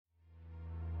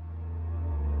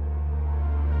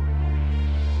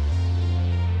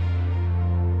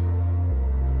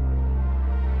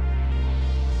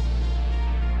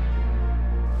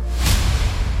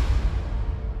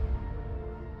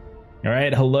All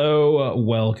right, hello,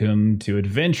 welcome to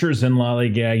Adventures in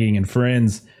Lollygagging and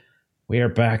Friends. We are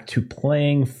back to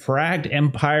playing Fragged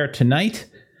Empire tonight,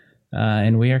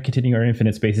 and we are continuing our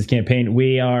Infinite Spaces campaign.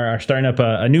 We are starting up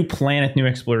a new planet, new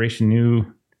exploration, new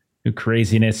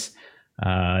craziness.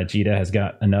 Jita has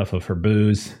got enough of her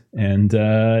booze, and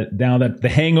now that the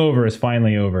hangover is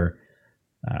finally over,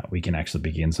 we can actually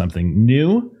begin something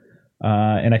new.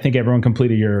 And I think everyone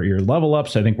completed your level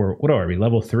ups. I think what are we,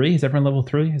 level 3? Is everyone level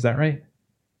 3? Is that right?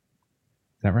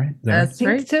 That's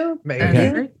right. So. Maybe.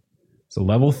 Okay. Right. So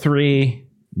level 3,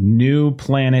 new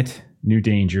planet, new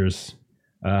dangers,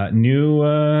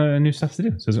 new stuff to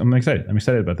do. So I'm excited. I'm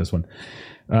excited about this one.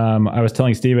 I was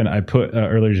telling Steven, I put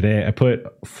earlier today, I put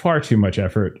far too much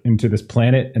effort into this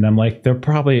planet, and I'm like, we're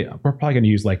probably going to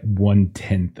use like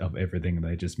 1/10 of everything that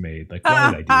I just made. Like,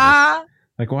 why did I do this?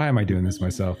 Like, why am I doing this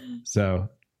myself? So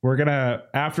we're gonna,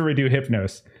 after we do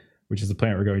Hypnos, which is the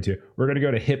planet we're going to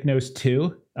go to Hypnos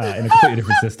 2 in a completely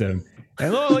different system.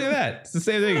 And look at that, it's the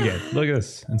same thing again. Look at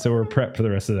this. And so we're prepped for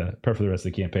the rest of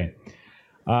the campaign.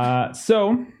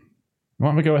 So why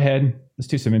don't we go ahead? Let's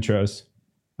do some intros.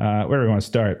 Where do we want to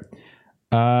start?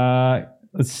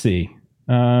 Let's see.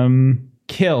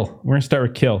 Kill. We're gonna start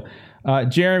with Kill.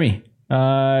 Jeremy,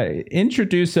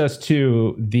 introduce us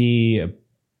to the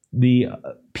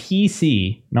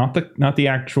PC, not the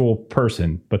actual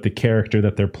person, but the character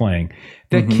that they're playing,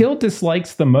 that Kill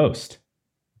dislikes the most.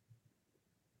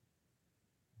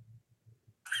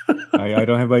 I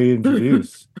don't have anybody to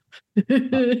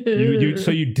introduce.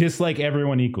 So you dislike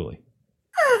everyone equally?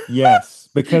 Yes,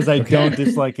 because I don't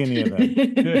dislike any of them.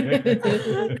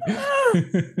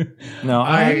 No,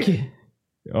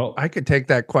 I could take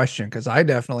that question because I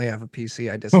definitely have a PC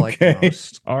I dislike the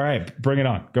most. All right, bring it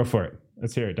on. Go for it.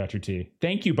 Let's hear it, Dr. T.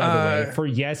 Thank you, by the way, for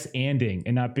yes-anding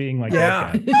and not being like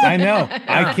that guy. I know.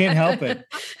 I can't help it.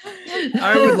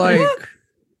 I would like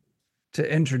to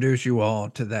introduce you all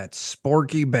to that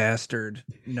sporky bastard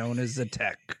known as the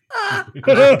Tech.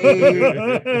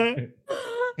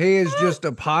 He is just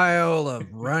a pile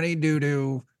of runny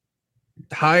doo-doo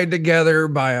tied together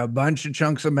by a bunch of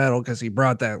chunks of metal because he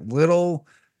brought that little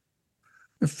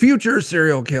future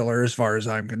serial killer, as far as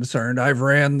I'm concerned. I've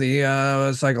ran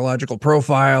the psychological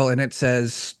profile, and it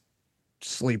says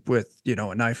sleep with,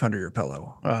 a knife under your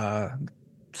pillow.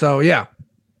 So yeah.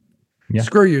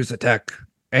 Screw you, Zatek,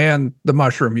 and the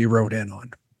mushroom you wrote in on.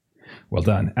 Well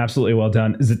done. Absolutely well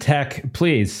done. Zatek,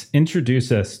 please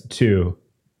introduce us to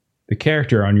the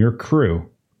character on your crew,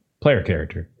 player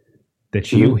character,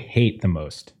 that you hate the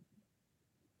most.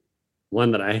 One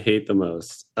that I hate the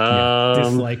most.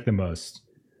 Dislike the most.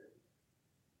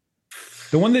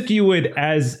 The one that you would,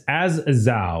 as a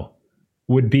Zhao,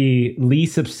 would be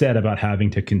least upset about having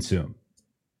to consume.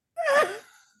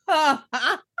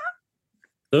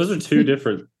 Those are two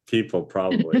different people,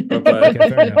 probably. But okay,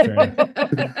 fair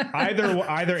enough.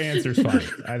 Either answer's fine.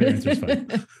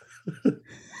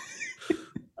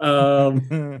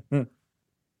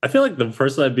 I feel like the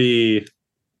person I'd be...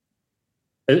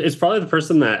 It's probably the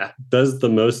person that does the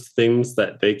most things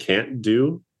that they can't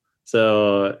do.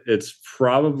 So it's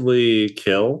probably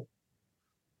Kill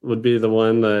would be the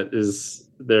one that is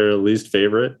their least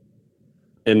favorite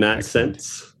in that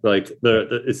sense. Like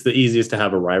it's the easiest to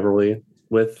have a rivalry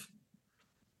with.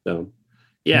 So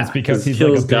yeah, it's because he's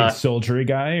like a big soldiery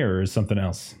guy, or something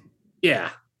else.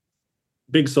 Yeah,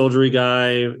 big soldiery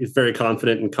guy. He's very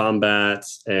confident in combat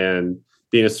and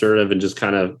being assertive and just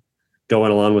kind of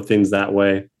going along with things that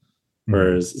way.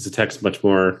 Whereas Zatek's much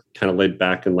more kind of laid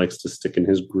back and likes to stick in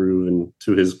his groove and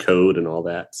to his code and all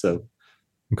that. So,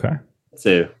 okay.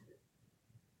 So,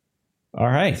 all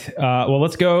right. Well,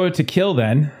 let's go to Kill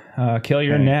then. Kill,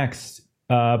 you're next.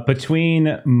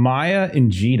 Between Maya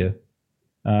and Jita,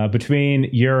 between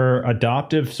your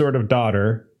adoptive sort of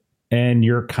daughter and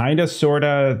your kind of sort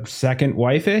of second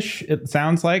wife-ish, it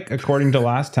sounds like, according to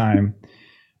last time,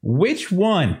 which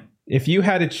one, if you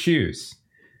had to choose,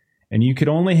 and you could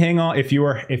only hang on, if you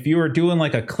were doing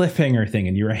like a cliffhanger thing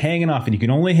and you were hanging off and you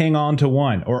can only hang on to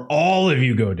one, or all of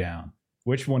you go down,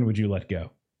 which one would you let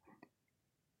go?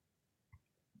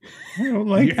 I don't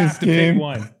like you this have to game. pick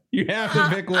one. You have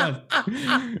to pick one.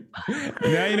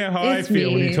 Now you know how I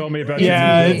feel when you told me about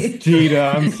it's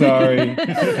Jita. I'm sorry.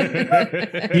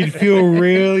 He'd feel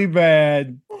really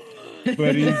bad,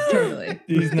 but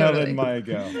he's not letting Maya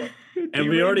go. And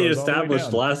we already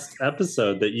established last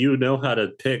episode that you know how to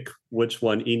pick which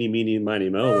one eeny, meeny, miny,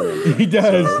 mo. He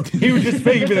does. So. He was just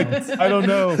making me like, I don't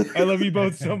know. I love you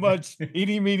both so much.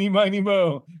 Eeny, meeny, miny,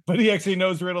 mo. But he actually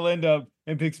knows where it'll end up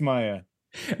and picks Maya.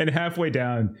 And halfway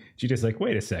down, she just like,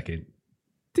 wait a second.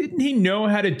 Didn't he know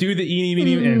how to do the eeny,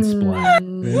 meeny, and splat?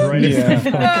 Right as that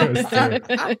phone goes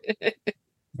through.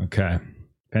 Okay,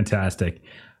 fantastic.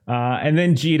 And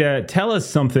then Jita, tell us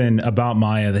something about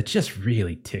Maya that just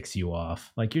really ticks you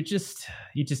off. Like you just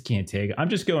can't take it. I'm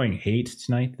just going hate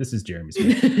tonight. This is Jeremy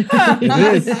Smith.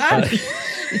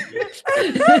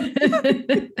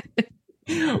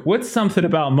 What's something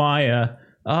about Maya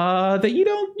that you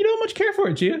don't much care for,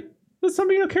 Jita? What's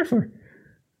something you don't care for?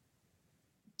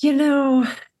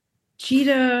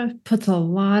 Jita puts a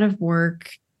lot of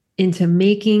work into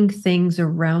making things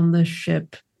around the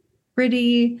ship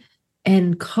pretty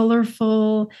and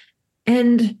colorful.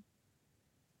 And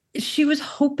she was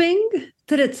hoping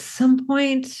that at some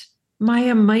point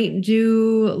Maya might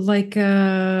do like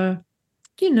a,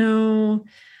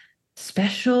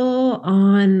 special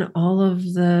on all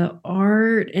of the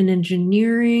art and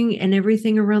engineering and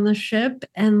everything around the ship.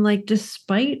 And like,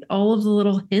 despite all of the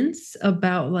little hints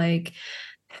about like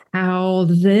how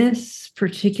this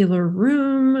particular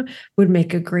room would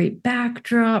make a great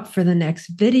backdrop for the next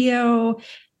video,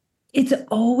 it's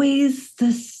always the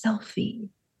selfie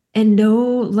and no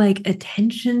like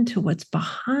attention to what's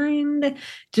behind,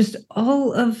 just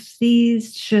all of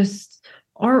these just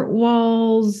art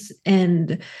walls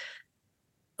and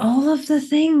all of the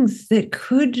things that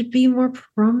could be more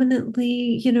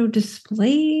prominently,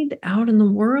 displayed out in the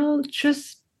world.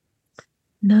 Just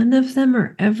none of them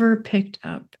are ever picked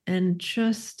up, and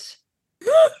just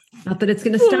not that it's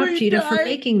going to stop Jita from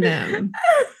making them,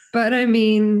 but I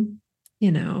mean,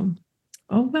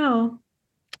 oh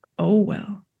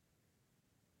well.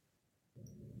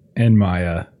 And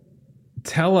Maya,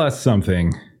 tell us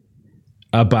something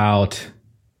about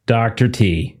Dr.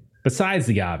 T, besides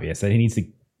the obvious that he needs to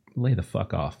lay the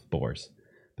fuck off Boars.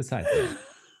 Besides that,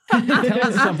 tell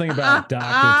us something about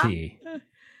Dr. T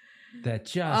that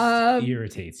just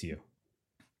irritates you.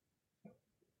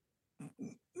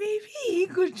 Maybe he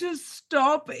could just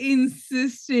stop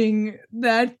insisting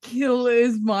that Kill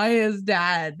is Maya's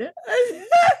dad.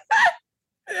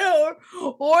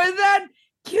 or that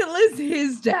Kill is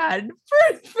his dad,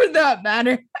 for that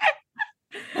matter.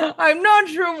 I'm not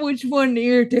sure which one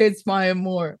irritates Maya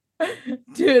more.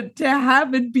 To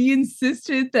have it be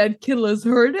insisted that Kill is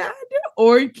her dad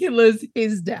or Kill is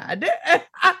his dad.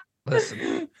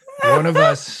 Listen, one of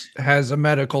us has a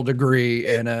medical degree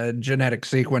in a genetic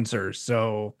sequencer,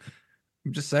 so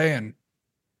I'm just saying.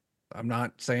 I'm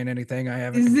not saying anything I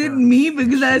haven't. Is it me?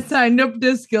 Because I signed up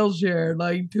to Skillshare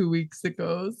like 2 weeks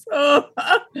ago. So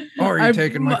or are you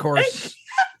taking my course?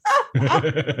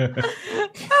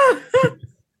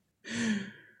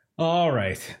 All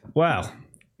right. Well,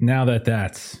 now that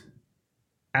that's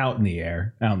out in the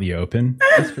air, out in the open,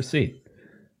 let's proceed.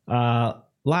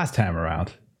 Last time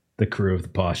around, the crew of the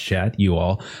Boss Chat, you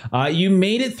all, you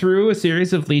made it through a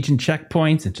series of Legion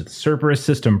checkpoints into the Cerberus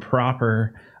system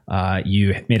proper.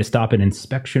 You made a stop at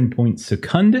Inspection Point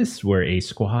Secundus, where a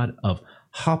squad of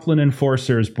Hoplin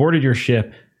enforcers boarded your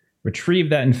ship,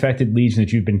 retrieved that infected Legion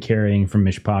that you've been carrying from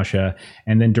Mishpasha,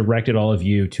 and then directed all of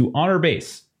you to Honor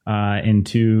Base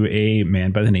into a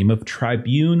man by the name of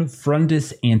Tribune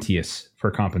Frundus Antius for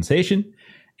compensation.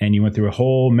 And you went through a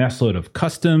whole messload of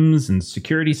customs and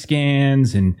security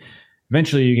scans, and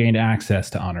eventually you gained access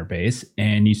to Honor Base,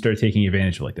 and you started taking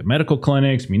advantage of like the medical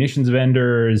clinics, munitions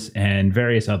vendors, and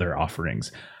various other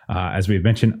offerings. As we've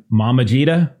mentioned, Mama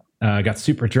Jita got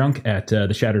super drunk at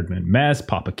the Shattered Moon Mess.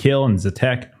 Papa Kill and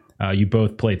Zatek, you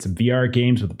both played some VR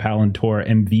games with the Palantor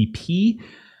MVP.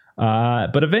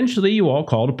 But eventually you all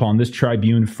called upon this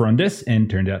Tribune Frundus, and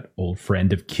turned out old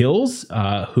friend of Kill's,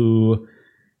 who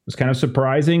was kind of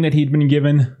surprising that he'd been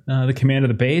given the command of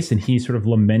the base, and he sort of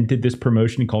lamented this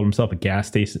promotion. He called himself a gas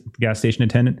station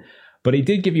attendant, but he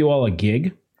did give you all a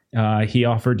gig. He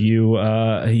offered you,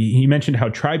 he mentioned how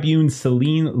Tribune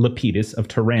Selene Lepidus of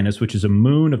Tyrannus, which is a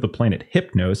moon of the planet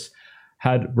Hypnos,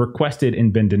 had requested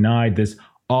and been denied this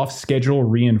off-schedule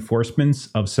reinforcements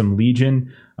of some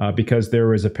Legion because there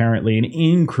was apparently an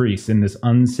increase in this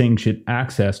unsanctioned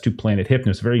access to planet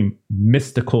Hypnos, a very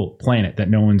mystical planet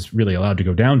that no one's really allowed to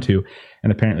go down to.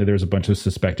 And apparently there's a bunch of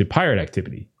suspected pirate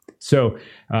activity. So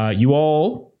you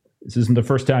all, this isn't the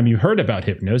first time you heard about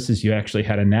Hypnos, as you actually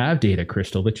had a nav data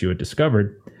crystal that you had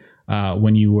discovered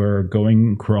when you were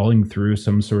crawling through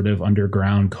some sort of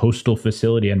underground coastal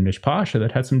facility in Mishpasha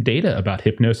that had some data about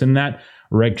Hypnos, and that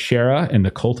Reg Shera and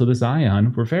the Cult of the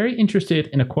Zion were very interested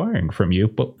in acquiring from you,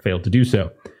 but failed to do so.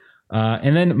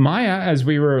 And then Maya, as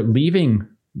we were leaving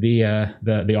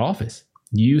the office,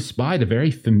 you spied a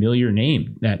very familiar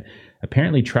name that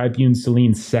apparently Tribune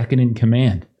Selene's second in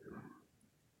command,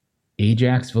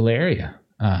 Ajax Valeria.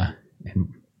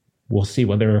 And we'll see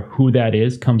whether who that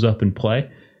is comes up in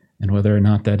play. and whether or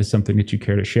not that is something that you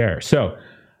care to share. So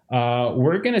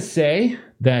we're going to say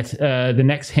that the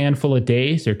next handful of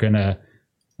days are going to,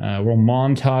 we'll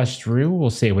montage through. We'll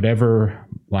say whatever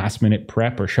last minute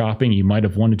prep or shopping you might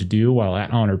have wanted to do while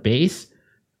at Honor Base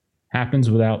happens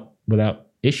without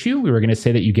issue. We were going to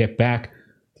say that you get back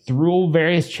through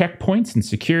various checkpoints and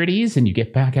securities and you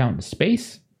get back out into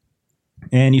space.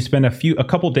 And you spend a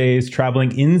couple days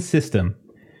traveling in system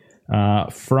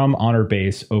from Honor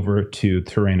Base over to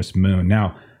Tyrannus Moon.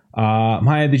 Now,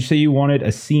 Maya, did you say you wanted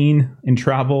a scene in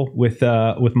travel with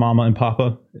Mama and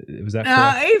Papa? Was that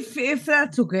correct? If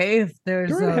that's okay, if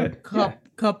there's a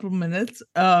couple minutes.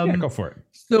 Yeah, go for it.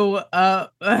 So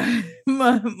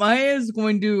Maya is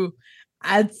going to,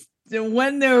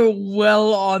 when they're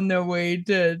well on their way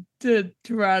to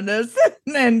Tyrannus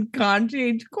and can't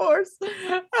change course,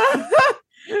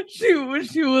 she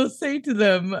will say to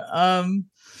them,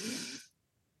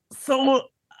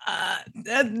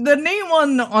 the name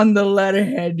on the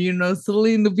letterhead,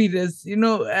 Celine Lupitas,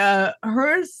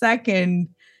 her second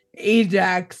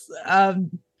Ajax,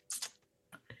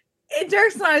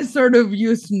 Ajax and I sort of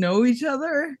used to know each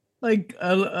other, like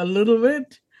a little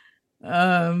bit,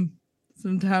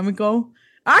 some time ago.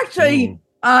 Actually,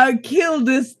 killed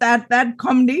that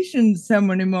commendation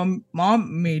ceremony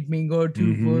mom made me go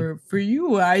to for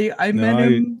you. I met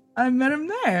him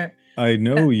there. I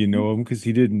know you know him because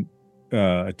he didn't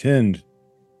attend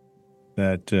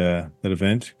that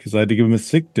event because I had to give him a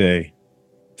sick day.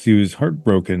 So he was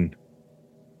heartbroken.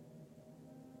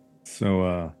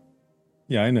 So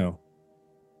yeah, I know.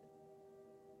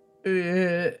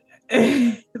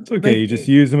 It's okay. You just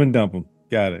use them and dump them.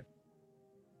 Got it.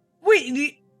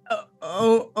 Wait.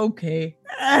 Okay.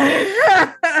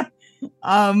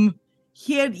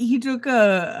 He took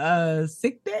a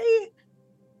sick day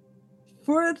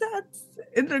for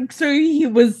that. So he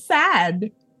was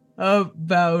sad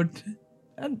about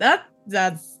that.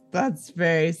 That's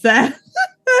very sad.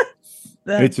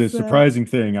 It's a surprising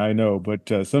thing, I know,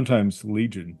 but sometimes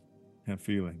Legion have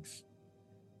feelings.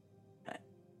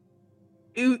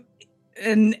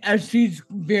 And she's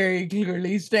very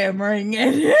clearly stammering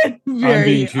and very I'm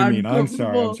being too mean. I'm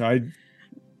sorry.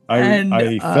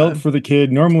 I felt for the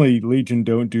kid. Normally, Legion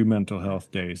don't do mental health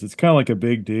days. It's kind of like a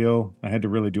big deal. I had to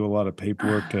really do a lot of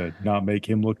paperwork to not make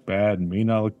him look bad and me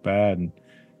not look bad. And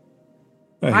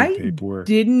I hate paperwork.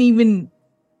 Didn't even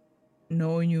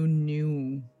know you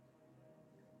knew.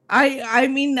 I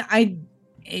mean,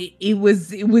 it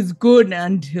was good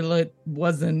until it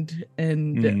wasn't,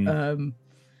 and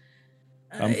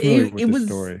I'm familiar with the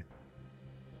story.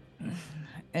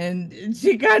 And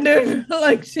she kind of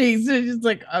like she's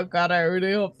like, oh God, I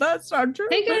really hope that's not true.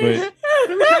 Hey guys, what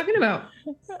are we talking about?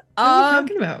 What are we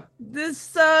talking about?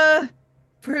 This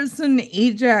person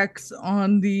Ajax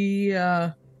on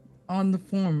the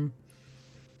form.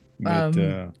 But,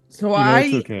 so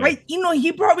okay.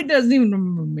 he probably doesn't even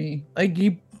remember me. Like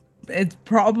it's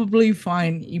probably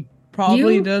fine. He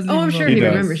probably doesn't. Oh, I'm sure he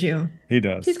remembers you. He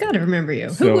does. He's got to remember you.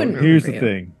 So who wouldn't remember here's you? the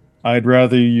thing. I'd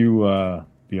rather you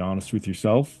be honest with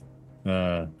yourself.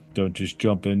 Don't just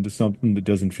jump into something that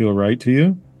doesn't feel right to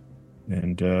you.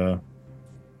 And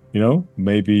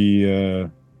maybe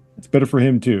it's better for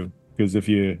him too. Because if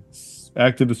you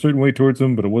acted a certain way towards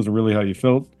him, but it wasn't really how you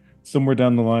felt, somewhere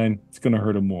down the line, it's going to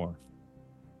hurt him more.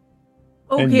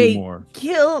 Okay, more.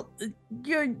 Kill.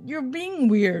 You're being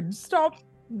weird. Stop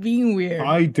being weird.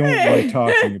 I don't like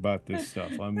talking about this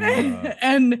stuff.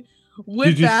 And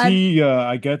with did you see?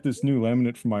 I got this new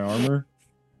laminate for my armor.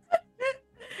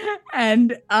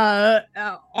 And I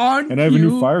have a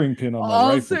new firing pin on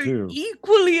my rifle too.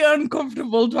 Equally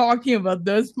uncomfortable talking about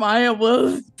this, Maya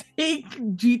will take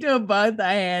Jita by the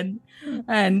hand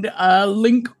and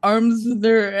link arms with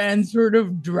her and sort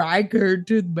of drag her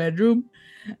to the bedroom.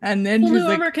 And then she's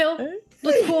like, armor kill.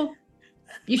 Looks cool.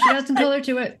 You should add some color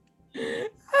to it.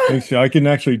 Actually, I can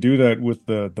actually do that with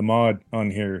the mod on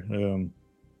here.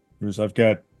 I've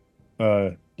got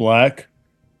black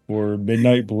or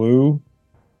midnight blue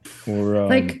or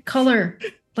like color,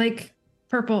 like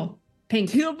purple, pink,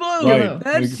 teal blue, yellow.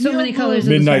 Right. So many colors.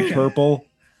 Midnight purple.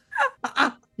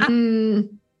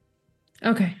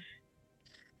 Okay.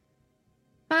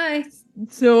 Bye.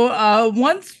 So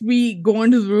once we go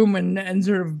into the room and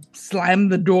sort of slam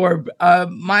the door,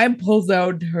 Maya pulls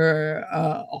out her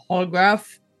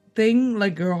holograph thing,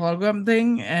 like her hologram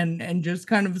thing, and just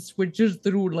kind of switches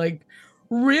through like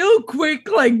real quick,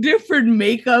 like different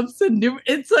makeups and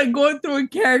it's like going through a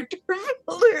character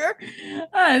builder.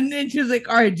 And then she's like,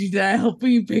 all right, Gita, I help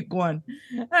you pick one.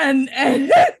 And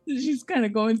she's kind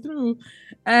of going through.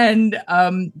 And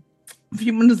a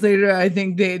few minutes later, I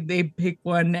think they pick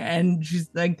one, and she's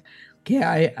like,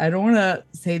 okay, I don't want to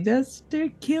say this to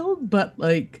kill, but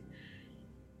like,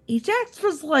 Ajax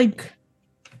was like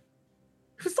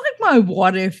my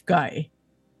what if guy,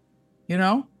 you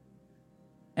know?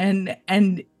 And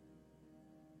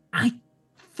I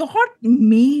thought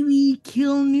maybe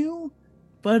Kill knew,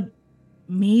 but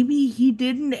maybe he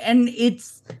didn't. And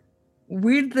it's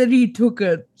weird that he took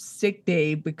a sick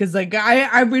day because like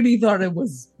I really thought it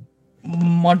was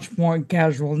much more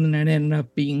casual than it ended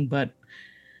up being, but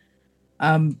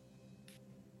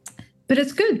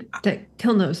it's good that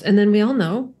Kill knows, and then we all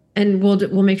know, and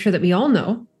we'll make sure that we all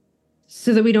know,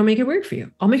 so that we don't make it weird for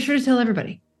you. I'll make sure to tell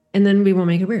everybody, and then we won't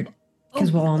make it weird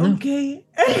because we'll all know. Okay.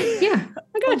 Yeah,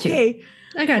 I got you.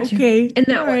 I got you. Okay. And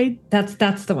that all one, right.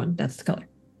 that's the one. That's the color.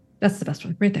 That's the best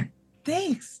one right there.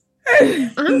 Thanks.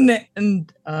 Uh-huh.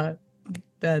 And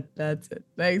that's it.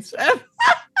 Thanks.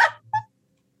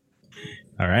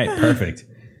 All right, perfect.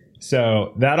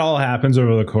 So that all happens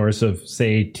over the course of,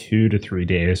 say, 2 to 3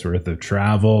 days worth of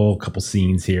travel, a couple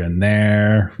scenes here and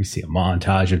there. We see a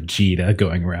montage of Jita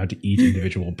going around to each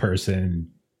individual person,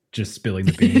 just spilling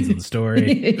the beans on the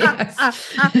story.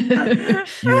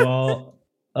 You all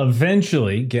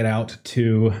eventually get out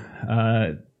to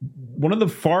one of the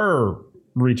far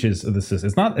reaches of the system.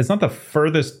 It's not the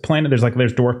furthest planet. There's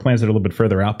dwarf planets that are a little bit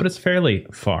further out, but it's fairly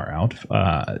far out.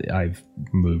 I've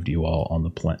moved you all on the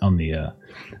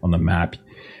map.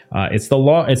 It's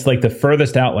like the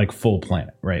furthest out, like full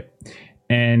planet, right?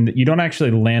 And you don't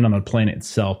actually land on the planet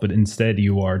itself, but instead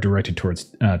you are directed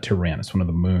towards Tyrannus, one of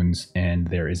the moons, and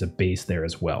there is a base there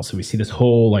as well. So we see this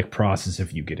whole like process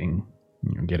of you getting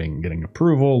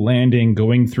approval, landing,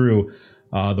 going through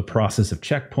the process of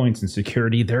checkpoints and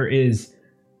security. There is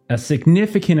a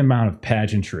significant amount of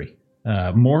pageantry,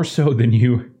 more so than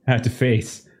you had to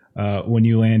face when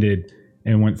you landed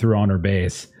and went through Honor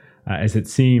Base. As it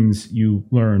seems, you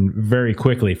learn very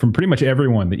quickly from pretty much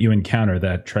everyone that you encounter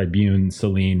that Tribune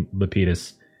Selene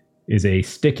Lepidus is a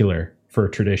stickler for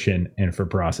tradition and for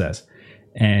process.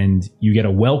 And you get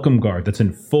a welcome guard that's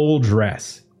in full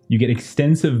dress. You get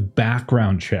extensive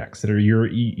background checks that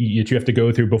you have to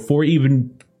go through before even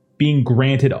being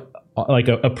granted like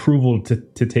approval to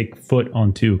take foot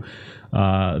onto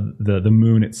the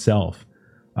moon itself.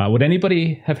 Would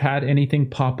anybody have had anything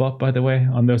pop up, by the way,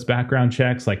 on those background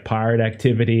checks, like pirate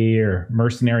activity or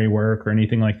mercenary work or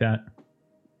anything like that?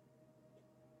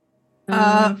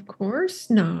 Of course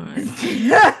not.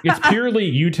 It's purely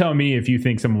you tell me if you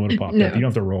think someone would have popped up. You don't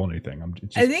have to roll anything.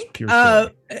 I think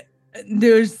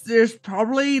there's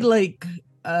probably like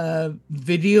a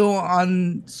video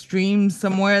on stream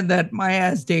somewhere that Maya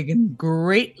has taken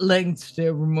great lengths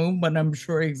to remove, but I'm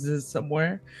sure exists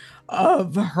somewhere,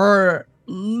 of her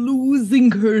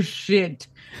losing her shit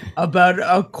about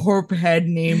a corp head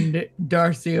named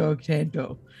Darcy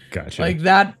Octanto. Gotcha. Like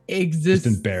that exists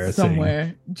just embarrassing.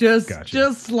 Somewhere.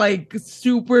 Just like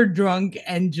super drunk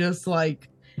and just like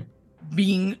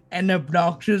being an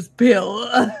obnoxious pill.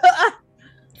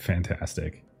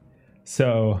 Fantastic.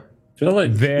 So I feel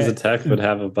like the tech would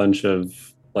have a bunch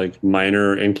of like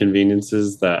minor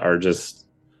inconveniences that are just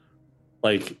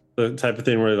like the type of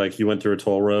thing where like you went through a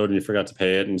toll road and you forgot to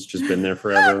pay it and it's just been there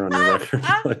forever on your record.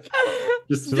 Like,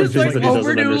 just like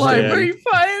overdue library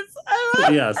fines.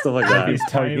 Yeah, stuff like that. These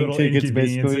tiny little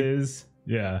inconveniences.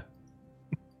 Yeah.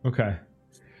 Okay.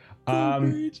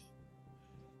 Zatek,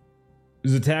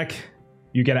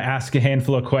 you got to ask a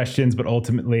handful of questions, but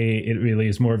ultimately it really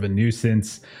is more of a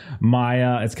nuisance.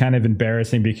 Maya, it's kind of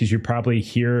embarrassing because you probably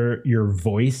hear your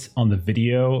voice on the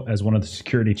video as one of the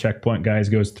security checkpoint guys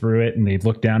goes through it and they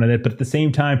look down at it. But at the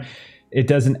same time, it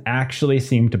doesn't actually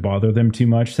seem to bother them too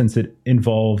much since it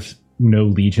involves no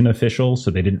Legion official. So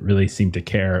they didn't really seem to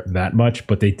care that much,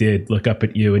 but they did look up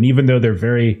at you. And even though they're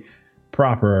very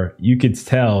proper, you could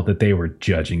tell that they were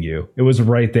judging you. It was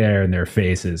right there in their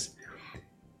faces.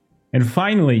 And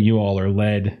finally, you all are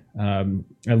led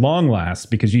at long last,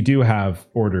 because you do have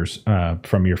orders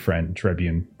from your friend,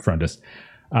 Tribune Frontis,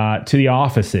 to the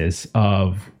offices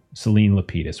of Selene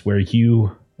Lepidus, where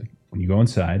when you go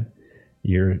inside,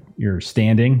 you're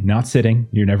standing, not sitting.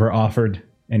 You're never offered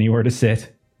anywhere to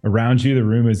sit. Around you, the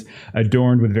room is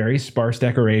adorned with very sparse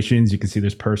decorations. You can see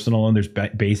there's personal and there's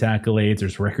base accolades.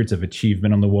 There's records of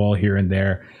achievement on the wall here and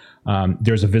there.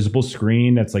 There's a visible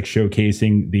screen that's like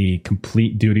showcasing the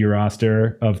complete duty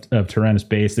roster of Tyrannus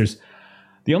Base. There's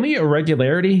the only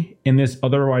irregularity in this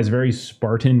otherwise very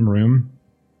Spartan room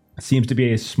seems to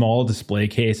be a small display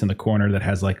case in the corner that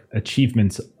has like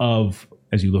achievements of,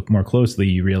 as you look more closely,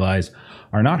 you realize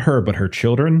are not her, but her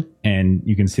children. And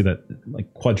you can see that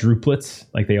like quadruplets,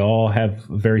 like they all have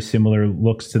very similar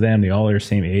looks to them. They all are the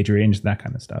same age range, that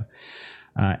kind of stuff.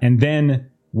 And then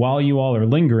while you all are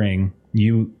lingering,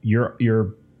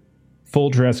 your full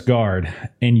dress guard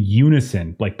in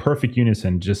unison, like perfect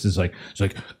unison, just is like, it's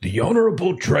like, the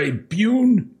Honorable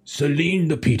Tribune Celine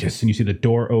Lepetus. And you see the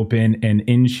door open, and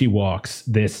in she walks,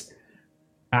 this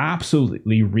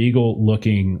absolutely regal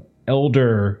looking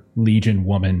elder Legion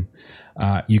woman.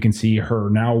 You can see her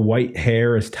now white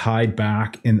hair is tied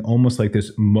back in almost like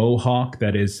this mohawk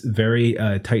that is very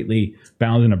tightly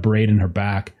bound in a braid in her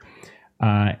back.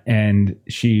 And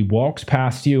she walks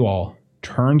past you all,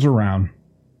 turns around,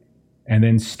 and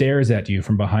then stares at you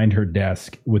from behind her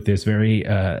desk with this very,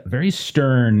 very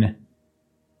stern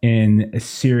and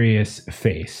serious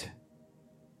face.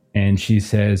 And she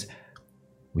says,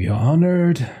 "We are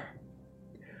honored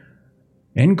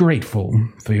and grateful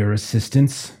for your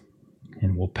assistance,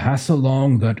 and will pass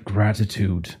along that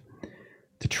gratitude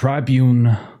to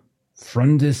Tribune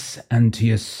Frundus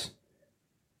Antius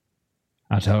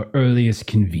at our earliest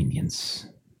convenience."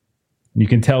 And you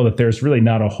can tell that there's really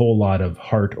not a whole lot of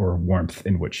heart or warmth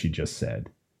in what she just said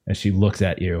as she looks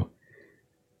at you.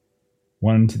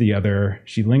 One to the other.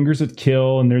 She lingers with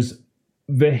Kill, and there's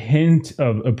the hint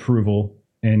of approval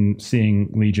in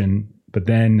seeing Legion, but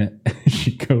then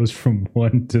she goes from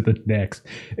one to the next.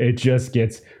 It just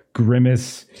gets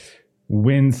grimace,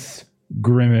 wince,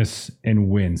 grimace, and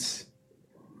wince.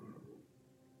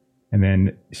 And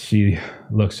then she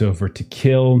looks over to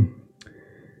Kill.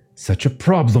 "Such a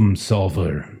problem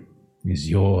solver is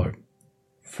your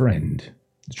friend,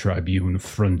 the Tribune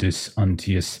Frundus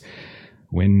Antius.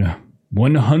 When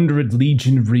 100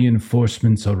 Legion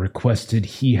reinforcements are requested,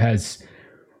 he has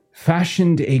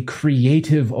fashioned a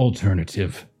creative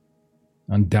alternative.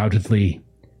 Undoubtedly,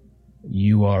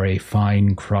 you are a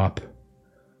fine crop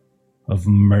of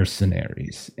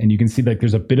mercenaries." And you can see like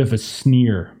there's a bit of a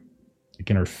sneer like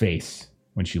in her face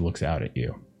when she looks out at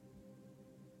you.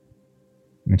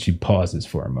 And then she pauses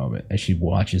for a moment as she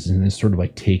watches and is sort of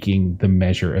like taking the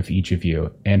measure of each of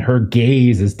you. And her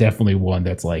gaze is definitely one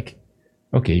that's like,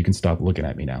 okay, you can stop looking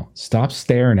at me now. Stop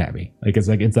staring at me. It's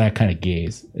that kind of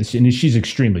gaze. And she's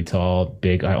extremely tall,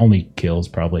 big. I only Kills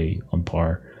probably on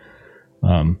par.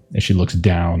 As she looks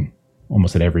down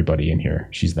almost at everybody in here.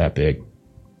 She's that big.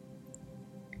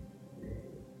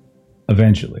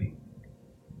 Eventually,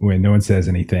 when no one says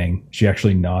anything, she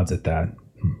actually nods at that,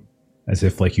 as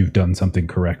if like you've done something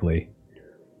correctly.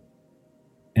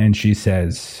 And she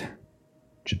says,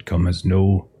 "It should come as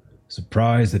no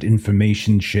surprise that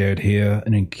information shared here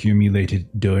and accumulated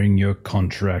during your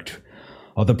contract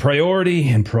are the priority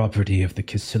and property of the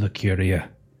Casilla Curia.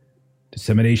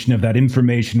 Dissemination of that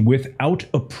information without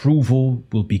approval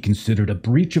will be considered a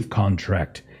breach of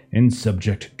contract and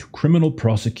subject to criminal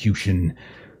prosecution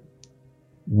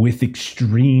with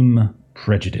extreme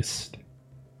prejudice.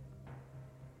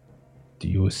 Do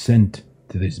you assent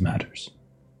to these matters?"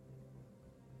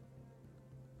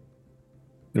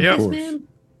 Of Yep. course. Ma'am.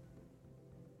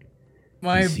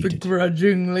 I Seated.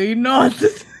 begrudgingly not.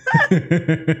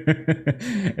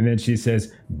 And then she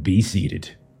says, "Be seated."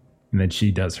 And then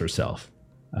she does herself.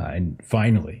 And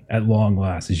finally, at long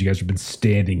last, as you guys have been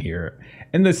standing here,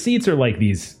 and the seats are like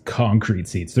these concrete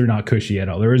seats. They're not cushy at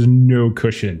all. There is no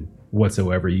cushion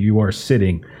whatsoever. You are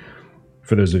sitting,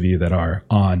 for those of you that are,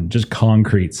 on just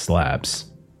concrete slabs.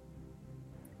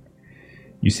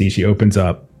 You see she opens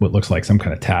up what looks like some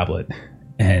kind of tablet,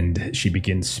 and she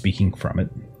begins speaking from it.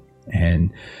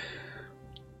 And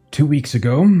 2 weeks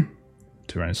ago,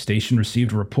 Tyrannis Station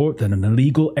received a report that an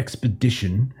illegal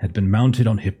expedition had been mounted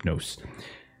on Hypnos.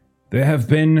 There have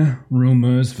been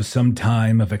rumors for some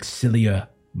time of Exilia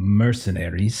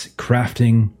mercenaries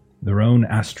crafting their own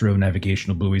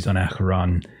astro-navigational buoys on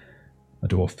Acheron, a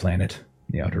dwarf planet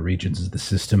in the outer regions of the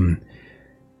system.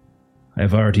 I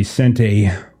have already sent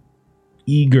a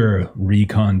eager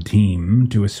recon team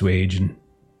to assuage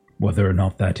whether or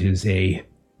not that is a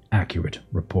accurate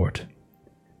report.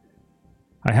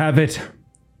 I have it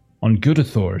on good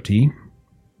authority.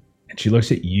 And she looks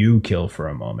at you, Kill, for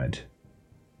a moment.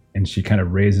 And she kind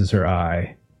of raises her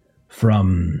eye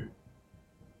from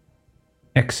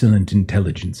excellent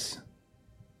intelligence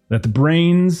that the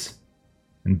brains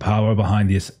and power behind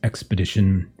this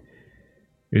expedition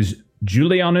is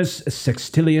Julianus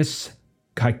Sextilius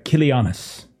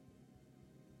Caecilianus.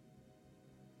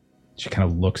 She kind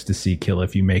of looks to see, Kill,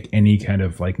 if you make any kind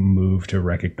of like move to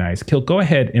recognize. Kill, go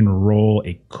ahead and roll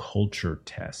a culture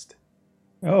test.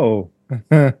 Oh,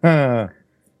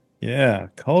 yeah,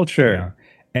 culture. Yeah.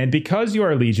 And because you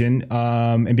are a Legion,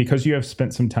 and because you have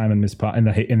spent some time in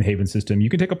the Haven system, you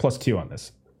can take a +2 on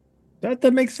this. That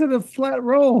makes it a flat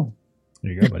roll.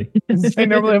 There you go, buddy. I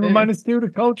normally have a -2 to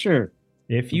culture.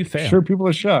 If you fail, Sure, people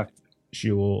are shocked.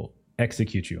 she will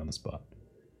execute you on the spot.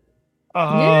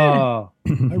 I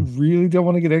really don't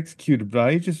want to get executed, but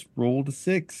I just rolled a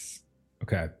 6.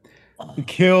 Okay. The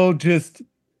kill just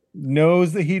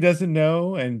knows that he doesn't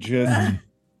know and just...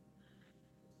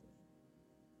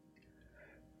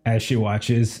 As she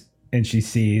watches and she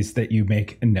sees that you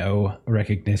make no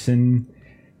recognition,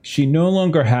 she no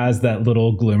longer has that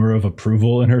little glimmer of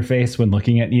approval in her face when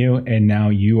looking at you, and now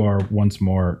you are once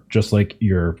more, just like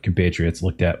your compatriots,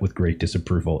 looked at with great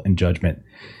disapproval and judgment.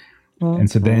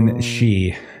 And so then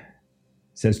she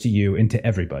says to you and to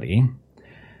everybody,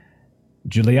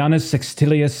 Julianus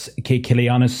Sextilius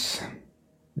Caecilianus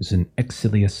is an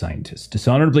exilia scientist,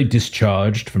 dishonorably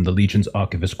discharged from the Legion's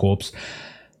Archivist Corps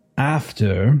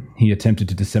after he attempted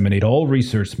to disseminate all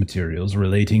research materials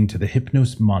relating to the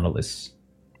Hypnos monoliths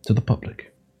to the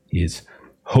public. His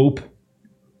hope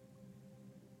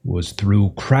was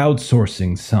through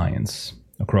crowdsourcing science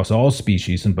across all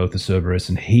species in both the Cerberus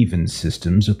and Haven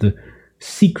systems that the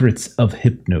secrets of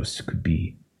Hypnos could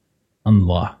be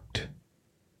unlocked.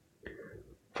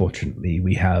 Fortunately,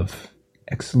 we have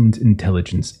excellent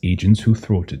intelligence agents who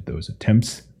thwarted those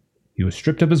attempts. He was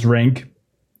stripped of his rank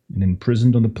and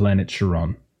imprisoned on the planet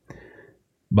Chiron.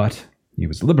 But he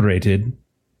was liberated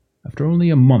after only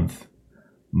a month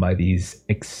by these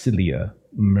Exilia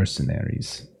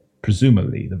mercenaries,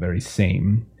 presumably the very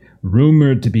same,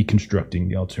 rumored to be constructing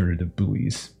the alternative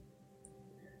buoys.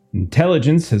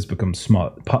 Intelligence has become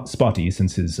spotty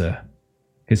since his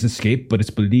escape, but it's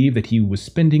believed that he was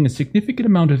spending a significant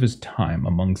amount of his time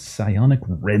among psionic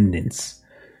remnants,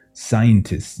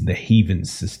 scientists in the Haven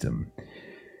system,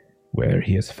 where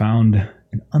he has found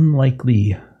an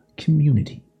unlikely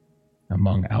community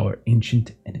among our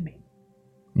ancient enemy.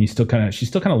 And she's still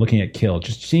kind of looking at Kill,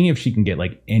 just seeing if she can get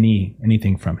like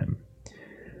anything from him.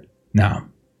 Now,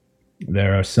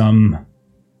 there are some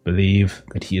believe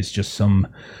that he is just some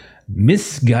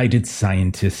misguided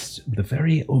scientist with a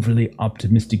very overly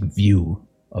optimistic view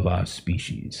of our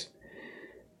species.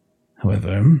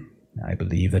 However, I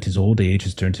believe that his old age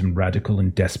has turned him radical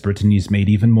and desperate, and he's made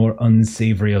even more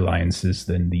unsavory alliances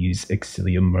than these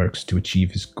Exilia mercs to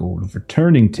achieve his goal of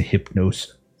returning to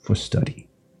Hypnos for study.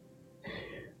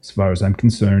 As far as I'm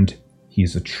concerned, he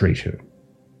is a traitor.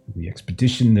 The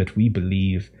expedition that we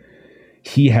believe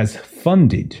he has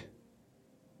funded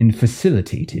and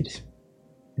facilitated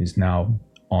is now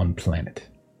on planet.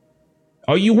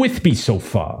 Are you with me so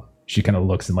far? She kind of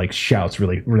looks and like shouts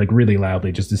really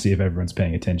loudly just to see if everyone's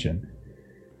paying attention.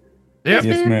 Yep.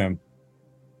 Yes, ma'am.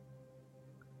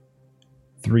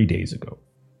 3 days ago,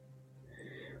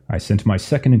 I sent my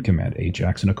second in command,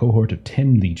 Ajax, and a cohort of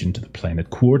 10 Legion to the planet,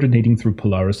 coordinating through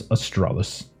Polaris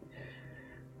Australis.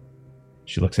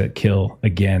 She looks at Kill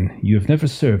again. You have never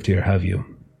served here, have you?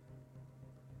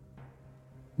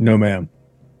 No, ma'am.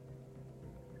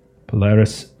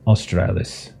 Polaris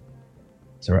Australis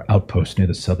is our outpost near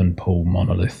the southern pole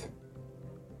monolith,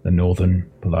 the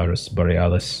northern Polaris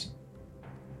Borealis.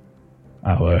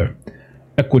 Our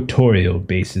equatorial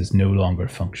bases no longer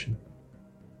function.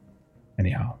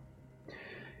 Anyhow,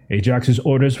 Ajax's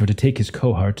orders were to take his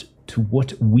cohort to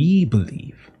what we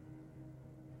believe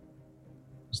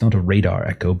was not a radar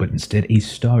echo, but instead a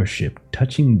starship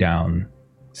touching down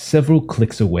several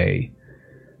clicks away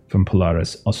from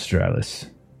Polaris Australis.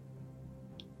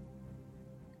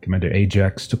 Commander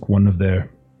Ajax took one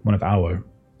of our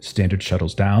standard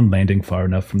shuttles down, landing far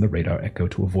enough from the radar echo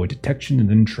to avoid detection, and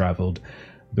then traveled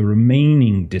the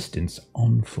remaining distance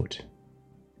on foot.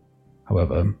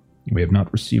 However, we have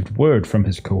not received word from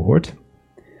his cohort,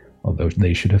 although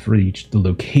they should have reached the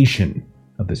location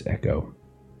of this echo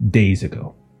days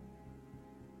ago.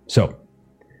 So,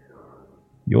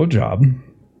 your job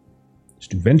is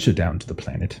to venture down to the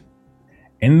planet.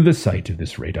 In the sight of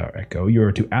this radar echo, you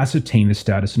are to ascertain the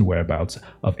status and whereabouts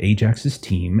of Ajax's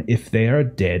team, if they are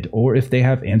dead or if they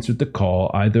have answered the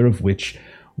call, either of which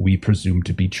we presume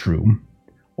to be true,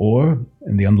 or,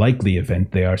 in the unlikely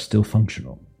event, they are still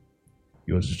functional.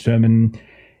 You are to determine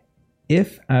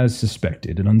if, as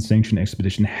suspected, an unsanctioned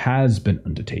expedition has been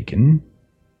undertaken,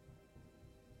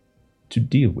 to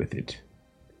deal with it.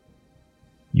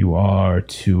 You are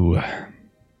to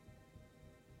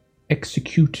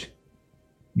execute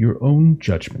your own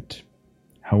judgment.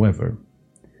 However,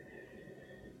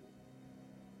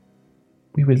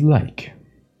 we would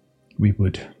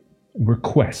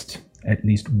request at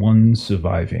least one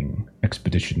surviving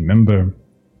expedition member,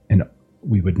 and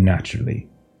we would naturally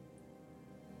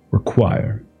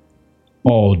require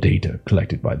all data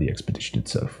collected by the expedition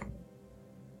itself.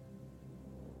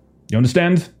 You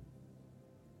understand?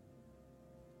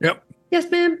 Yep. Yes,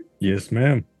 ma'am. Yes,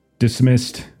 ma'am.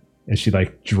 Dismissed. As she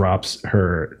drops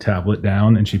her tablet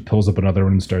down and she pulls up another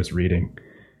one and starts reading.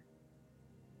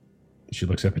 She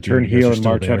looks up at you. Turn and you guys heel are and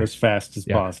still march there. out as fast as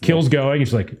possible. Kill's going.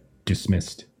 It's like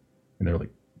dismissed, and they're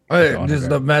like, There's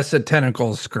the mess of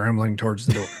tentacles scrambling towards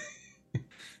the door.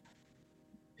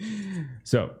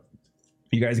 So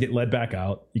you guys get led back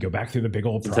out. You go back through the big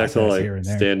old process Tentacle, like, here and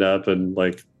there. stand up and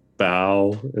like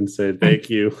bow and say thank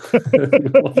you. She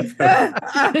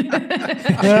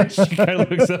kind of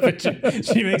looks up at you.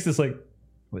 She makes this like,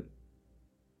 what?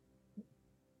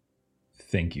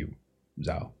 Thank you,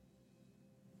 Zhao.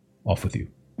 Off with you.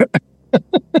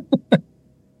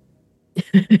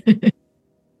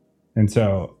 And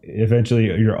so eventually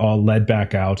you're all led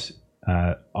back out.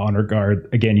 Honor guard.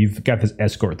 Again, you've got this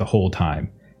escort the whole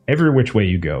time. Every which way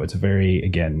you go, it's a very,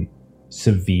 again,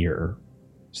 severe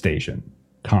station.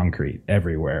 Concrete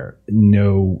everywhere.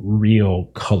 No real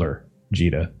color,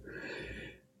 Jita.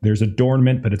 There's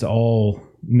adornment, but it's all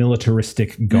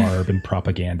militaristic garb and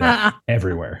propaganda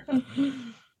everywhere.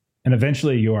 And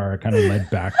eventually you are kind of led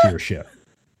back to your ship.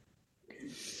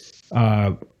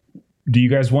 Do you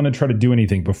guys want to try to do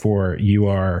anything before you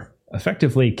are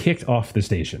effectively kicked off the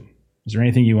station? Is there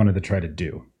anything you wanted to try to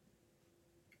do?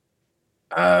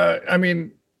 I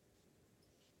mean,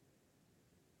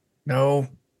 no.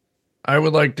 I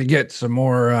would like to get some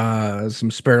more,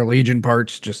 some spare Legion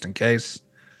parts just in case.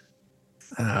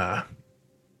 But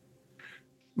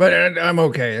I'm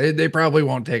okay. They probably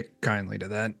won't take kindly to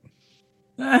that.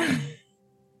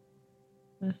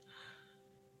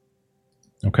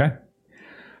 Okay.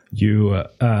 You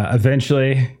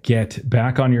eventually get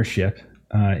back on your ship,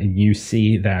 and you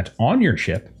see that on your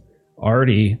ship,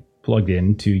 already plugged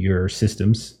into your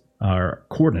systems, are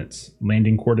coordinates,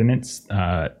 landing coordinates,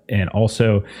 and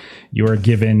also you are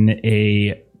given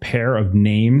a pair of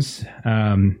names.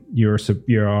 You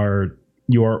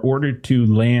are ordered to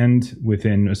land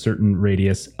within a certain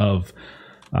radius of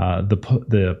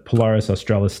the Polaris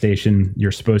Australis station.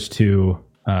 You're supposed to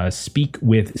speak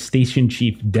with Station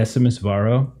Chief Decimus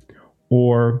Varro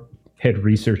or Head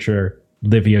Researcher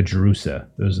Livia Drusa.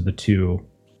 Those are the two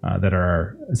that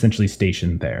are essentially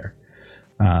stationed there,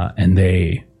 and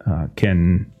they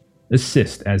can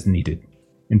assist as needed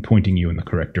in pointing you in the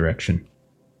correct direction.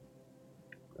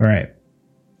 All right.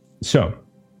 So,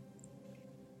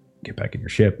 get back in your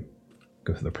ship,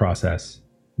 go through the process,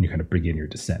 and you kind of begin your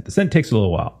descent. Descent takes a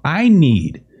little while. I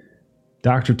need,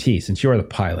 Dr. T, since you are the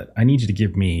pilot, I need you to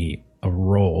give me a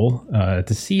roll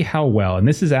to see how well, and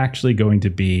this is actually going to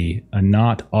be a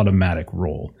not automatic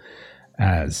roll,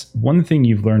 as one thing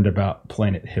you've learned about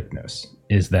planet Hypnos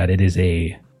is that it is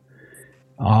a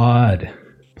odd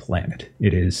planet.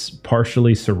 It is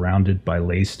partially surrounded by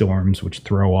ley storms, which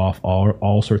throw off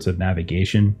all sorts of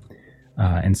navigation.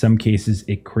 In some cases,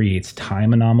 it creates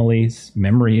time anomalies,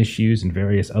 memory issues, and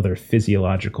various other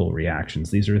physiological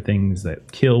reactions. These are things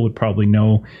that Kill would probably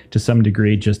know to some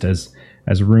degree, just as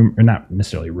rumor, or not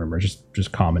necessarily rumor,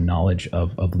 just common knowledge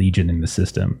of Legion in the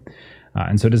system.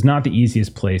 And so it is not the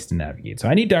easiest place to navigate. So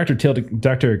I need Dr.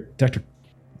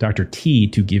 T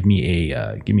to give me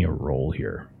a roll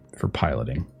here for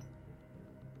piloting.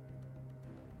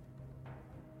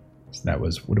 So that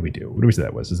was, what do we do? What do we say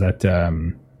that was? Is that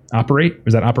operate?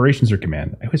 Was that operations or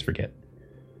command? I always forget.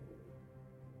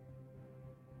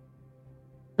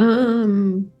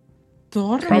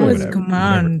 Thought it was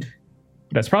command. Whatever.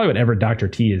 That's probably whatever Dr.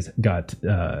 T has got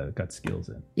skills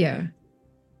in. Yeah.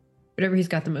 Whatever he's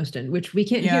got the most in, which we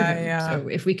can't hear him. Yeah. So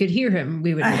if we could hear him,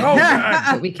 we would. Oh,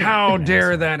 God. How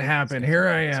dare that happen? Here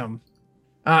I am.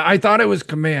 I thought it was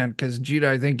command because, Jita,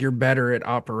 I think you're better at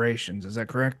operations. Is that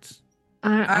correct?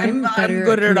 I'm better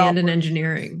good at command and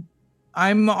engineering.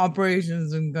 I'm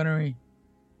operations and gunnery.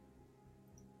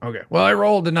 Okay. Well, I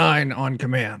rolled a 9 on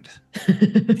command.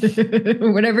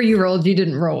 Whatever you rolled, you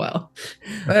didn't roll well.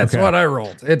 That's what I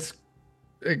rolled. It's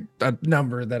a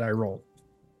number that I rolled.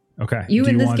 Okay. You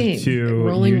in this game,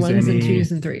 rolling ones and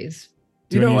twos and threes.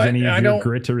 Do you want to use any of your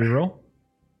grit to reroll?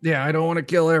 Yeah, I don't want to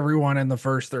kill everyone in the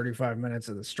first 35 minutes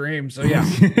of the stream. So yeah,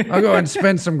 I'll go ahead and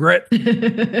spend some grit.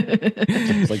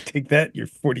 It's like, take that, your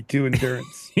 42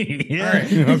 endurance. Yeah. All right.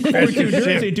 42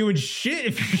 endurance ain't doing shit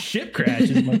if your ship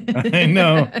crashes. I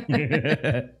know.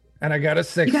 And I got a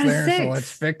 6 there, so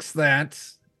let's fix that.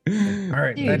 All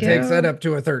right, that takes that up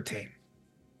to a 13.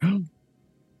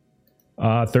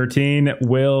 13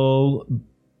 will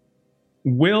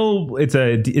it's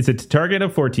a target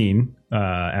of 14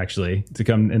 actually to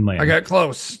come and land. I got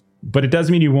close, but it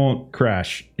does mean you won't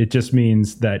crash. It just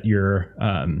means that your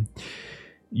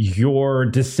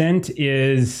descent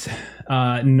is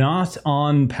not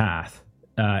on path,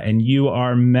 and you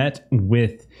are met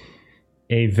with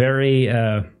a very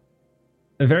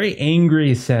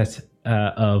angry set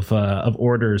of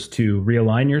orders to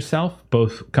realign yourself,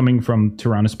 both coming from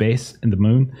Tyrannus Base and the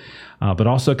moon, but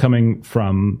also coming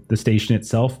from the station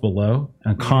itself below,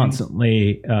 and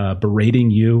constantly berating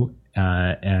you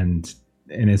and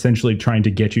essentially trying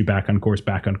to get you back on course.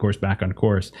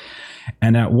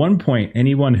 And at one point,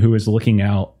 anyone who is looking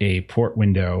out a port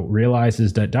window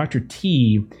realizes that Dr.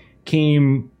 T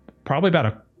came probably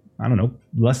about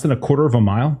less than a quarter of a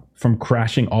mile from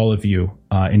crashing all of you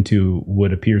into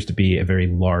what appears to be a very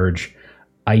large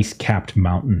ice-capped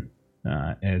mountain.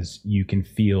 As you can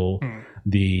feel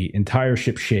the entire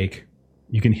ship shake.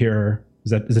 You can hear,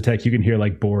 as a tech, you can hear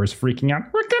like Boris freaking out.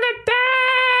 We're gonna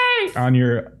die on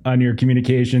your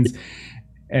communications.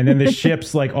 And then the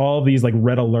ship's like all these like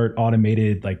red alert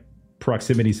automated like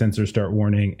proximity sensors start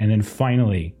warning, and then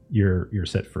finally you're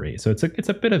set free. So it's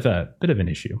a bit of an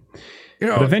issue.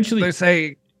 But eventually they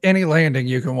say any landing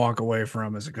you can walk away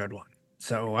from is a good one.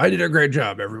 So I did a great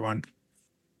job, everyone.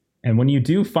 And when you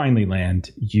do finally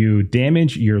land, you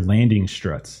damage your landing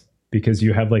struts because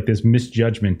you have like this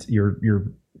misjudgment. Your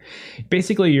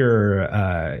basically your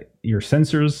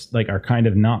sensors like are kind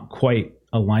of not quite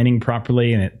aligning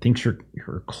properly, and it thinks you're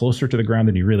closer to the ground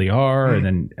than you really are, and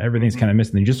then everything's kind of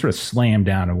missing. And you just sort of slam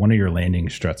down, and one of your landing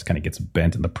struts kind of gets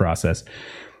bent in the process.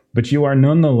 But you are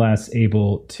nonetheless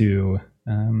able to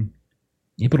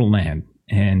land,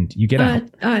 and you get out.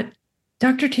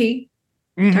 Dr. T,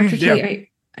 Dr. T,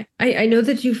 I know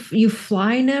that you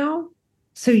fly now,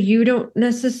 so you don't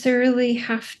necessarily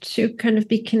have to kind of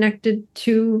be connected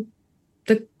to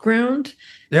the ground.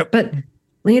 Yep. But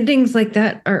landings like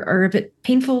that are a bit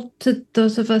painful to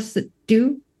those of us that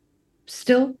do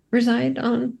still reside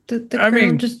on the ground.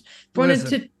 Mean, just wanted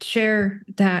to share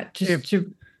that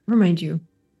to remind you.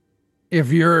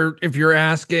 If you're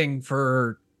asking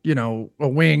for,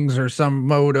 wings or some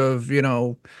mode of,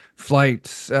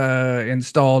 flights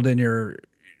installed in your,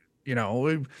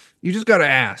 you just got to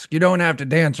ask. You don't have to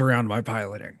dance around my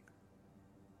piloting.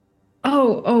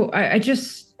 I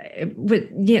just,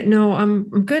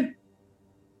 I'm good.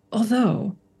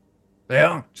 Although,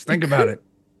 just think about it.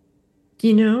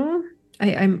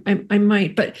 I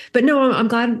might, but no, I'm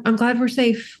glad we're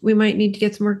safe. We might need to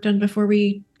get some work done before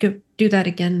we go do that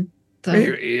again. So.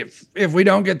 If we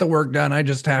don't get the work done, I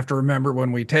just have to remember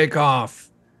when we take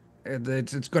off,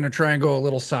 it's going to try and go a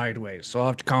little sideways. So I'll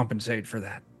have to compensate for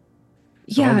that.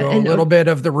 So I'll go a little bit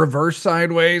of the reverse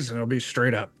sideways, and it'll be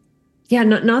straight up. Yeah,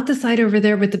 not the side over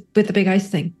there with the big ice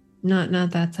thing.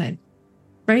 Not that side,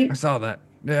 right? I saw that.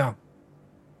 Yeah.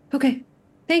 Okay.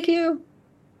 Thank you.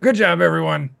 Good job,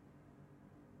 everyone.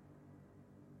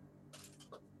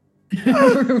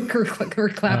 we're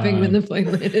clapping when the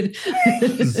plane landed.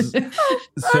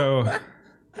 So,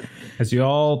 as you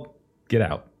all get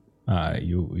out,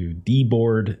 you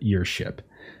deboard your ship.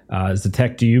 As the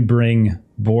tech, do you bring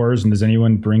Boers, and does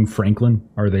anyone bring Franklin?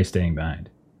 Or are they staying behind?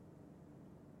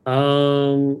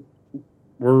 Was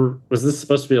this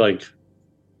supposed to be like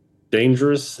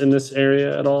dangerous in this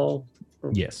area at all?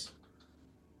 This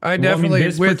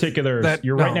particular,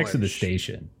 you're right next to the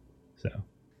station. So,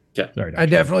 yeah. Sorry, I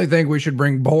definitely think we should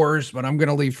bring Boers, but I'm going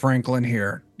to leave Franklin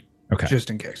here. Okay. Just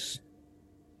in case.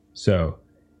 So,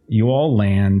 you all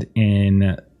land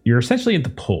you're essentially at the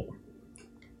pole,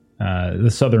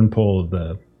 the southern pole of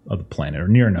the planet, or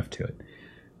near enough to it.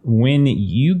 When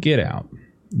you get out,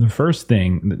 the first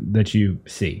thing that you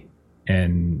see,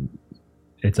 and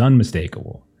it's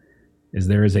unmistakable, is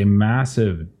there is a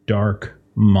massive dark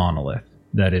monolith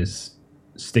that is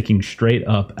sticking straight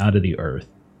up out of the earth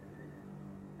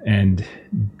and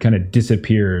kind of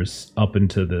disappears up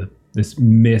into this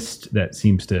mist that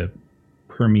seems to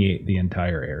permeate the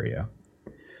entire area.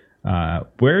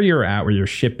 Where you're at, where your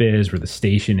ship is, where the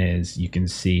station is, you can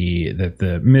see that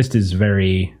the mist is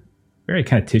very, very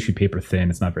kind of tissue paper thin.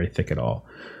 It's not very thick at all.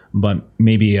 But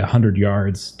maybe 100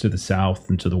 yards to the south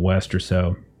and to the west or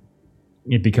so,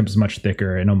 it becomes much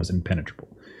thicker and almost impenetrable.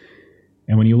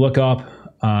 And when you look up,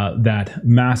 that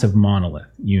massive monolith,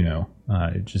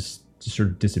 it just sort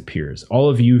of disappears. All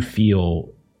of you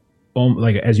feel,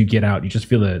 like as you get out, you just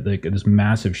feel this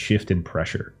massive shift in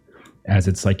pressure, as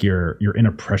it's like you're in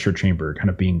a pressure chamber, kind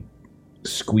of being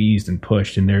squeezed and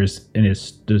pushed. And there's a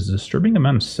disturbing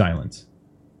amount of silence.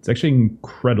 It's actually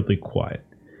incredibly quiet.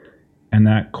 And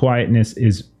that quietness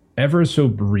is ever so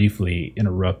briefly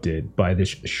interrupted by this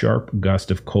sharp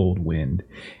gust of cold wind.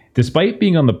 Despite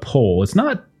being on the pole, it's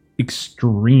not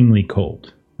extremely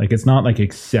cold. Like, it's not like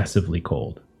excessively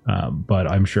cold.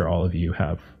 But I'm sure all of you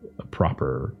have a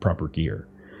proper gear.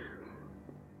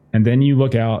 And then you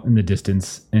look out in the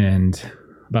distance, and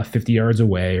about 50 yards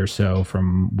away or so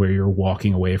from where you're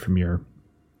walking away from your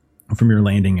from your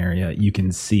landing area, you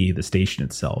can see the station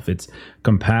itself. It's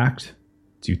compact,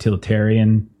 it's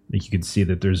utilitarian. Like you can see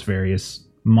that there's various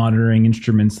monitoring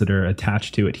instruments that are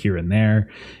attached to it here and there.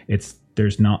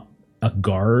 There's not a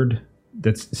guard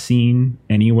that's seen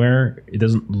anywhere. It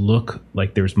doesn't look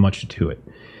like there's much to it.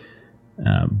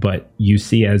 But you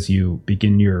see, as you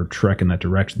begin your trek in that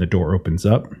direction, the door opens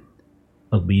up.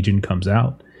 A Legion comes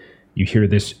out. You hear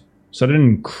this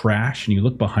sudden crash, and you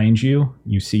look behind you.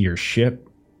 You see your ship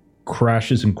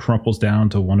crashes and crumples down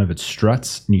to one of its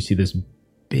struts, and you see this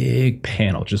big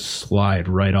panel just slide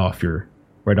right off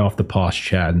the Posh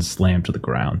Chad and slam to the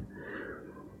ground.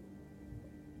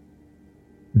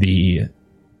 The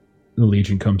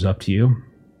Legion comes up to you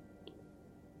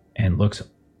and looks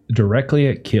directly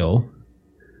at Kill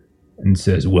and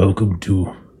says, "Welcome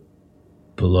to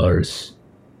Polaris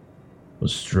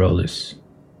Australis.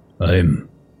 I am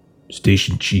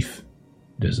Station Chief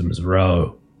Decimus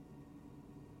Rao.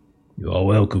 You are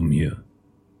welcome here."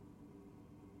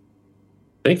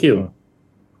 Thank you.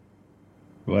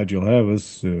 Glad you'll have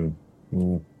us.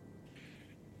 We'll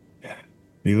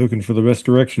be looking for the best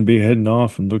direction, be heading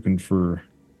off and looking for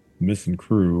missing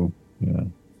crew.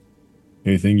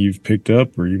 Anything you've picked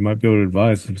up or you might be able to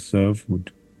advise us of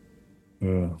would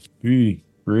be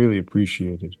really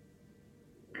appreciated.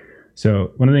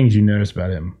 So one of the things you notice about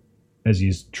him, as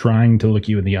he's trying to look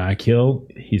you in the eye, Kill,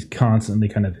 he's constantly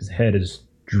his head is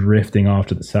drifting off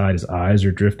to the side. His eyes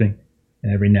are drifting.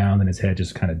 And every now and then his head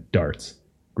just kind of darts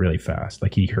really fast,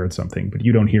 like he heard something, but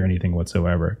you don't hear anything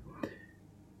whatsoever.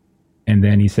 And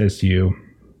then he says to you,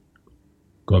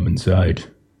 "Come inside.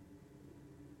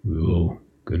 We will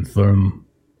confirm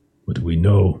what we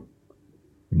know,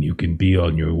 and you can be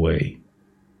on your way."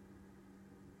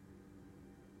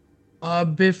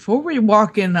 Before we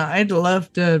walk in, I'd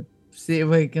love to see if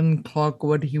I can clock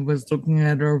what he was looking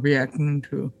at or reacting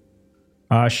to.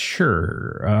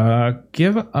 Sure.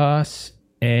 Give us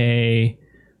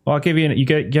I'll give you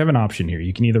you have an option here.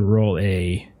 You can either roll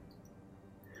a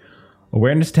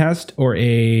awareness test or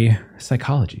a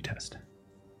psychology test.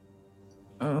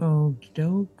 Oh,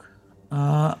 doke.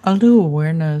 I'll do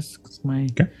awareness because my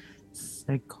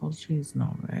psychology is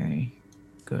not very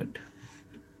good.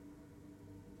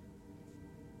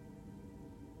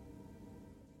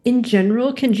 In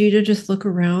general, can Jita just look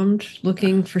around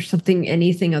looking for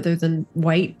anything other than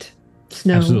white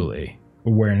snow? Absolutely.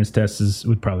 Awareness tests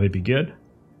would probably be good.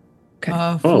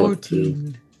 Okay.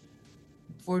 14.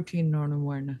 14 on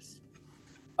awareness.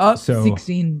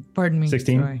 16. Pardon me.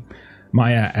 16? Sorry.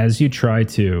 Maya, as you try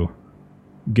to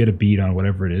get a beat on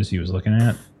whatever it is he was looking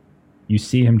at, you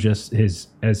see him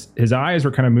his eyes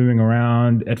were kind of moving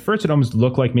around. At first, it almost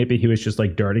looked like maybe he was just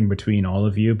like darting between all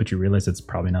of you, but you realize it's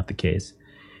probably not the case.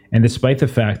 And despite the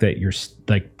fact that you're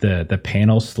like the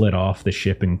panel slid off the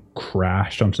ship and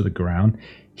crashed onto the ground,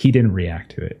 he didn't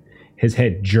react to it. His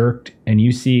head jerked, and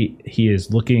you see he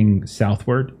is looking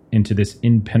southward into this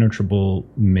impenetrable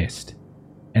mist,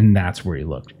 and that's where he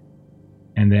looked.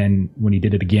 And then when he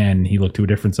did it again, he looked to a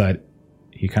different side.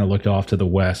 He kind of looked off to the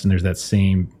west, and there's that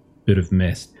same bit of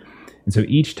mist. And so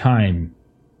each time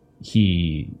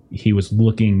he was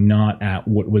looking not at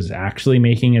what was actually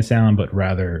making a sound, but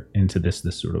rather into this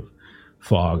sort of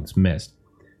fog, this mist.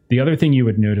 The other thing you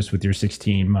would notice with your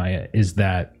 16, Maya, is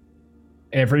that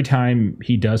every time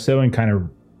he does so and kind of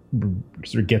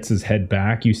sort of gets his head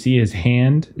back, you see his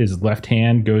left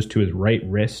hand goes to his right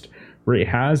wrist, where he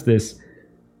has this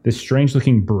strange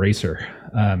looking bracer.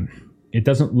 It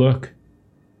doesn't look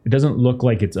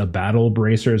like it's a battle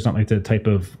bracer. It's not like the type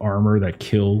of armor that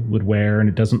Kill would wear, and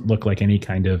it doesn't look like any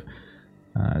kind of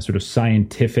sort of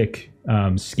scientific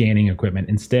scanning equipment.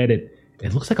 Instead,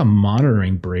 it looks like a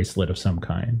monitoring bracelet of some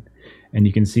kind, and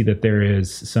you can see that there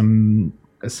is some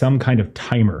kind of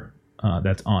timer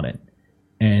that's on it,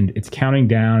 and it's counting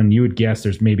down. And you would guess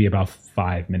there's maybe about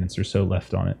 5 minutes or so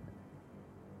left on it.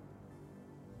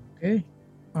 Okay.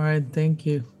 All right. Thank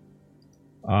you.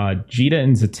 Jita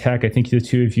and Zatek, I think the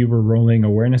two of you were rolling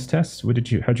awareness tests.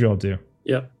 How'd you all do?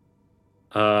 Yep.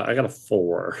 I got a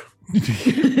 4. A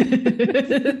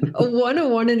 1, a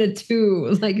 1, and a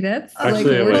 2. Like that's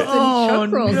Actually, like worse than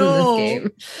chuck rolls in this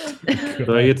game.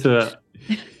 So I get to,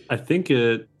 I think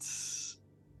it's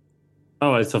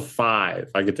a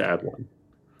 5. I get to add 1.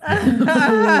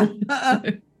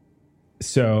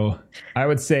 So I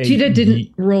would say Jita didn't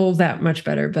roll that much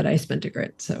better, but I spent a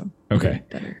grit, so okay.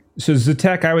 Better. So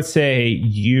Zatek, I would say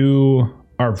you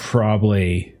are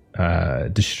probably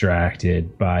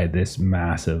distracted by this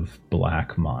massive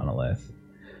black monolith.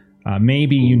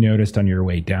 Maybe you noticed on your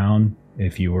way down,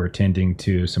 if you were attending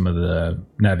to some of the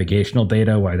navigational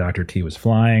data while Dr. T was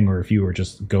flying, or if you were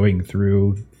just going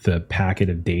through the packet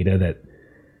of data that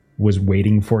was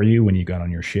waiting for you when you got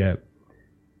on your ship.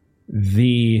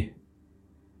 The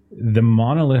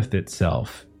monolith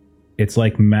itself, it's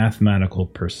like mathematical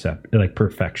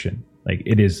perfection. Like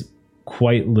it is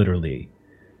quite literally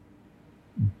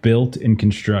built and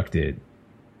constructed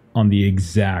on the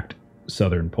exact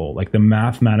southern pole. Like the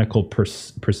mathematical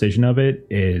precision of it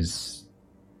is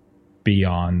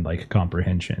beyond like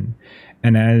comprehension.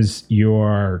 And as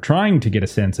you're trying to get a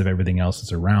sense of everything else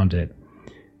that's around it,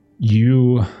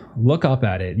 you look up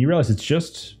at it and you realize it's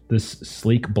just this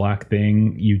sleek black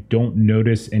thing. You don't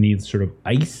notice any sort of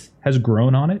ice has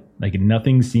grown on it. Like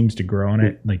nothing seems to grow on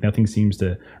it. Like nothing seems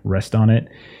to rest on it.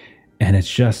 And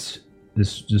it's just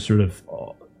this sort of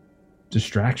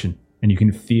distraction. And you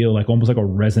can feel like almost like a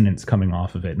resonance coming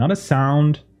off of it. Not a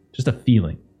sound, just a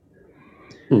feeling.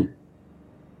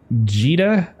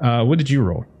 Jita, what did you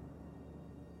roll?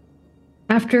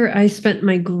 After I spent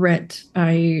my grit,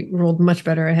 I rolled much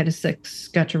better. I had a 6,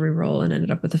 got to reroll, and ended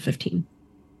up with a 15.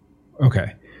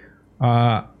 Okay.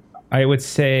 I would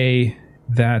say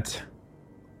that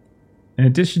in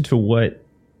addition to what,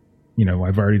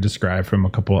 I've already described from a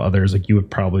couple of others, like you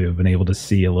would probably have been able to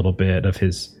see a little bit of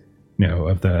his,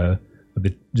 of the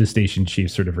station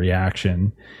chief's sort of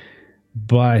reaction.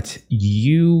 But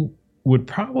you would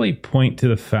probably point to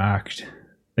the fact,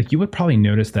 like you would probably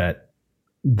notice that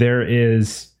there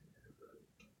is,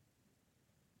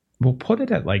 we'll put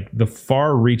it at like the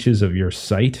far reaches of your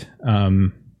sight,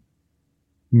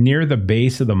 near the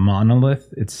base of the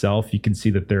monolith itself, you can see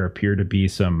that there appear to be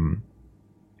some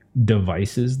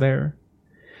devices there.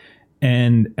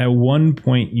 And at one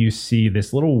point you see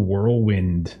this little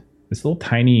whirlwind, this little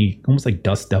tiny, almost like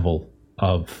dust devil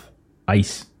of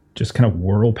ice just kind of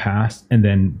whirl past and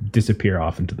then disappear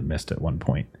off into the mist at one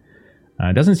point.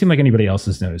 It doesn't seem like anybody else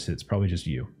has noticed it. It's probably just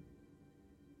you.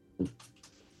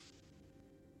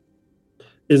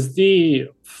 Is the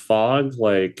fog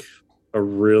like a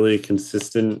really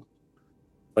consistent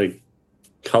like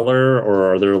color,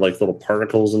 or are there like little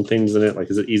particles and things in it?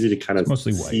 Like, is it easy to kind of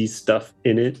mostly see stuff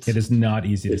in it? It is not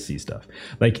easy to see stuff.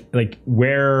 Like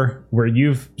where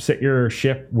you've set your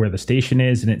ship, where the station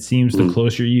is, and it seems the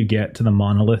closer you get to the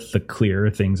monolith, the clearer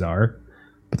things are.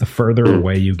 But the further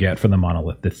away you get from the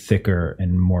monolith, the thicker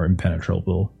and more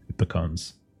impenetrable it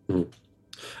becomes.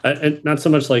 And not so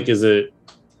much like, is it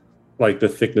like the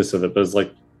thickness of it, but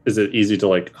is it easy to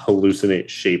like hallucinate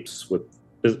shapes with?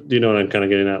 Do you know what I'm kind of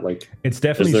getting at? Like, it's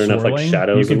definitely is there swirling. Enough like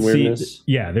shadows and weirdness?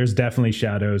 Yeah, there's definitely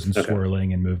shadows and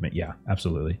swirling and movement. Yeah,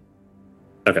 absolutely.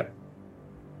 Okay.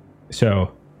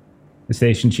 So the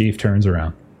station chief turns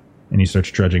around and he starts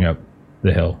trudging up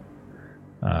the hill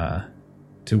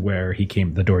to where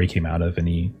the door he came out of, and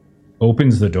he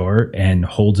opens the door and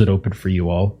holds it open for you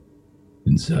all.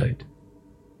 Inside,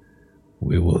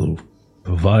 we will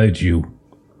provide you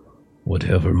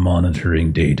whatever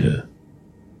monitoring data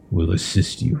will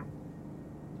assist you.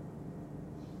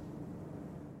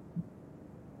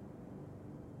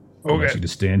 I want you to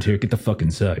stand here. Get the fuck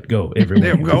inside. Go, everyone.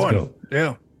 Yeah, I'm going. Let's go.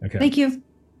 Yeah. Okay. Thank you.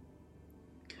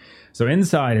 So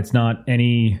inside, it's not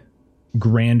any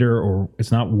grander or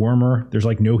it's not warmer. There's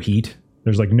like no heat.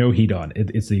 There's like no heat on.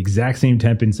 It's the exact same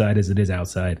temp inside as it is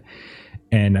outside.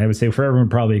 And I would say for everyone,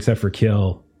 probably except for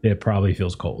Kill, it probably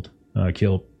feels cold.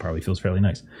 Kill probably feels fairly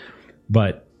nice.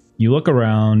 But you look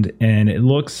around and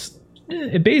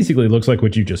it basically looks like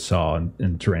what you just saw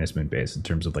in Tyrannus Moon Base in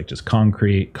terms of like just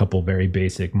concrete, couple very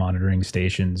basic monitoring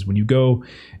stations. When you go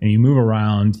and you move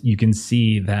around, you can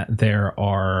see that there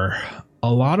are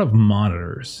a lot of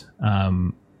monitors.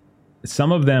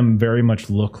 Some of them very much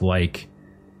look like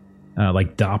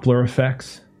Doppler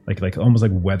effects, like almost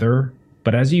like weather.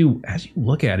 But as you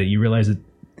look at it, you realize that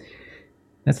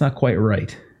that's not quite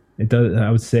right. It does. I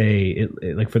would say,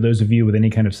 it like for those of you with any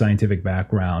kind of scientific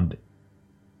background,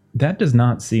 that does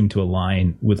not seem to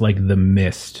align with like the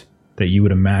mist that you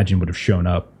would imagine would have shown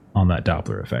up on that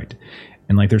Doppler effect.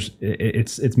 And like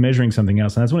it's measuring something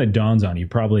else, and that's when it dawns on you.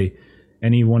 Probably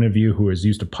any one of you who is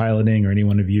used to piloting, or any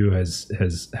one of you has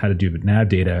had to do with nav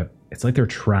data, it's like they're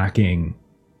tracking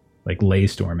like ley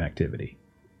storm activity.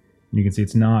 And you can see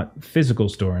it's not physical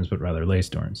storms, but rather ley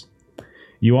storms.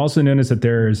 You also notice that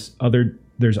there's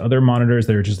other monitors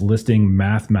that are just listing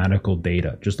mathematical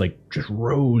data, just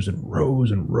rows and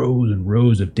rows and rows and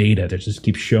rows of data that just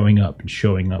keep showing up and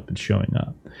showing up and showing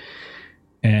up.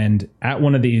 And at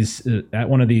one of these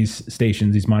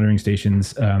stations, these monitoring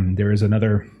stations, there is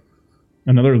another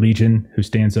Legion who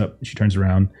stands up. She turns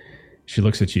around, she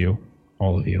looks at you,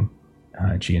 all of you,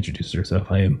 and she introduces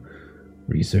herself. I am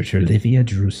researcher Livia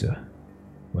Drusa.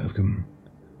 Welcome.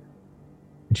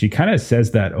 And she kind of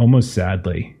says that almost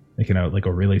sadly, like, like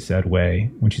a really sad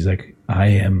way, when she's like, I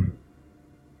am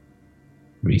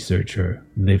researcher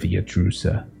Livia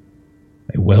Drusa.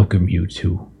 I welcome you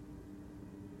to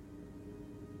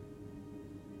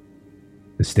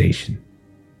the station.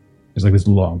 There's like this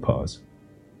long pause.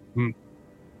 Did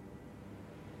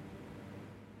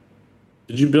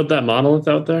you build that monolith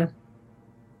out there?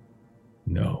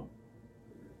 No.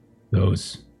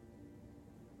 Those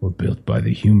were built by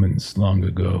the humans long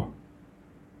ago.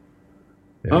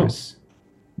 There's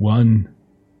one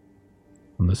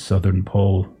on the southern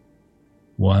pole,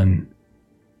 one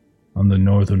on the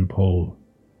northern pole,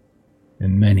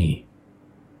 and many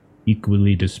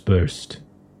equally dispersed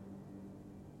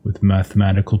with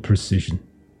mathematical precision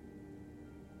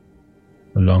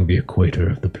along the equator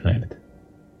of the planet.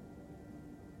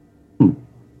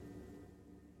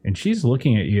 And she's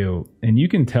looking at you, and you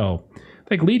can tell,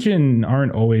 like, Legion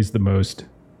aren't always the most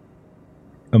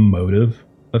emotive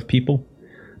of people,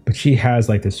 but she has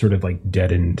like this sort of like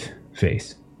deadened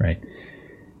face, right?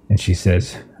 And she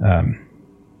says,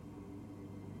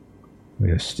 we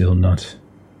are still not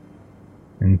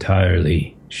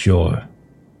entirely sure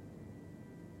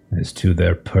as to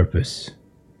their purpose,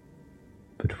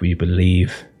 but we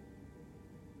believe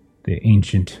the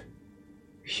ancient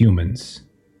humans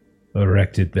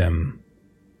erected them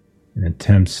in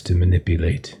attempts to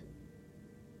manipulate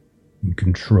and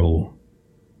control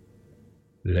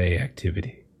ley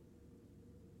activity.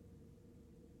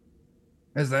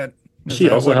 Is that She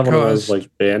that also what have one of those caused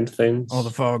like band things. all the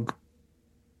fog?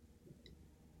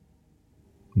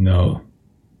 No,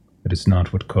 it is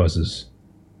not what causes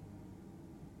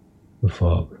the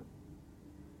fog.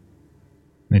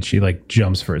 Then she like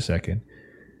jumps for a second.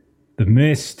 The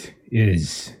mist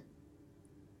is...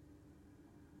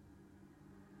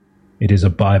 It is a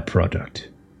byproduct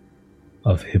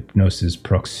of Hypnos's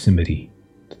proximity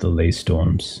to the ley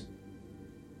storms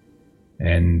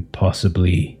and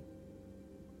possibly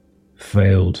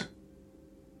failed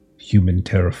human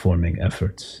terraforming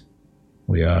efforts.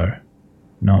 We are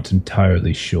not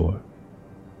entirely sure,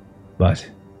 but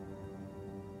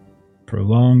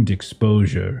prolonged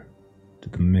exposure to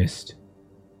the mist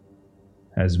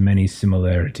has many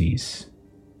similarities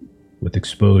with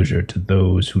exposure to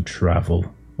those who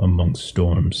travel among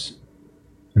storms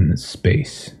in the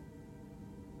space.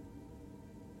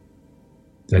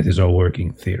 That is our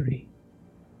working theory.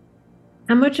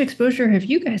 How much exposure have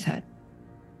you guys had?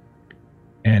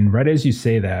 And right as you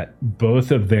say that,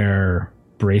 both of their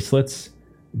bracelets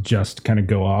just kind of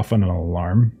go off on an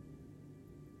alarm.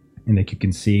 And like you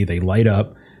can see, they light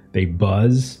up, they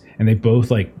buzz, and they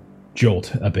both like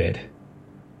jolt a bit.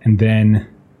 And then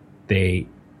they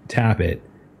tap it,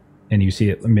 and you see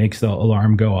it makes the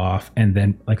alarm go off, and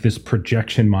then like this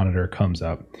projection monitor comes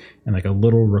up, and like a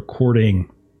little recording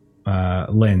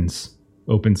lens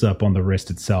opens up on the wrist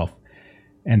itself,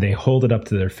 and they hold it up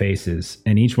to their faces,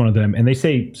 and each one of them, and they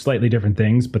say slightly different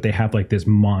things, but they have like this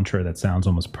mantra that sounds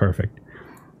almost perfect.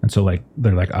 And so like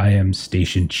they're like, I am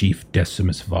Station Chief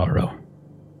Decimus Varro.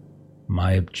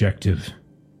 My objective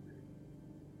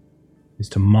is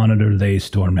to monitor ley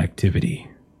storm activity.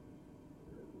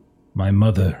 My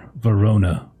mother,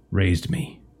 Verona, raised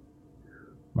me.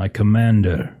 My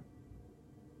commander,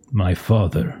 my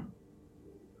father,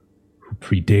 who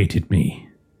predated me,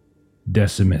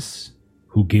 Decimus,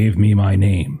 who gave me my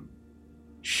name,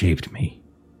 shaped me.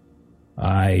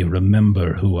 I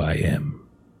remember who I am.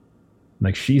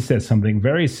 Like she says something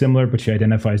very similar, but she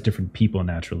identifies different people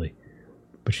naturally.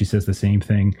 But she says the same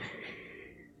thing.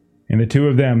 And the two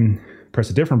of them press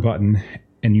a different button,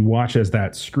 and you watch as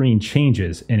that screen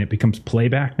changes and it becomes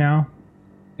playback now.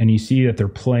 And you see that they're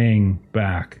playing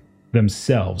back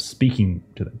themselves, speaking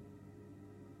to them.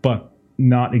 But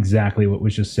not exactly what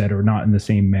was just said, or not in the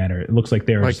same manner. It looks like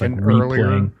they're Like just like an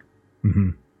replaying.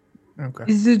 earlier- Okay.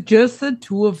 Is it just the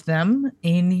two of them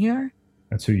in here?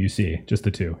 That's who you see. Just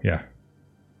the two. Yeah.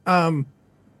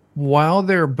 While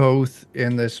they're both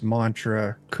in this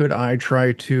mantra, could I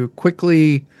try to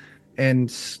quickly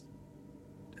and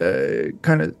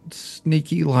kind of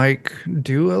sneaky like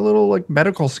do a little like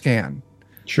medical scan?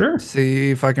 Sure. See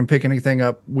if I can pick anything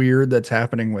up weird that's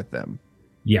happening with them.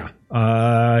 Yeah.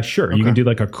 Sure. Okay. You can do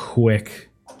like a quick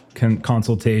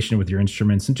consultation with your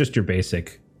instruments and just your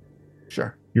basic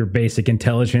Sure.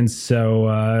 intelligence.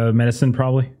 So medicine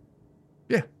probably.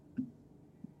 Yeah.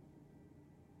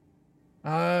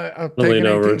 I'll I'll take lean an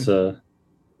over 18. to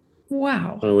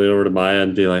Wow. I'll lean over to Maya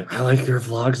and be like, I like your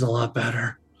vlogs a lot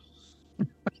better.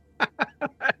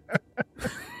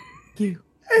 You.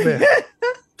 Yeah.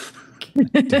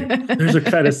 Those are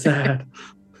kind of sad.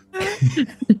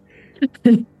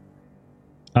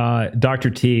 Dr.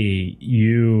 T,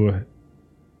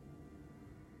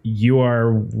 you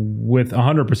are with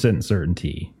 100%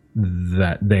 certainty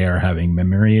that they are having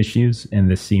memory issues, and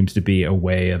this seems to be a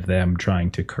way of them trying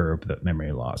to curb the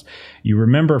memory loss. You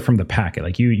remember from the packet,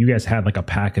 like you guys had like a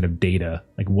packet of data,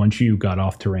 like once you got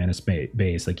off Tyrannus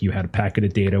base, like you had a packet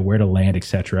of data, where to land,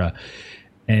 etc.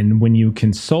 And when you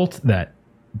consult that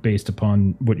based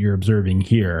upon what you're observing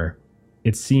here,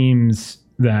 it seems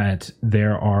that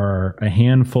there are a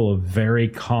handful of very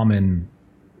common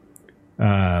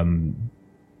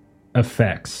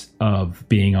effects of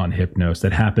being on Hypnos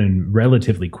that happen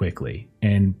relatively quickly,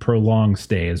 and prolonged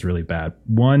stay is really bad.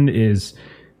 1 is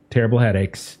terrible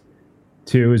headaches,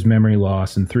 2 is memory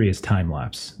loss, and 3 is time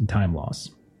loss.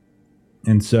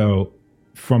 And so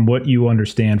from what you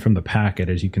understand from the packet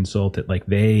as you consult it, like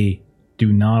they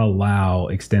do not allow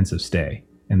extensive stay,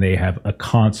 and they have a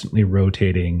constantly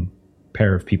rotating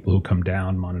pair of people who come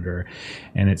down, monitor,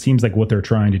 and it seems like what they're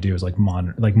trying to do is like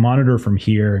monitor from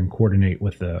here and coordinate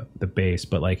with the base.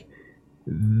 But like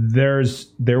there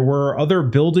were other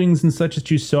buildings and such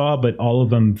that you saw, but all of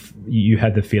them you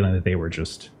had the feeling that they were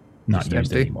just not used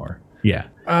empty anymore. Yeah.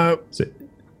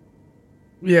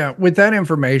 Yeah, with that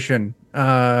information,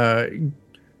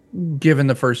 given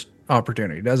the first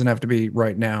opportunity, it doesn't have to be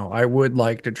right now, I would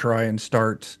like to try and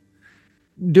start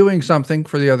doing something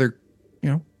for the other,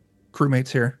 crewmates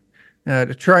here,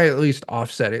 to try at least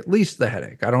offset at least the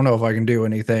headache. I don't know if I can do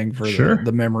anything for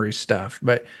the memory stuff,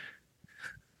 but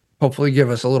hopefully give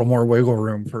us a little more wiggle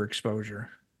room for exposure.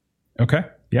 Okay.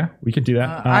 Yeah, we could do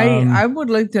that. I would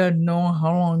like to know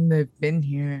how long they've been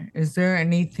here. Is there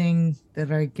anything that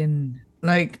I can,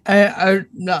 like, I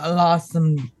lost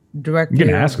them directly? You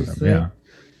can ask them,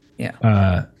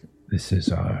 yeah. This is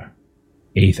our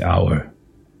 8th hour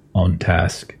on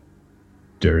task.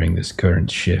 During this current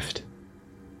shift,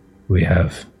 we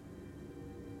have...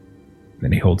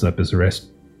 Then he holds up his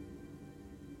wrist.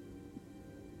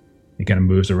 He kind of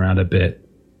moves around a bit.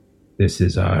 This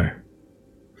is our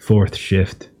 4th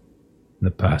shift in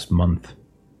the past month.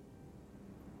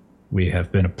 We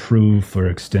have been approved for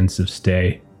extensive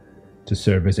stay to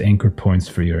serve as anchor points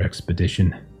for your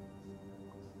expedition.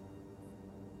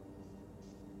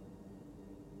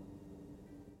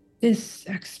 This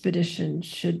expedition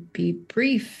should be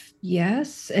brief,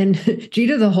 yes. And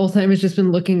Gita the whole time has just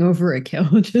been looking over at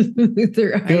Kale, just with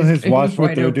their eyes. Kale has watched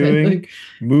what they're doing, like,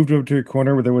 moved over to a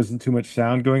corner where there wasn't too much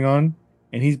sound going on,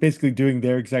 and he's basically doing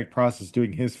their exact process,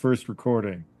 doing his first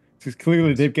recording. Because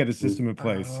clearly they've got a system in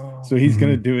place, so he's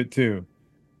going to do it too.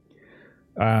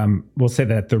 We'll say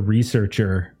that the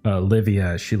researcher,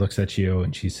 Livia, she looks at you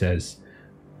and she says,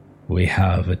 "We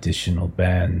have additional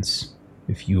bands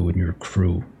if you and your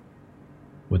crew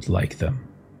would like them."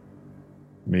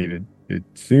 I mean, it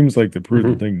seems like the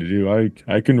prudent thing to do.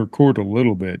 I can record a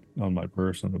little bit on my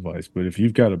personal device, but if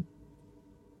you've got I'm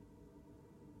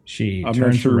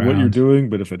not sure what you're doing,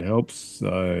 but if it helps,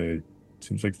 it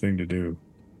seems like the thing to do.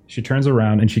 She turns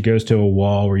around and she goes to a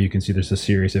wall where you can see there's a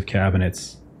series of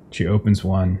cabinets. She opens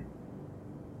one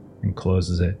and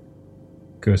closes it.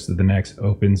 Goes to the next,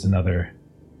 opens another.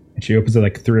 And she opens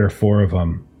like 3 or 4 of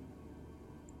them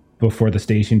before the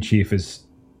station chief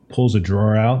pulls a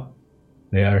drawer out.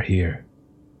 "They are here,"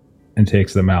 and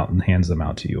takes them out and hands them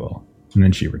out to you all. And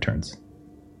then she returns.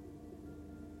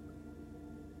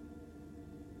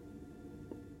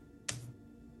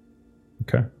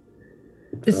 Okay.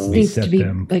 This needs to be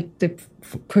like the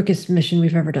quickest mission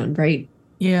we've ever done, right?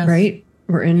 Yeah. Right?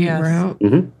 We're in, we're out.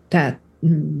 Mm-hmm. That.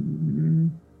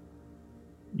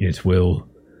 It will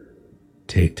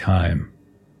take time.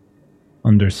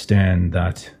 Understand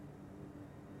that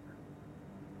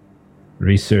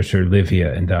researcher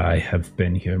Livia and I have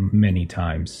been here many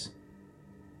times.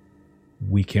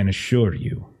 We can assure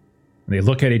you. They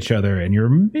look at each other, and you're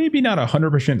maybe not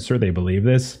 100% sure they believe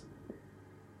this.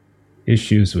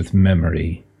 Issues with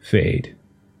memory fade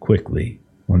quickly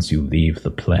once you leave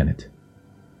the planet.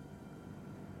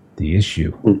 The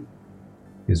issue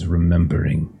is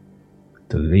remembering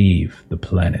to leave the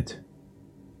planet.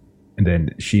 And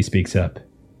then she speaks up.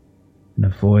 And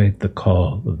avoid the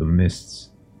call of the mists.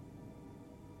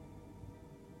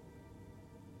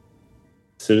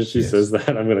 As soon as she says that,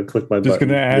 I'm going to click my Just button.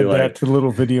 going to add that to the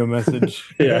little video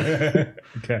message. Yeah.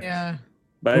 Okay. Yeah.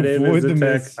 My name is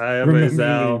Atek. I am a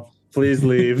Zal. Please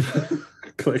leave.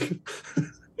 Click.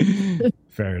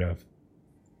 Fair enough.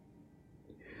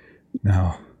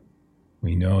 Now,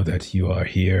 we know that you are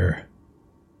here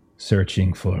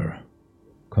searching for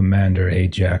Commander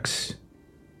Ajax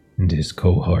and his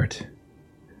cohort.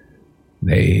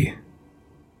 They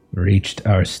reached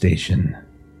our station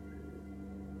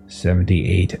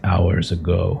 78 hours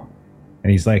ago.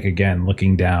 And he's like, again,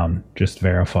 looking down, just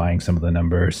verifying some of the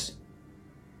numbers.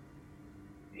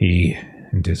 He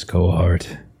and his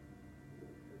cohort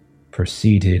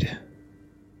proceeded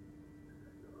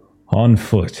on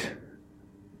foot.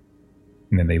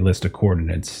 And then they list the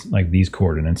coordinates, like these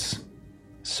coordinates,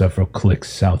 several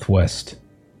clicks southwest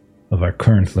of our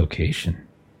current location.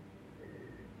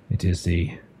 It is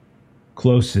the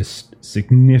closest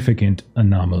significant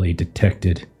anomaly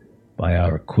detected by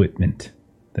our equipment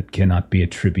that cannot be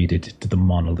attributed to the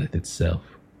monolith itself.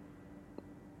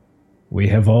 We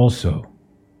have also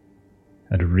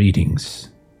had readings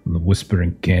from the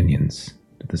Whispering Canyons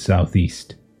to the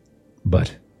southeast,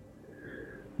 but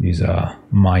these are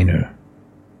minor,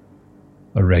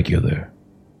 irregular.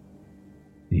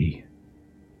 The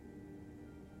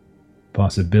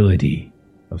possibility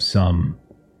of some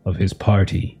of his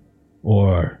party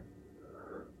or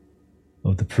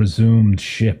of the presumed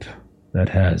ship that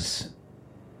has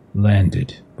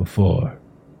landed before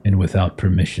and without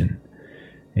permission.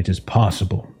 It is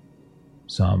possible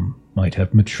some might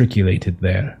have matriculated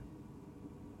there.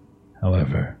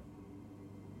 However,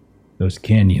 those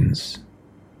canyons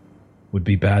would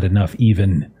be bad enough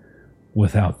even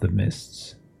without the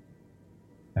mists.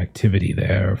 Activity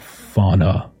there,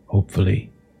 fauna,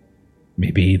 hopefully.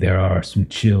 Maybe there are some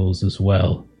chills as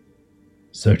well.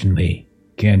 Certainly,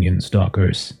 canyon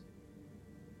stalkers.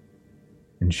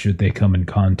 And should they come in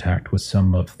contact with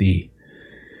some of the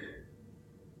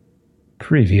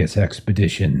previous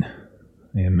expedition,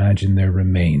 I imagine their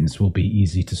remains will be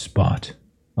easy to spot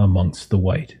amongst the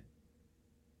white.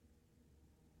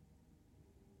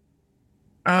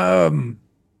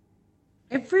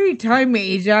 Every time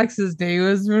Ajax's day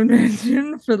was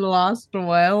mentioned for the last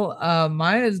while,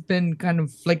 Maya's been kind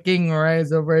of flicking her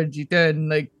eyes over at Jita and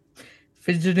like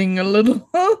fidgeting a little.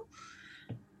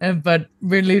 But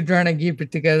really trying to keep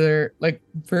it together, like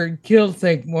for Kill's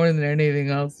sake more than anything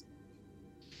else.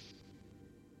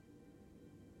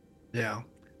 Yeah.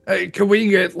 Hey, can we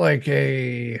get like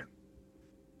a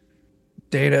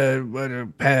data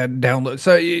pad download?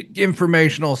 So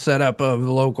informational setup of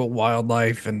the local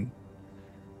wildlife and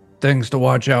things to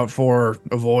watch out for,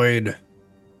 avoid.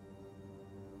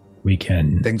 We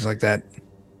can things like that.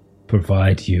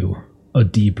 Provide you a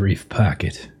debrief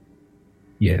packet.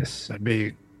 Yes. That'd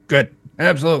be good.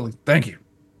 Absolutely. Thank you.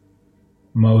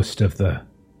 Most of the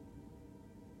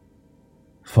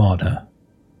fauna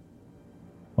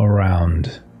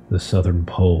around the southern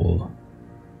pole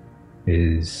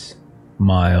is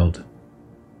mild.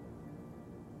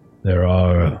 There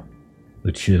are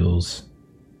the chills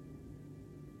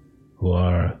who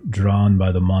are drawn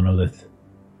by the monolith.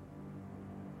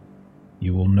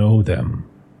 You will know them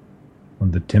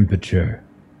when the temperature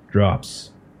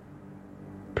drops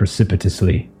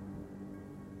precipitously.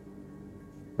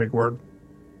 Big word.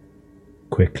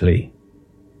 Quickly.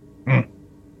 I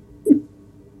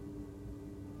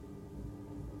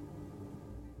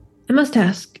must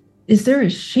ask, is there a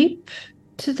shape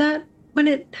to that when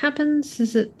it happens?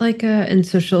 Is it like a... And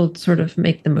so she'll sort of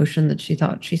make the motion that she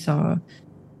thought she saw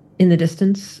in the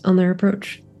distance on their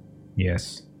approach?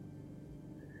 Yes.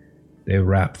 They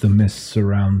wrap the mists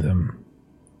around them.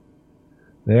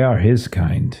 They are his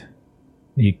kind.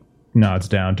 He nods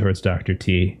down towards Dr.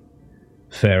 T.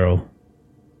 Feral.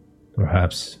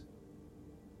 Perhaps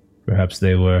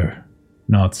they were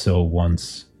not so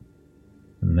once.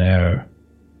 And their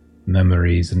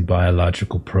memories and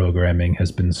biological programming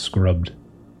has been scrubbed.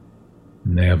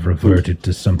 And they have reverted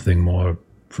to something more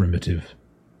primitive.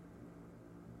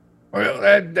 Well,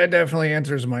 that definitely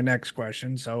answers my next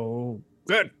question. So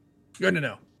good to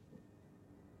know.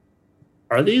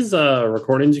 Are these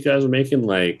recordings you guys are making,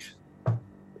 like,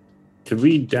 could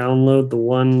we download the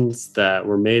ones that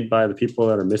were made by the people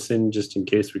that are missing just in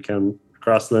case we come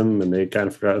across them and they kind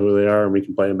of forgot who they are and we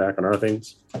can play them back on our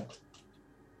things?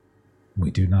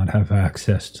 We do not have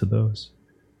access to those.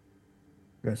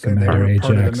 I was gonna say they were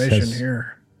part of the mission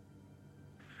here.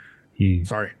 He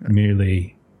Sorry.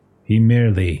 He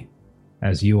merely,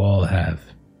 as you all have,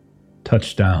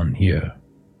 touched down here.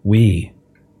 We,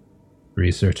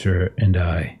 researcher and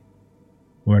I,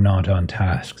 were not on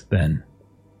task then.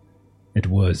 It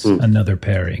was another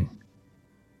pairing.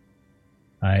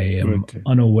 I am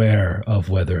unaware of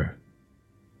whether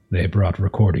they brought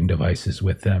recording devices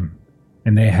with them,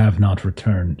 and they have not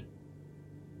returned.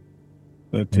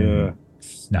 But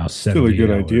now still a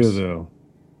good hours. idea, though.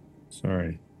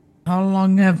 Sorry. How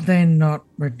long have they not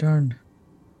returned?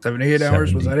 78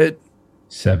 hours, was that it?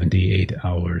 78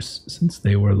 hours since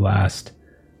they were last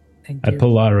Thank at you.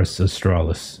 Polaris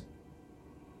Australis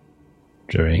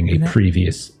during a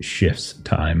previous shift's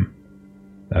time.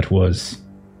 That was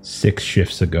 6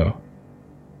 shifts ago.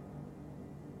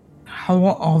 How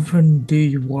often do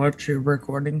you watch your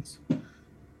recordings?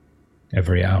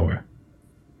 Every hour.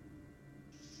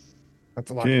 That's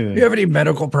a lot. Do you have any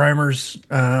medical primers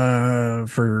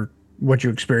for what you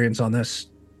experience on this?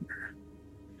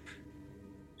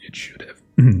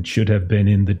 It should have been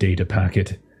in the data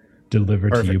packet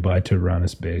delivered to you by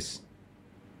Tyrannus Base.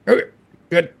 Okay,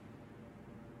 good.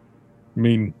 I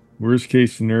mean, worst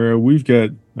case scenario, we've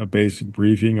got a basic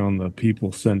briefing on the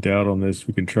people sent out on this.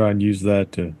 We can try and use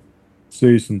that to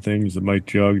say some things that might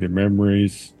jog their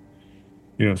memories.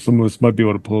 You know, some of us might be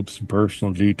able to pull up some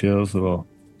personal details that'll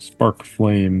spark a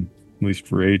flame, at least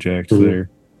for Ajax there.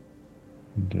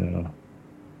 And,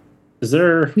 is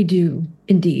there... We do,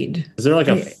 indeed. Is there like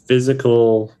a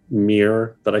physical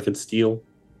mirror that I could steal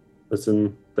that's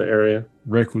in the area?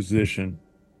 Requisition.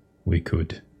 We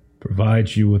could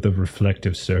provide you with a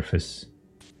reflective surface.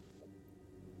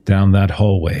 Down that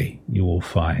hallway, you will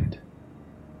find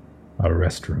our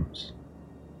restrooms.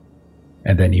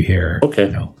 And then you hear, okay,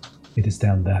 no, it is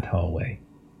down that hallway.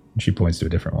 And she points to a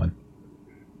different one.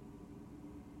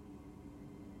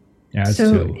 As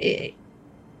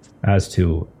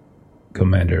to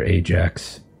Commander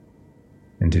Ajax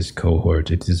and his cohort,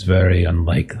 it is very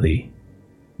unlikely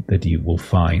that you will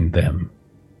find them.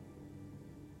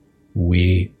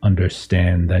 We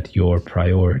understand that your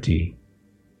priority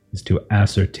is to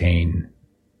ascertain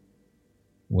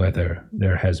whether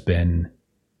there has been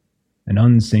an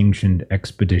unsanctioned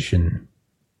expedition,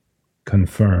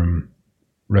 confirm,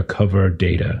 recover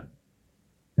data,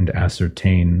 and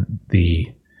ascertain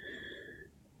the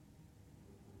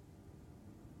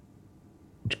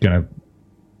kind of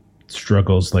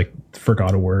struggles, like,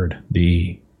 forgot a word,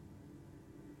 the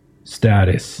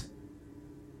status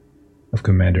of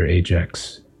Commander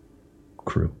Ajax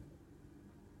crew.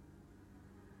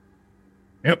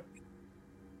 Yep.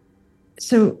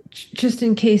 So, just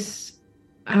in case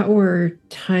our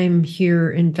time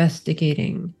here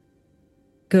investigating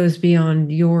goes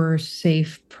beyond your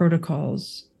safe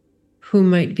protocols, who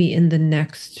might be in the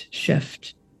next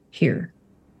shift here?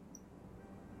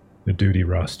 The duty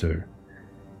roster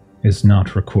is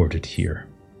not recorded here.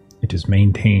 It is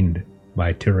maintained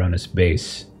by Tyrannus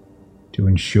Base to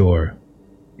ensure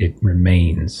it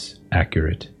remains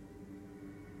accurate.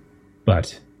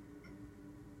 But,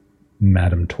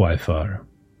 Madam Twyfar,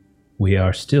 we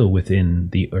are still within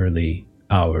the early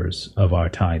hours of our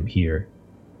time here.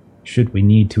 Should we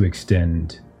need to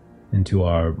extend into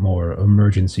our more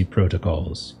emergency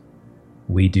protocols,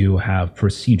 we do have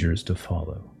procedures to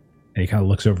follow. And he kind of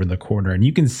looks over in the corner, and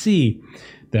you can see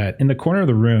that in the corner of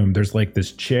the room, there's like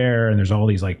this chair, and there's all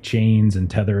these like chains and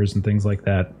tethers and things like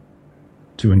that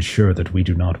to ensure that we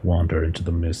do not wander into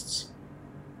the mists.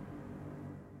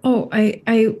 Oh,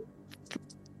 I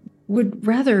would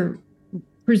rather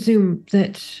presume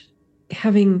that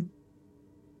having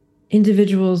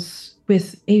individuals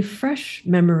with a fresh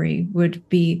memory would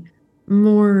be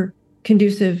more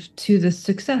conducive to the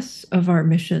success of our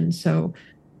mission. So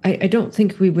I don't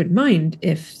think we would mind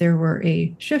if there were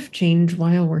a shift change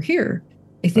while we're here.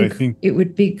 I think it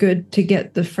would be good to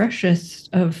get the freshest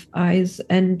of eyes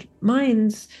and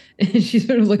minds. And she's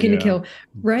sort of looking to kill,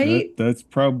 right? That's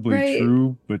probably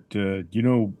true, but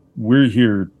we're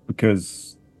here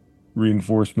because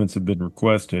reinforcements have been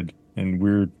requested, and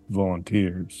we're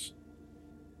volunteers.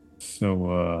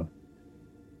 So,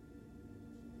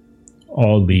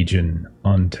 all Legion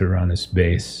on Tyrannus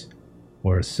Base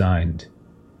were assigned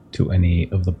to any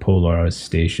of the Polaris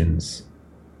stations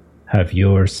have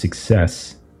your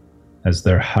success as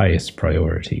their highest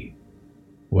priority,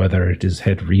 whether it is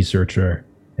head researcher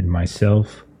and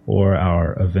myself or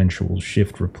our eventual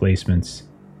shift replacements.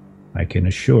 I can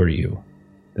assure you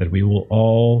that we will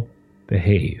all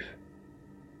behave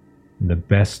in the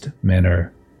best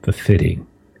manner befitting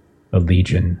a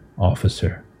Legion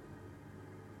officer.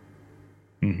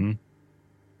 Mm-hmm.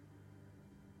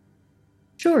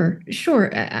 Sure,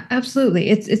 absolutely.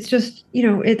 It's just,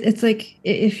 it's like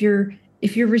if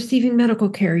you're receiving medical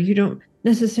care, you don't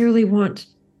necessarily want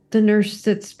the nurse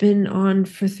that's been on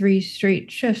for 3 straight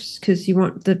shifts because you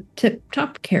want the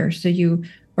tip-top care. So you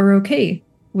are okay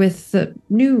with the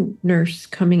new nurse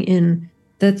coming in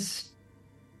that's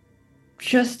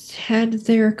just had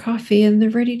their coffee and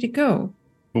they're ready to go.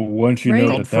 But once you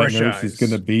know that nurse is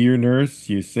going to be your nurse,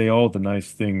 you say all the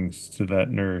nice things to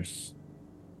that nurse.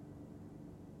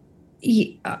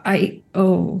 Yes.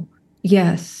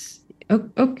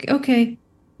 Okay.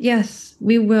 Yes,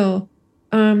 we will.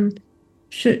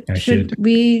 Should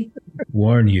we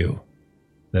warn you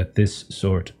that this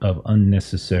sort of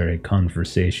unnecessary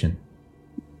conversation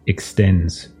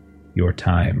extends your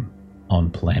time on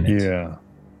planet. Yeah.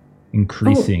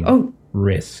 Increasing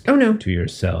risk no. to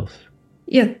yourself.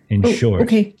 Yeah. In short,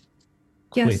 okay.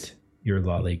 Quit Yes. your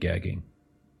lollygagging.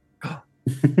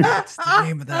 That's the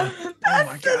name of that. Oh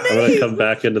my god! I'm gonna come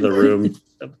back into the room,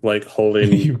 like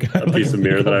holding a piece of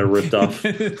mirror that I ripped off.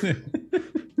 You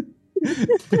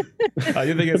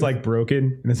think it's like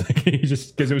broken, and it's like you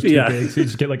just because it was too big, so you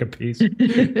just get like a piece.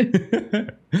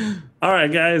 All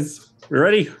right, guys, we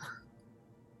ready?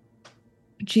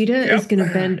 Cheetah is going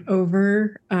to bend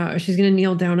over. She's going to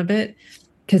kneel down a bit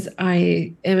because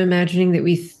I am imagining that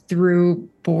we threw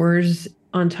boars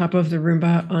on top of the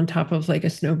Roomba on top of like a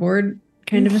snowboard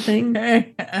kind of a thing.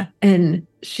 And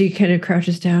she kind of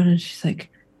crouches down and she's like,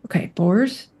 okay,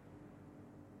 boars,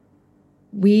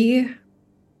 I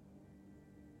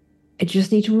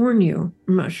just need to warn you.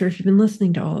 I'm not sure if you've been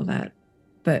listening to all of that,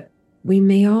 but we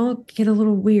may all get a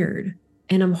little weird.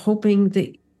 And I'm hoping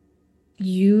that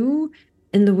you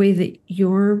and the way that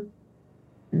your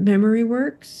memory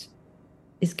works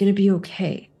is going to be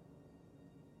okay.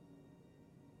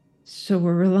 So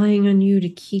we're relying on you to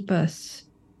keep us,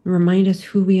 remind us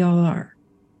who we all are.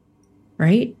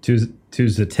 Right? To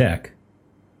Zatek.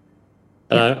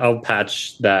 I'll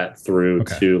patch that through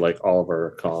to like all of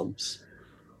our comms.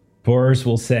 Boars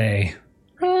will say,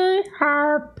 "We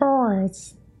are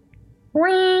boars. We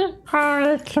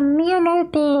are a communal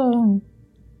being.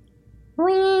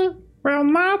 We will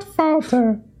not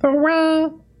falter the way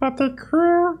that the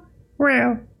crew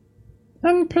will.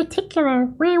 In particular,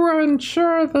 we will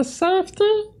ensure the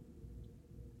safety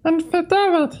and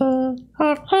fidelity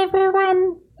of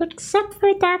everyone except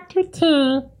for Dr.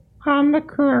 T on the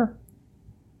crew."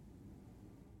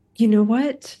 You know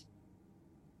what?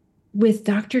 With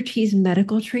Dr. T's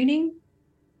medical training,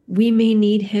 we may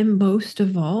need him most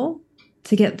of all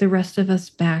to get the rest of us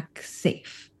back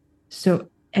safe. So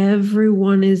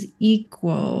everyone is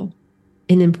equal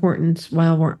in importance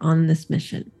while we're on this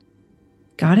mission.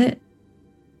 Got it?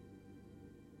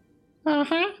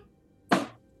 Uh-huh.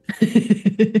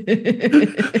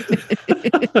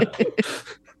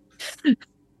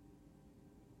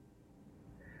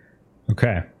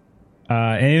 okay.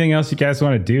 Anything else you guys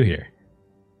want to do here?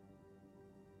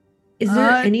 Is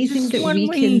there anything that we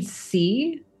can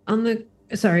see on the...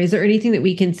 Sorry, is there anything that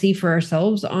we can see for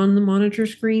ourselves on the monitor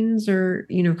screens or,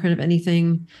 kind of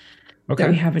anything that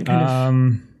we haven't kind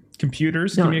of...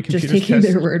 Computers? Not give me a computers just taking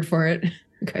test. their word for it.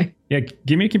 Okay. Yeah,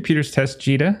 give me a computers test,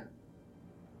 Jita.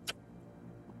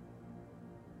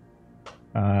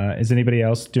 Is anybody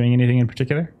else doing anything in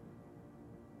particular?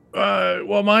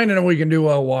 Well, mine and we can do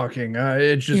while walking.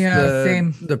 It's just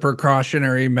the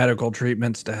precautionary medical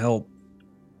treatments to help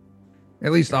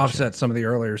at least offset some of the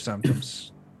earlier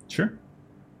symptoms. Sure.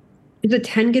 Is a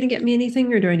 10 going to get me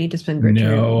anything, or do I need to spend grit to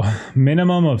No. reroll?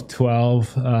 Minimum of 12.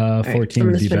 14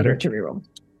 would be better. Grit to reroll.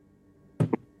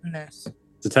 Nice.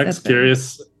 The tech's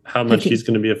curious how much he's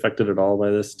going to be affected at all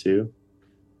by this too.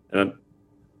 And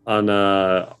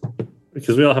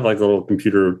because we all have like little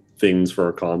computer things for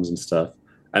our comms and stuff.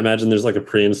 I imagine there's like a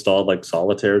pre-installed like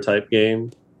solitaire type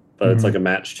game, but it's like a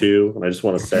match 2, and I just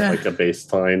want to set like a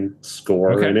baseline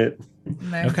score in it.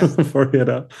 Nice. Before we head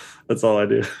out. That's all I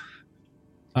do.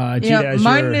 Yeah,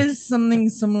 mine is something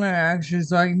similar actually,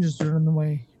 so I can just run the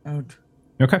way out.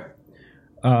 Okay.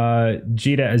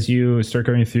 Jita, as you start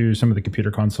going through some of the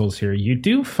computer consoles here, you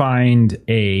do find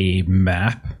a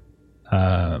map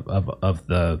of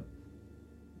the...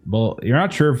 Well, you're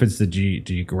not sure if it's the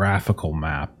geographical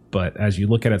map, but as you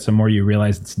look at it some more, you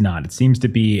realize it's not. It seems to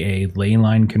be a ley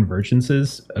line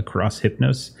convergences across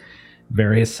Hypnos,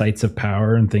 various sites of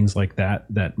power and things like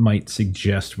that might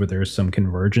suggest where there's some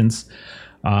convergence.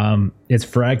 It's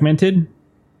fragmented,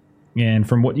 and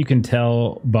from what you can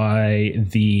tell by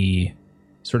the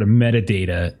sort of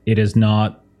metadata, it is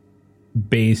not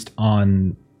based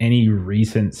on any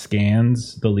recent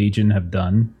scans the Legion have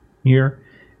done here.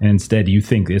 And instead, you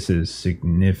think this is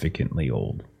significantly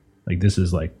old. Like, this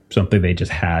is like something they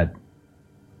just had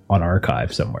on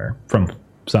archive somewhere from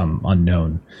some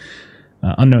unknown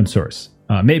source.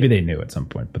 Maybe they knew at some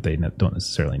point, but they don't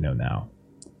necessarily know now.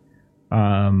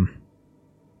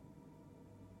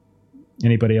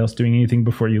 Anybody else doing anything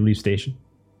before you leave station?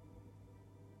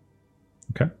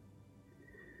 Okay.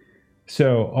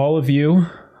 So all of you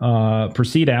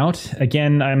proceed out.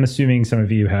 Again, I'm assuming some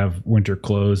of you have winter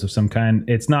clothes of some kind.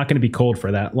 It's not going to be cold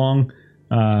for that long.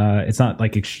 It's not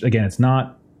like, again, it's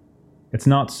not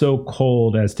so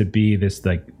cold as to be this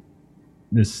like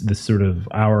this sort of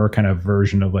our kind of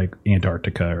version of like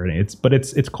Antarctica, or it's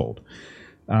cold.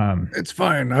 It's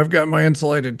fine. I've got my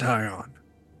insulated tie on.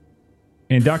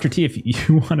 And Dr. T, if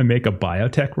you want to make a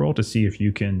biotech roll to see if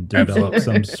you can develop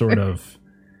some sort of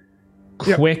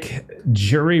quick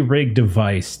jury-rigged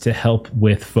device to help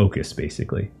with focus,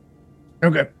 basically.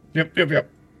 Okay. Yep.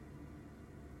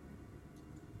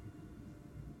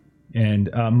 And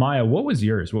Maya, what was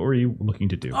yours? What were you looking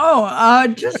to do?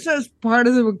 Just as part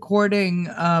of the recording,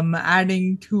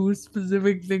 adding 2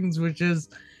 specific things, which is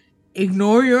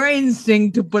ignore your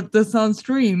instinct to put this on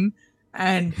stream,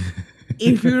 and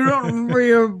if you don't remember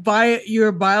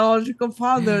your biological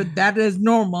father, that is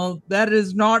normal. That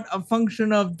is not a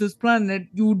function of this planet.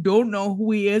 You don't know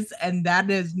who he is, and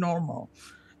that is normal.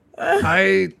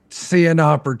 I see an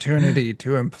opportunity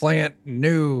to implant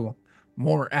new,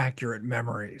 more accurate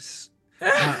memories.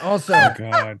 Also,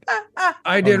 God.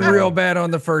 I did real bad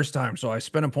on the first time, so I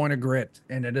spent a point of grit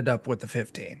and ended up with the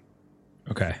 15.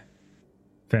 Okay.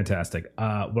 Fantastic.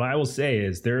 What I will say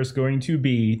is there's going to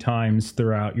be times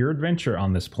throughout your adventure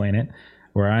on this planet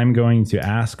where I'm going to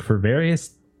ask for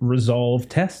various resolve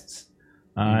tests,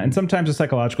 and sometimes a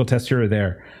psychological test here or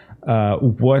there.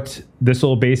 What this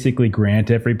will basically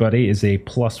grant everybody is a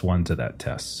 +1 to that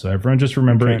test. So everyone just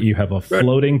remember you have a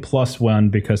floating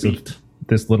 +1 because of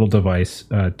this little device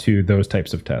to those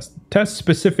types of tests. Tests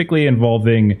specifically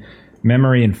involving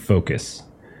memory and focus.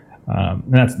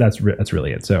 That's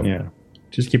really it. So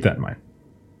just keep that in mind.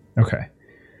 Okay.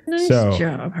 Nice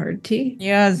job, Hard T.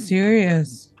 Yeah,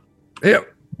 serious.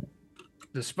 Yep.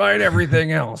 Despite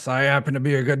everything else, I happen to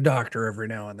be a good doctor every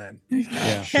now and then.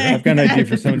 Yeah, sure. I've got an idea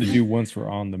for something to do once we're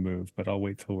on the move, but I'll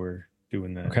wait till we're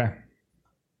doing that. Okay.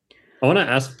 I want to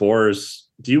ask Boris,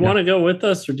 do you want to go with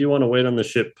us or do you want to wait on the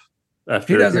ship?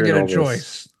 After He doesn't hearing get a all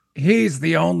this? choice. He's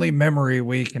the only memory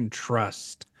we can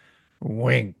trust.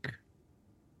 Wink.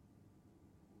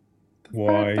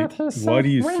 Why do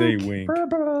you say wink?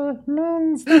 Verbally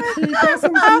means that he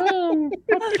doesn't mean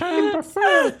what came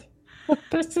before it.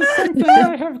 This is something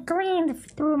I have gleaned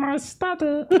through my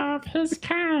study of his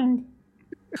kind.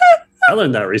 I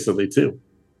learned that recently too.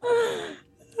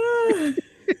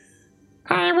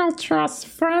 I will trust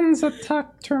friends at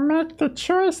Tech to make the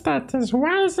choice that is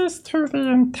wisest to the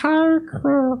entire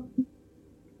crew.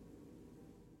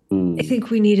 I think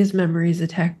we need his memories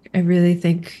attack. I really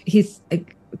think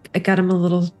I got him a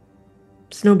little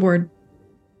snowboard.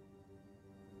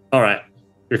 All right,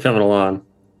 you're coming along.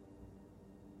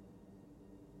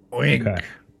 Wink. Okay.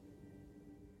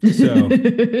 So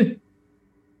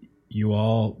you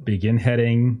all begin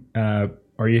heading.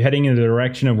 Are you heading in the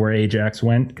direction of where Ajax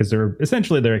went? Because there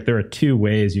are 2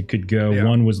 ways you could go. Yeah.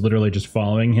 One was literally just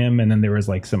following him, and then there was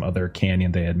like some other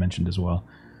canyon they had mentioned as well.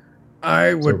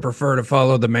 I would prefer to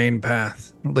follow the main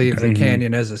path, leave the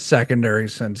canyon as a secondary,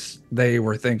 since they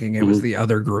were thinking it was the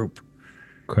other group.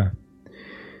 Okay.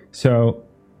 So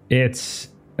it's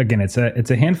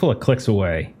a handful of clicks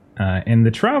away, and the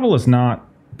travel is not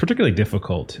particularly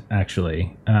difficult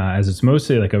actually, as it's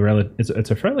mostly like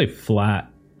it's a fairly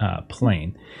flat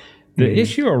plane. The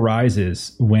issue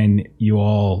arises when you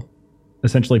all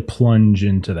essentially plunge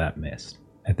into that mist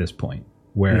at this point,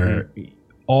 where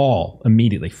all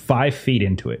immediately 5 feet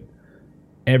into it,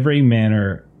 every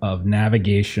manner of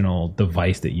navigational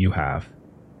device that you have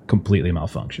completely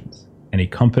malfunctions. Any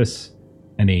compass,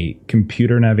 any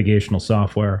computer navigational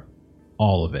software,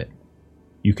 all of it.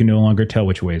 You can no longer tell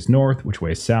which way is north, which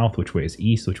way is south, which way is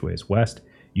east, which way is west.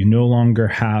 You no longer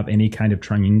have any kind of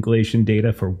triangulation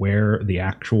data for where the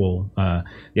actual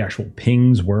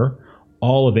pings were.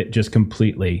 All of it just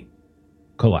completely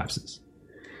collapses.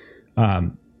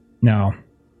 Now,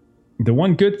 the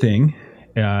one good thing,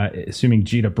 assuming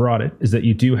Jita brought it, is that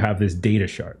you do have this data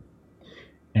shard.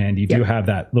 And you do have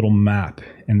that little map.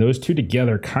 And those 2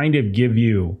 together kind of give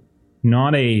you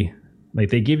they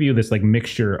give you this like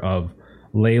mixture of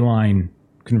ley line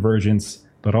convergence,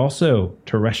 but also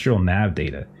terrestrial nav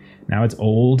data. Now it's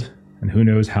old, and who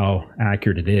knows how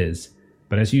accurate it is.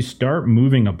 But as you start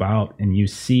moving about and you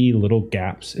see little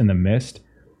gaps in the mist,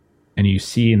 and you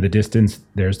see in the distance,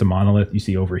 there's the monolith. You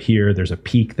see over here, there's a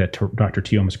peak that Dr.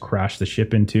 T almost crashed the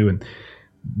ship into, and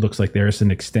looks like there's an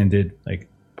extended, like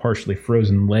partially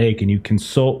frozen lake. And you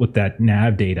consult with that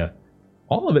nav data.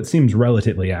 All of it seems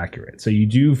relatively accurate. So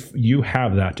you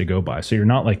have that to go by. So you're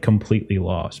not like completely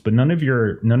lost, but none of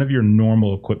your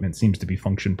normal equipment seems to be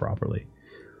functioned properly.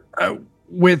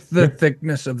 With the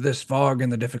thickness of this fog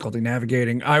and the difficulty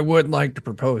navigating, I would like to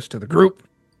propose to the group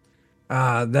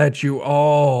that you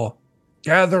all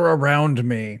gather around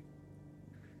me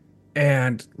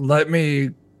and let me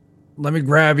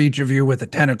grab each of you with a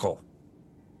tentacle,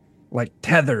 like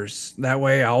tethers. That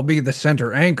way I'll be the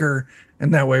center anchor,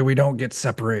 and that way we don't get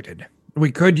separated.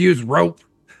 We could use rope,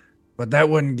 but that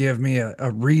wouldn't give me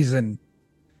a reason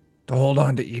to hold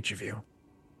on to each of you. You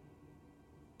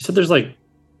said there's like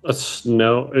a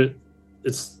snow.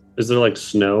 Is there like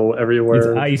snow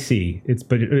everywhere? It's icy.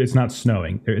 But it's not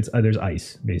snowing. There's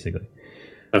ice basically.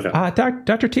 Okay.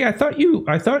 Dr. T, I thought you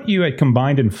had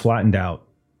combined and flattened out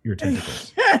your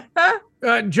tentacles.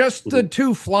 Just the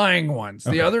 2 flying ones.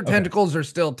 Okay, The other tentacles are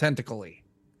still tentacly.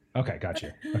 Okay,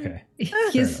 gotcha. Okay. He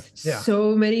has Yeah.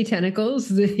 so many tentacles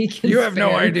that he can. You have no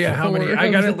spare idea how many. 4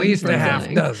 I got of at least them a half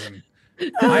flying. dozen.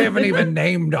 I haven't even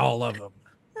named all of them.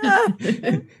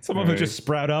 Some of them just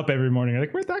sprout up every morning. You're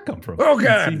like, where'd that come from?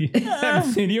 Okay.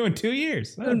 Haven't seen you in 2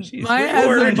 years. Oh, jeez. My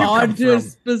Where did has you come not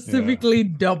just from? specifically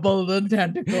double the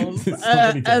tentacles So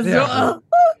many as tentacles. well.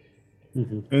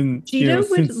 And Gina would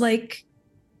since- like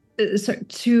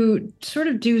to sort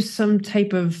of do some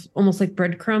type of almost like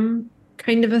breadcrumb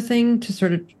kind of a thing to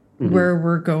sort of where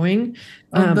we're going.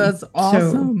 That's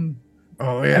awesome.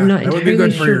 Oh yeah, I'm not that would be entirely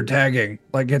good for sure. your tagging.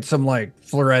 Like get some like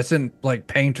fluorescent like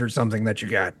paint or something that you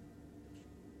got.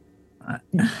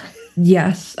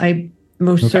 Yes, I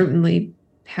most Okay. certainly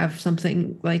have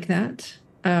something like that.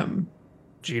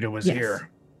 Gita was Yes. here.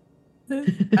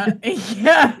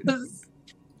 Yes.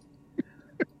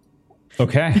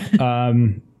 Okay.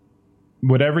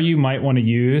 Whatever you might want to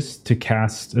use to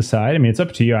cast aside. I mean, it's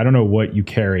up to you. I don't know what you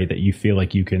carry that you feel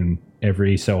like you can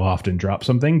every so often drop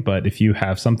something, but if you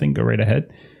have something, go right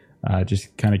ahead.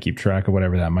 Just kind of keep track of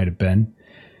whatever that might have been.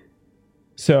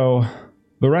 So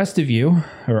the rest of you,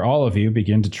 or all of you,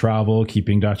 begin to travel,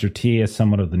 keeping Dr. T as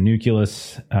somewhat of the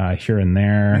nucleus here and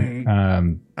there.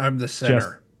 I'm the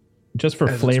center. Just for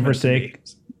As it's flavor's meant to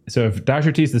sake. So if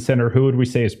Dr. T is the center, who would we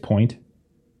say is point?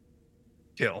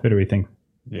 Kill. Who do we think?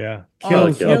 Yeah. Oh,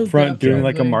 Kill's Kill up front doing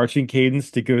like a definitely. marching cadence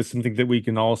to give us something that we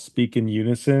can all speak in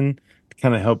unison to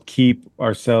kind of help keep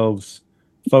ourselves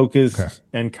focused Okay.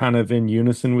 and kind of in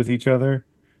unison with each other.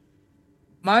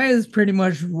 Mine is pretty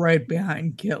much right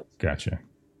behind Kill. Gotcha.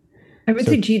 I would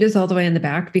So- say Gita's all the way in the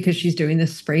back because she's doing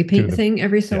this spray paint the- thing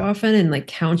every so yeah. often and like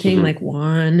counting Mhm. like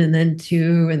 1 and then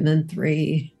 2 and then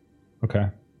 3. Okay.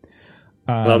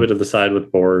 I'll be to the side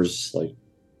with Boars. Like,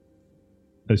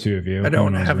 The 2 of you. I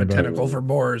don't Who knows have a anybody? tentacle for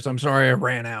boars. I'm sorry, I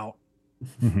ran out.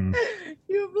 Mhm.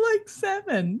 You have like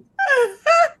 7.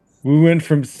 We went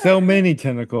from so many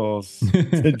tentacles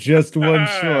to just one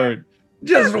short.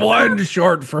 Just one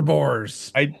short for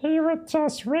boars. He would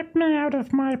just rip me out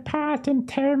of my pot and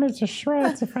tear me to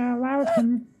shreds if I allowed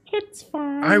him. It's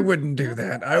fine. I wouldn't do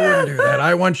that. I wouldn't do that.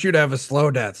 I want you to have a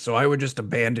slow death, so I would just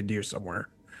abandon you somewhere.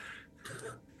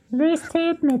 At least he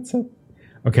admits it.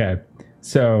 Okay.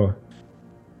 So,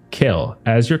 Kill,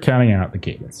 as you're counting out the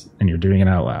cadence and you're doing it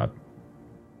out loud,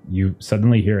 you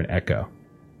suddenly hear an echo.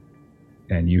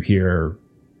 And you hear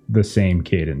the same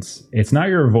cadence. It's not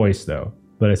your voice, though,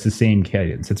 but it's the same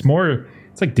cadence. It's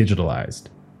like digitalized.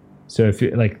 So, if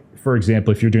you, like, for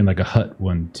example, if you're doing like a hut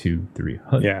 1, 2, 3,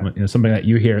 hut, Yeah. something that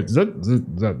you hear, and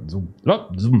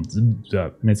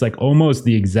it's like almost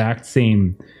the exact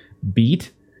same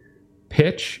beat,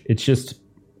 pitch.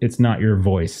 It's not your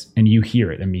voice, and you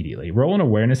hear it immediately. Roll an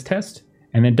awareness test,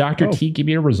 and then Dr. Oh. T, give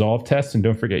me a resolve test, and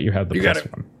don't forget you have the You got plus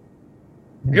it. 1.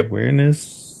 Yep.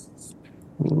 Awareness.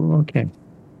 Okay.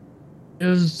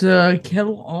 Does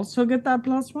Kill also get that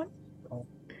 +1?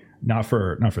 Not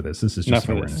for this. This is Not just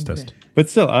for an this. awareness Okay. test. But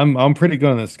still, I'm pretty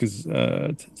good on this because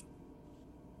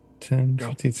 10,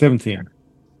 15, 17.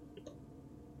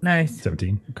 Nice.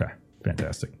 17. Okay,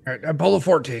 fantastic. All right, I pull a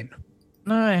 14.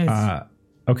 Nice.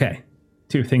 Okay,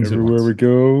 2 things. at Everywhere once. we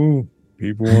go,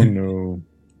 people want to know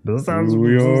who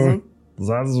we are.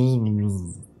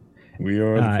 We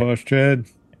are the Posh Chad.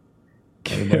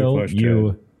 Kill Flash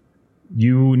you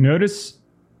notice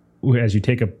as you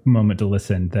take a moment to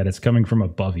listen that it's coming from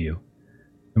above you,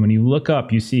 and when you look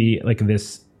up you see like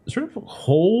this sort of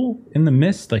hole in the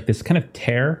mist, like this kind of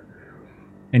tear,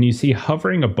 and you see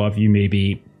hovering above you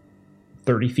maybe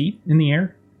 30 feet in the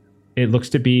air, it looks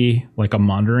to be like a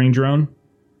monitoring drone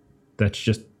that's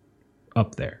just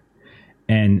up there,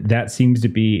 and that seems to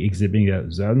be exhibiting a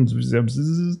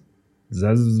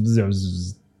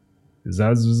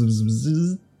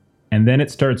and then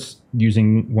it starts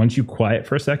using, once you quiet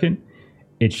for a second,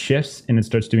 it shifts and it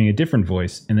starts doing a different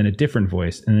voice, and then a different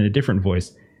voice, and then a different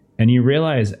voice. And you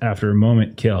realize after a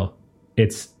moment, Kill,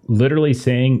 it's literally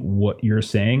saying what you're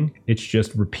saying. It's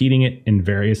just repeating it in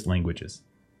various languages.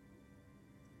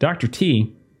 Dr.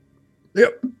 T,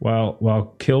 Yep.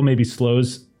 while Kill maybe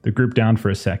slows the group down for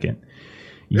a second,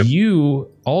 you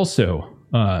also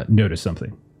notice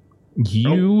something.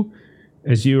 You,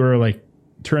 as you are like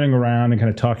turning around and kind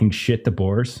of talking shit to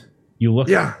Boars, you look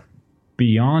Yeah.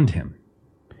 beyond him,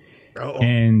 Oh.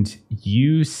 and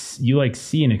you like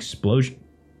see an explosion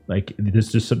like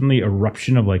there's just suddenly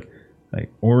eruption of like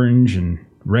orange and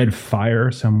red fire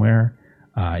somewhere.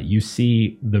 You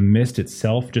see the mist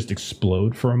itself just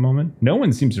explode for a moment. No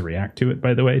one seems to react to it,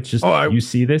 by the way. It's just you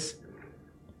see this.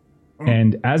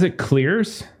 And as it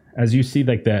clears, as you see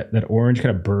like that orange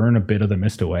kind of burn a bit of the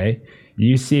mist away,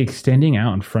 you see extending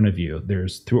out in front of you,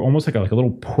 there's through almost like a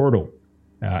little portal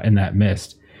in that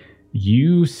mist,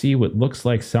 you see what looks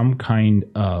like some kind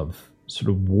of sort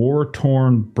of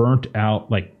war-torn, burnt-out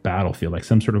like battlefield, like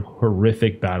some sort of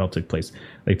horrific battle took place.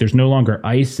 Like there's no longer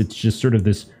ice, it's just sort of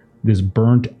this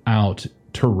burnt-out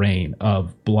terrain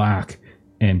of black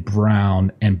and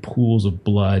brown and pools of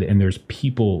blood, and there's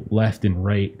people left and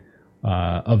right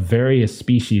of various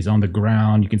species on the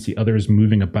ground. You can see others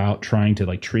moving about trying to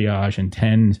like triage and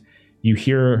tend. You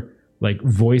hear like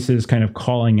voices kind of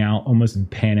calling out almost in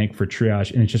panic for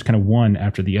triage, and it's just kind of one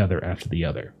after the other after the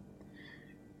other.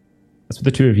 That's what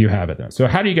the two of you have it though. So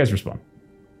how do you guys respond?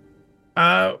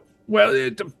 Well,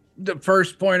 the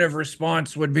first point of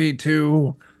response would be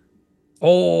to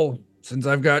since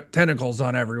I've got tentacles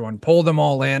on everyone, pull them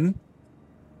all in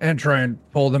and try and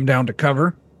pull them down to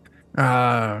cover.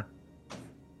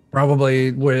 Probably,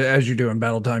 as you do in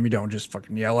battle time, you don't just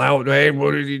fucking yell out, hey,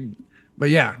 what did you... But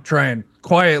yeah, try and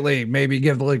quietly maybe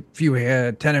give like a few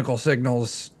tentacle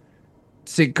signals,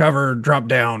 seek cover, drop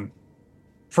down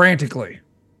frantically.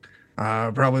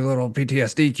 Probably a little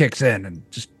PTSD kicks in and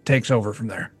just takes over from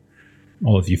there.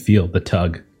 All of you feel the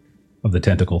tug of the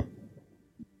tentacle.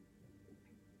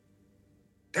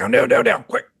 Down,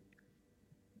 quick.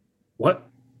 What?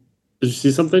 Did you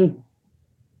see something?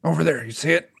 Over there, you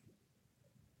see it?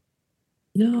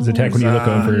 No. Zatek, when you look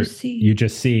over, see. you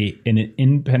just see an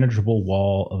impenetrable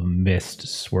wall of mist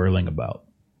swirling about.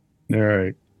 All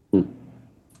right.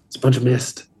 It's a bunch of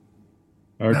mist.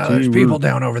 There's people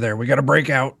down over there. We got to break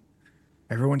out.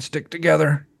 Everyone stick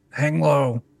together. Hang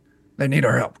low. They need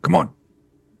our help. Come on.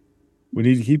 We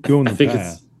need to keep going I think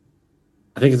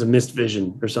it's a mist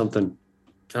vision or something.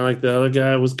 Kind of like the other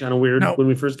guy was kind of weird when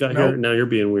we first got here. Now you're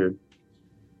being weird.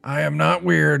 I am not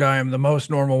weird. I am the most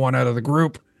normal one out of the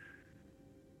group.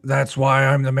 That's why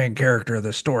I'm the main character of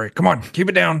this story. Come on, keep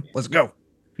it down. Let's go.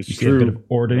 You see a bit of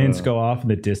ordnance go off in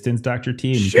the distance, Dr.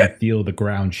 T, and you can feel the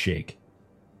ground shake.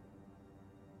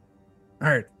 All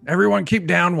right, everyone keep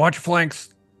down. Watch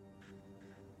flanks.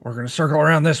 We're going to circle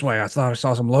around this way. I thought I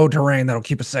saw some low terrain that'll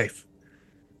keep us safe.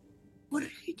 What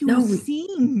are you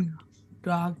seeing,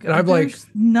 Doc? And I'm like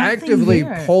actively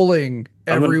pulling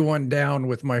everyone down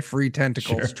with my free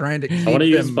tentacles, trying to keep I want to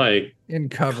use them my in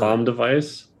cover. comm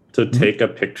device to take a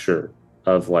picture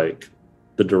of like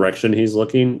the direction he's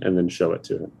looking and then show it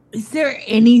to him. Is there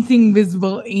anything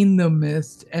visible in the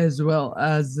mist as well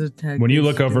as the text? When you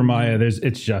look over, Maya,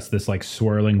 it's just this like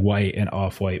swirling white and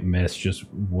off-white mist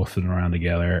just woofing around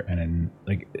together, and then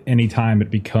like anytime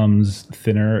it becomes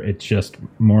thinner, it's just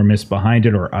more mist behind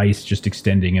it or ice just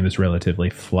extending in this relatively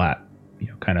flat,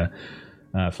 kind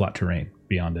of flat terrain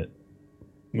beyond it.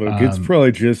 Look, it's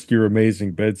probably just your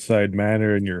amazing bedside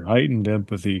manner and your heightened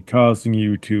empathy causing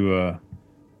you to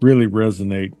really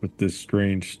resonate with this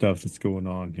strange stuff that's going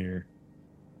on here.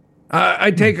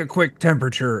 I take a quick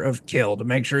temperature of Kill to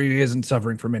make sure he isn't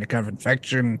suffering from any kind of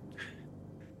infection.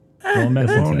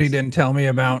 Wound he didn't tell me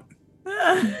about.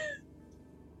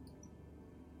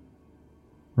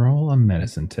 Roll a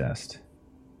medicine test.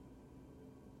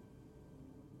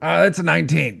 That's a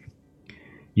 19.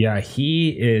 Yeah, he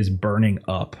is burning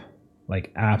up,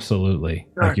 like absolutely.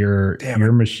 Like your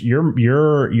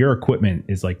equipment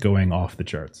is like going off the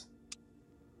charts.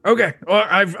 Okay, well,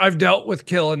 I've dealt with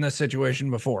Kill in this situation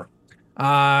before.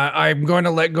 I'm going to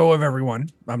let go of everyone.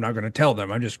 I'm not going to tell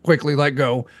them. I just quickly let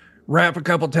go, wrap a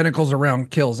couple tentacles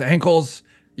around Kill's ankles,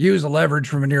 use a leverage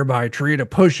from a nearby tree to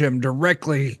push him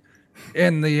directly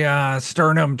in the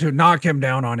sternum to knock him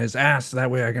down on his ass.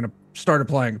 That way I can start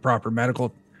applying proper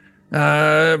medical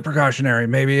precautionary,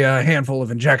 maybe a handful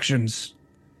of injections.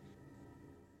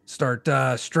 Start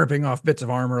stripping off bits of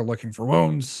armor, looking for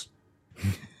wounds.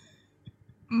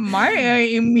 Maya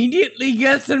immediately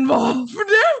gets involved.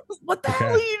 What the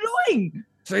hell are you doing?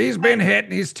 So he's been hit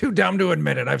and he's too dumb to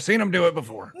admit it. I've seen him do it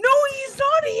before. No, he's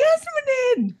not. He hasn't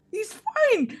been hit. He's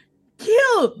fine.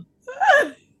 Kill.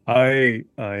 I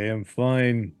am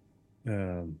fine.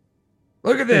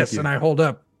 Look at this. And I hold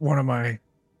up one of my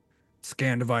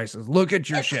scan devices. Look at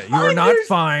your shit. You are not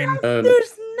fine.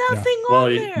 There's nothing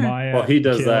on there. Maya, while he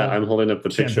does Kill, that, I'm holding up the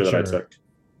picture that I took.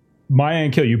 Maya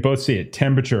and Kill, you both see it.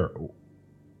 Temperature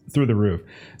through the roof.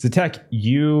 Zatek,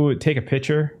 you take a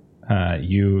picture.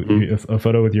 A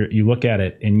photo with you look at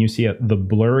it and you see the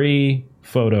blurry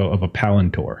photo of a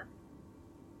Palantor.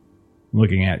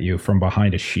 looking at you from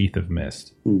behind a sheath of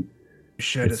mist.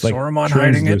 Shit, It's is Sauron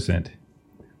hiding it? translucent.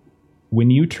 When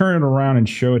you turn it around and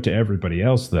show it to everybody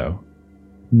else, though,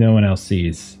 no one else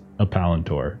sees a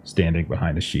Palantir standing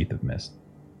behind a sheath of mist.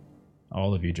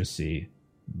 All of you just see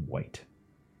white.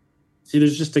 See,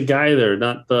 there's just a guy there,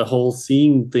 not the whole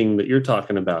seeing thing that you're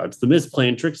talking about. It's the mist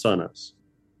playing tricks on us.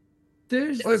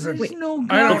 There's Listen, no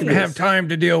I don't guy. have time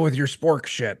to deal with your spork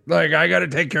shit. Like, I got to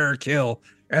take care of Kill,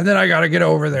 and then I got to get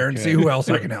over there and see who else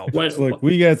I can help. What- Look,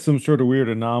 we got some sort of weird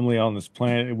anomaly on this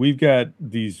planet. We've got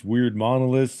these weird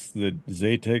monoliths that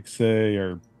Zatek say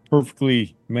are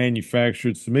perfectly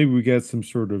manufactured. So maybe we got some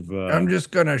sort of. I'm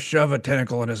just going to shove a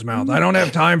tentacle in his mouth. I don't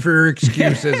have time for your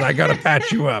excuses. I got to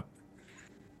patch you up.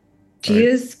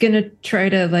 Gia's gonna try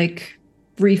to like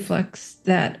reflex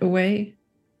that away.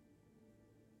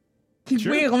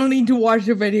 Sure. We all need to watch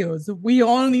the videos. We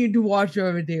all need to watch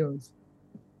our videos.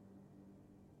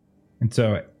 And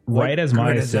so, What right as good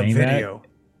Maya's is a saying that, video?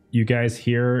 you guys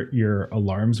hear your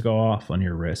alarms go off on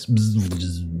your wrists.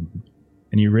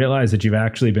 And you realize that you've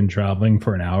actually been traveling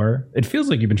for an hour. It feels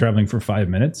like you've been traveling for 5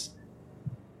 minutes.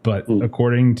 But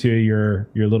according to your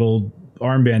little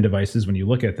armband devices, when you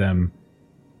look at them,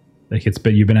 like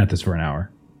you've been at this for an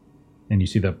hour. And you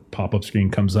see the pop-up screen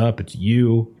comes up. It's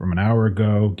you from an hour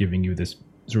ago, giving you this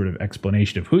sort of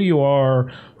explanation of who you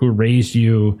are, who raised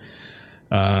you,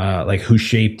 like who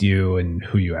shaped you, and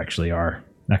who you actually are.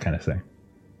 That kind of thing.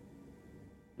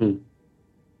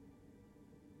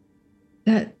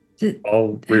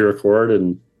 I'll re-record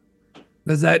and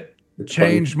Does that it's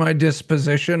change my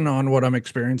disposition on what I'm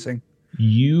experiencing?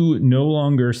 You no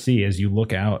longer see, as you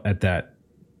look out at that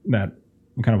kind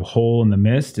of hole in the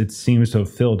mist, it seems to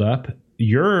have filled up.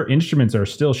 Your instruments are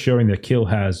still showing that Kill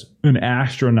has an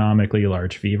astronomically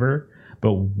large fever,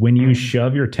 but when you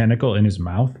shove your tentacle in his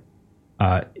mouth,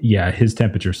 his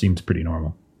temperature seems pretty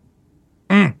normal.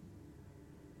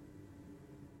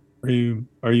 Are you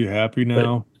happy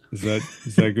now? Is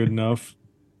that good enough?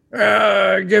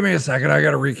 Give me a second. I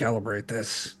got to recalibrate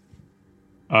this.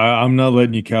 I'm not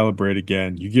letting you calibrate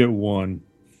again. You get one.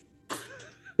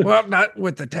 Well, not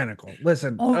with the tentacle.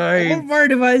 Listen, All of our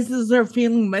devices are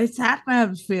failing. My sat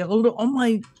nav's failed. All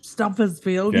my stuff has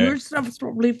failed. Okay. Your stuff's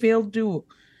probably failed too.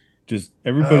 Just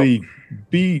everybody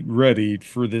be ready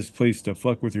for this place to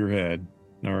fuck with your head.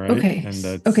 All right. Okay. And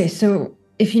that's, Okay, so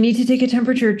if you need to take a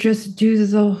temperature, just do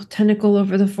the tentacle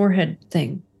over the forehead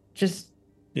thing. Just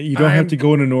you don't have to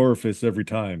go in an orifice every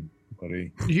time,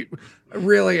 buddy.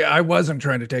 really, I wasn't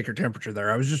trying to take your temperature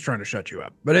there. I was just trying to shut you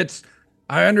up. But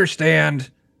I understand.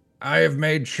 I have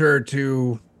made sure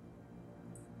to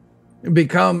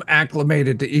become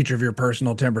acclimated to each of your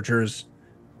personal temperatures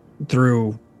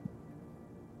through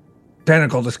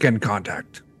tentacle to skin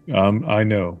contact. I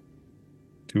know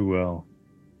too well.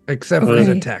 Except for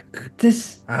the Okay.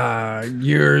 tech.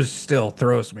 Yours still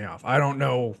throws me off. I don't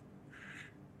know.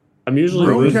 I'm usually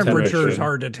Room room temperature is temperature.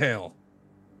 hard to tell.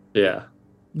 Yeah.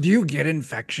 Do you get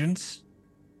infections?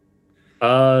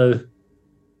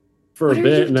 For What a are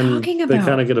bit, you and then talking they about?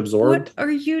 kind of get absorbed. What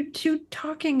are you two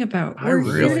talking about? I We're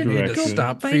here really to need to go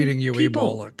stop find feeding you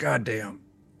people. Ebola. Goddamn.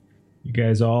 You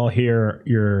guys all hear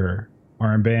your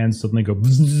armbands suddenly go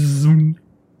bzzz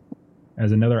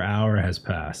as another hour has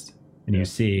passed. And you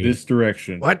see This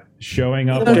direction. What? showing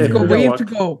up Let's on go. your We have to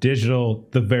go. digital,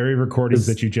 the very recordings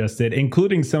that you just did,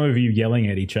 including some of you yelling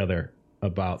at each other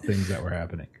about things that were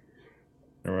happening.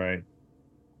 All right.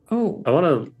 Oh, I want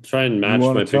to try and match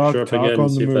wanna my picture up talk again on and the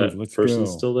see if move. that Let's person's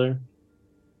go. still there.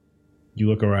 You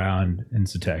look around and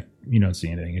Satek, you don't see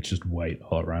anything. It's just white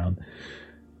all around.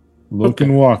 Look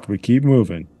and walk, but keep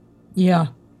moving. Yeah.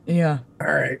 Yeah. All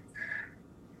right.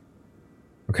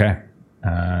 Okay.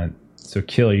 So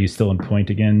Kill, are you still in point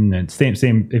again? And same.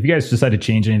 If you guys decide to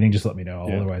change anything, just let me know.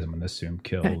 Yeah. Otherwise, I'm going to assume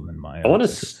Kill and then Maya. I want to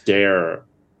stare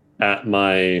at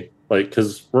my,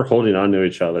 because we're holding on to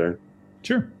each other.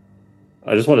 Sure.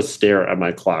 I just want to stare at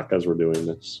my clock as we're doing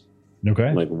this. Okay.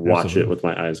 And, like watch Absolutely. it with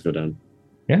my eyes go down.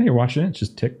 Yeah, you're watching it. It's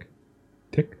just tick,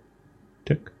 tick,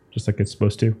 tick, just like it's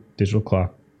supposed to. Digital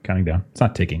clock counting down. It's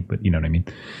not ticking, but you know what I mean.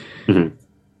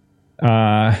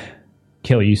 Mhm.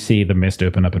 Kill, you see the mist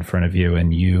open up in front of you,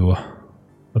 and you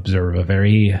observe a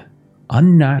very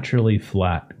unnaturally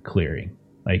flat clearing.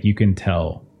 Like you can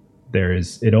tell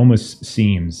it almost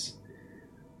seems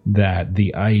that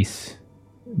the ice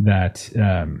that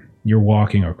you're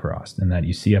walking across and that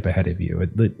you see up ahead of you,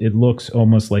 it looks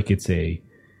almost like it's a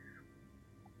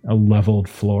leveled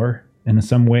floor in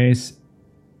some ways,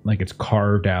 like it's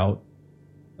carved out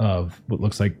of what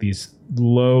looks like these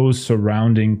low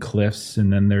surrounding cliffs,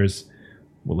 and then there's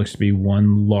what looks to be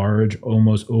one large,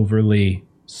 almost overly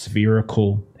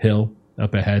spherical hill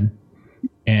up ahead.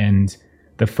 And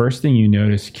the first thing you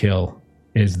notice, Kill,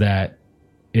 is that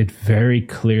it very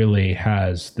clearly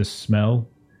has the smell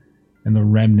and the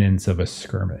remnants of a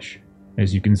skirmish.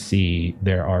 As you can see,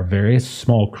 there are various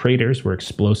small craters where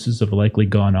explosives have likely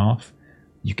gone off.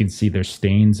 You can see there's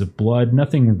stains of blood,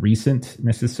 nothing recent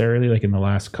necessarily, like in the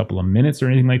last couple of minutes or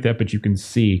anything like that, but you can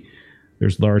see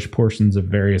there's large portions of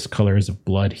various colors of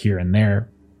blood here and there.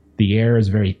 The air is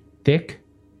very thick,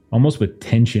 almost with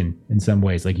tension in some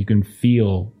ways. Like you can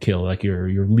feel, Kill, like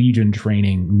your Legion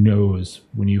training knows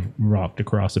when you've walked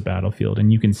across a battlefield,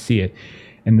 and you can see it.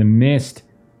 And the mist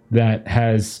that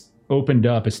has opened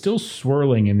up is still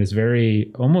swirling in this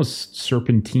very almost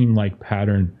serpentine-like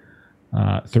pattern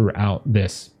throughout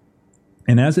this.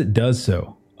 And as it does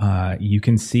so, you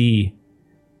can see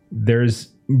there's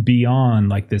beyond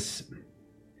like this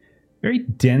very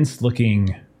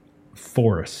dense-looking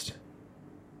forest.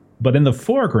 But in the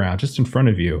foreground, just in front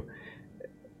of you,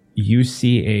 you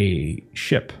see a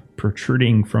ship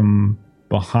protruding from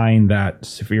behind that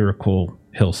spherical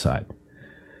hillside.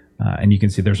 And you can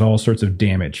see there's all sorts of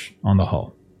damage on the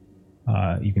hull.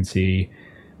 You can see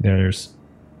there's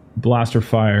blaster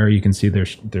fire. You can see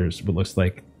there's what looks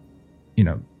like,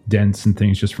 dents and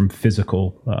things just from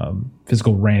physical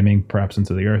ramming perhaps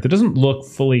into the earth. It doesn't look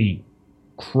fully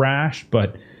crashed,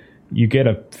 but you get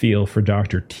a feel for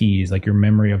Dr. T's, like your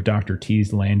memory of Dr.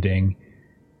 T's landing.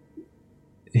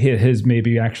 His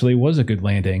maybe actually was a good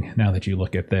landing now that you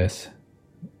look at this.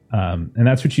 And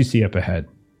that's what you see up ahead.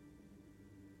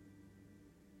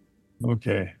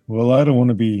 Okay. Well, I don't want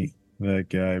to be that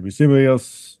guy. But does anybody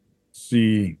else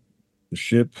see the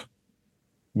ship?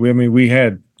 We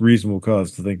had reasonable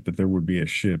cause to think that there would be a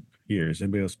ship here. Is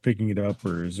anybody else picking it up,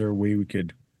 or is there a way we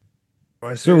could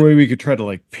try to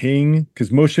like ping?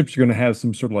 Because most ships are going to have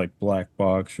some sort of like black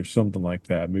box or something like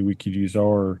that. Maybe we could use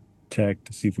our tech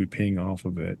to see if we ping off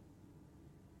of it.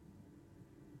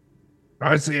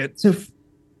 I see it. So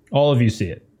all of you see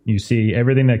it. You see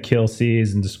everything that Kill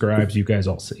sees and describes, you guys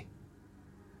all see.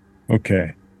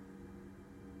 Okay.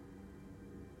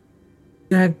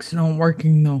 Jack's not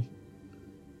working though.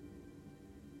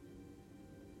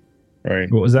 All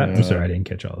right. What was that? I'm sorry, I didn't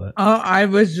catch all that. I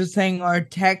was just saying our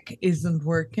tech isn't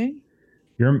working.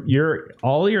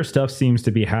 All your stuff seems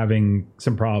to be having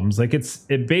some problems. Like it's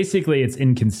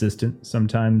inconsistent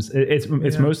sometimes. It's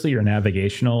mostly your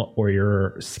navigational or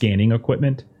your scanning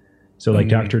equipment. So like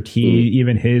Dr. T,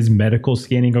 even his medical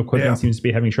scanning equipment seems to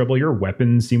be having trouble. Your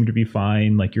weapons seem to be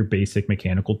fine. Like your basic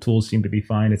mechanical tools seem to be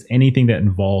fine. It's anything that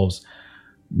involves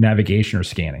navigation or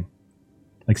scanning.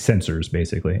 Like sensors,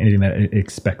 basically. Anything that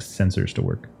expects sensors to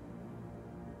work.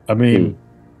 I mean,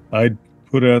 I'd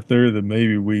put out there that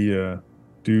maybe we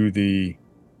do the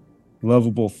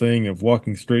lovable thing of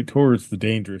walking straight towards the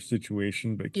dangerous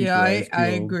situation, but keep I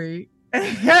agree.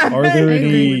 Are there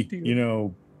any,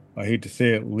 I hate to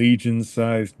say it,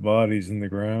 Legion-sized bodies in the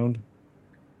ground?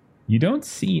 You don't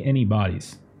see any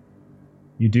bodies.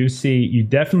 You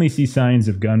definitely see signs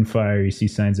of gunfire. You see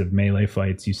signs of melee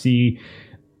fights. You see,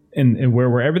 and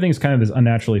where everything's kind of this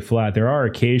unnaturally flat, there are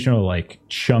occasional like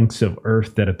chunks of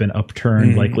earth that have been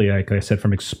upturned, likely, like I said,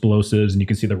 from explosives, and you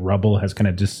can see the rubble has kind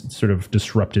of just sort of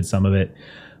disrupted some of it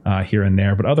here and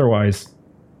there. But otherwise,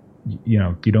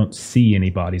 you don't see any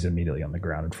bodies immediately on the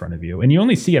ground in front of you, and you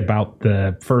only see about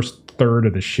the first third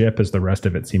of the ship, as the rest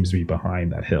of it seems to be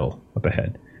behind that hill up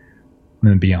ahead,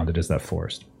 and then beyond it is that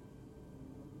forest.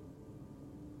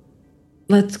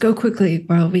 Let's go quickly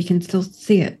while we can still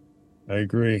see it. I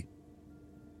agree.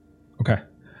 Okay.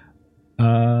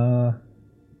 Let's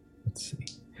see.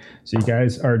 So you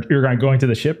guys you're going to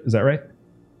the ship, is that right?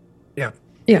 Yeah.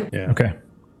 Okay.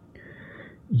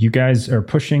 You guys are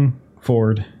pushing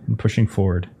forward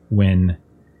when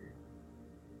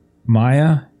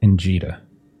Maya and Jita,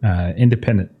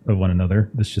 independent of one another,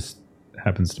 this just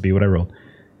happens to be what I rolled,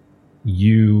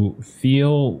 you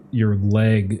feel your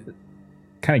leg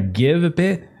kind of give a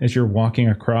bit as you're walking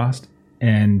across,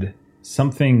 and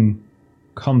something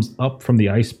comes up from the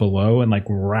ice below and like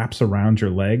wraps around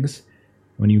your legs.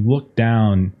 When you look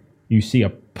down, you see a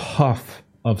puff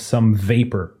of some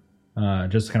vapor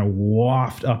just kind of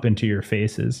waft up into your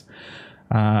faces.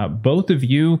 Both of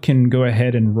you can go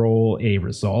ahead and roll a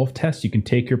resolve test. You can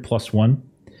take your +1.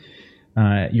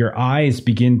 Your eyes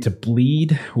begin to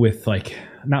bleed with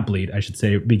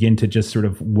begin to just sort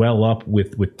of well up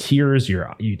with tears. You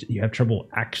have trouble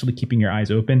actually keeping your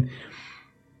eyes open.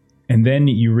 And then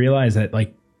you realize that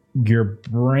like your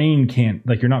brain can't,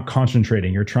 like you're not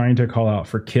concentrating. You're trying to call out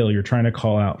for Kill. You're trying to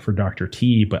call out for Dr.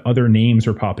 T, but other names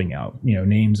are popping out,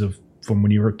 names from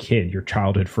when you were a kid, your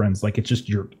childhood friends. Like it's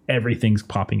just everything's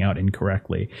popping out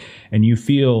incorrectly. And you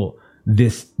feel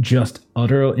this just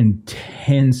utter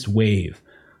intense wave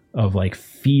of like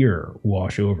fear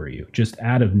wash over you, just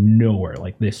out of nowhere,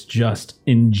 like this just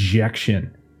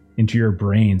injection into your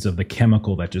brains of the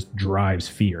chemical that just drives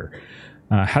fear.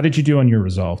 How did you do on your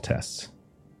resolve tests?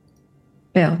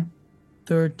 Fail.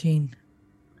 13.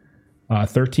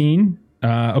 13.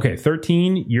 Okay,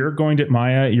 13. You're going to,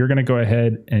 Maya, you're going to go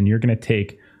ahead and you're going to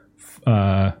take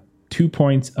 2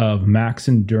 points of max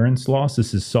endurance loss.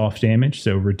 This is soft damage,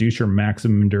 so reduce your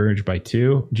maximum endurance by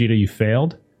 2. Jita, you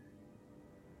failed.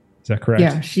 Is that correct?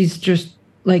 Yeah, she's just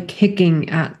like kicking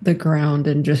at the ground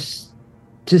and just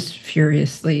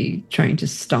furiously trying to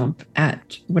stomp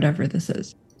at whatever this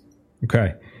is.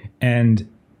 Okay. And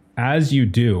as you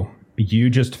do, you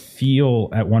just feel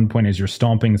at one point as you're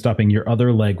stomping, your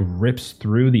other leg rips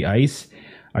through the ice.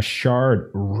 A shard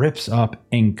rips up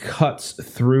and cuts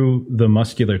through the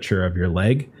musculature of your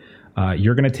leg.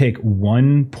 You're going to take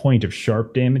 1 point of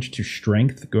sharp damage to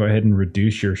strength. Go ahead and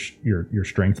reduce your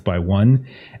strength by 1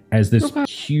 as this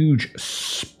huge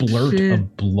splurt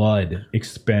of blood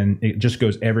it just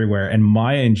goes everywhere. And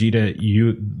Maya and Jita,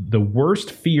 the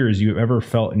worst fears you've ever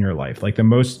felt in your life, like the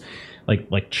most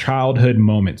like childhood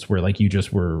moments where like you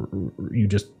just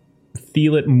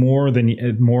feel it more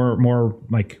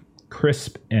like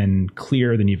crisp and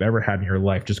clear than you've ever had in your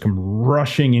life, just come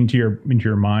rushing into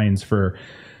your minds for,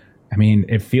 I mean,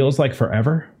 it feels like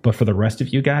forever, but for the rest of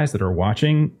you guys that are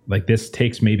watching, like this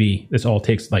all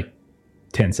takes like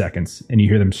 10 seconds, and you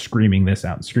hear them screaming this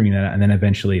out and screaming that out, and then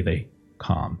eventually they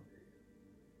calm.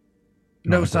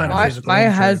 No sign of physical Maya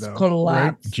injury, has though,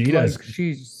 collapsed. Right? Jita's like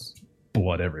she's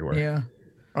blood everywhere. Yeah.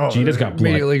 Oh, Jita's got blood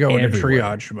immediately go into everywhere.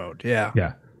 triage mode. Yeah.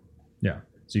 Yeah.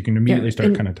 So you can immediately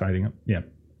start kind of tidying up. Yeah.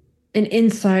 And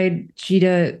inside,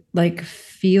 Jita like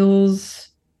feels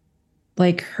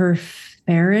like her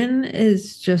Farron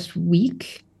is just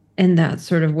weak, and that's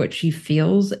sort of what she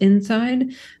feels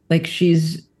inside. Like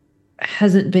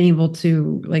hasn't been able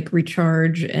to like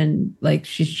recharge, and like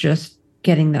she's just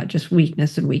getting that just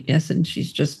weakness, and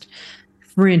she's just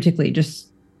frantically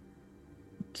just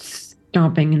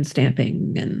stomping and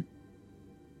stamping and.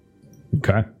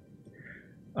 Okay.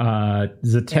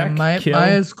 Zatek,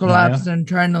 Maya's collapsed and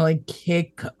trying to like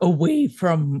kick away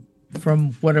from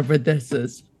whatever this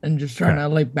is, and just trying to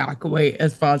like back away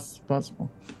as fast as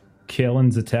possible. Kill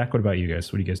and Zatek, what about you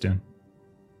guys? What are you guys doing?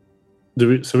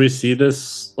 So we see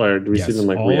this, or do we see them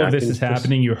like all reacting? Of this is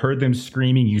happening. You heard them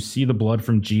screaming. You see the blood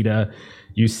from Jita.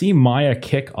 You see Maya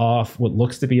kick off what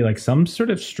looks to be like some sort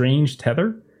of strange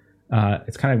tether.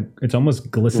 It's almost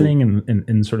glistening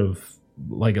and sort of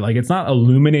like it's not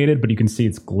illuminated, but you can see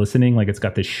it's glistening, like it's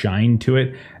got this shine to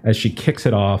it as she kicks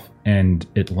it off and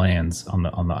it lands on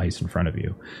the ice in front of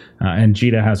you. And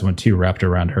Jita has one too wrapped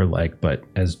around her leg, but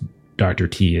as Dr.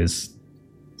 T is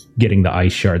getting the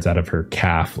ice shards out of her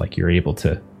calf, like you're able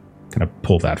to kind of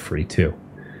pull that free too.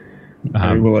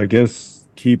 Well, I guess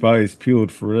keep eyes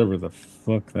peeled for whatever the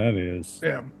fuck that is.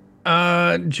 Yeah.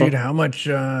 Jita, how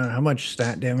much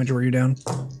stat damage were you down?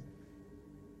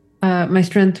 My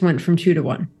strength went from 2 to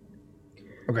 1.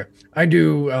 Okay.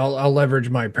 I'll leverage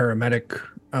my paramedic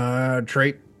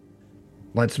trait.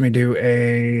 Lets me do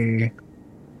a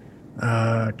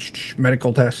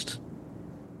medical test.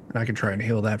 And I can try and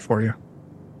heal that for you.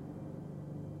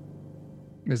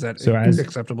 Is that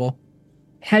acceptable?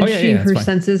 Had her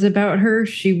senses about her,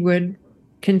 she would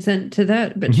consent to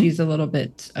that, but she's a little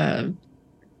bit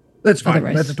that's fine.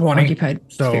 That's a 20. Occupied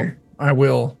so sphere. I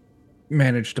will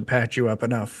manage to patch you up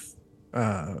enough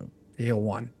to heal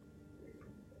 1.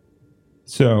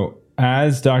 So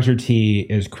as Dr. T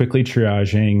is quickly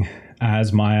triaging,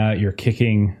 as Maya, you're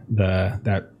kicking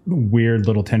that weird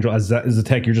little tendril. As a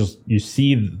tech, you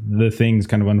see the things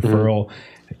kind of unfurl.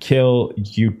 Kill,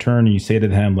 you turn and you say to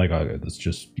them like, "Oh, let's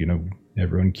just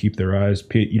everyone keep their eyes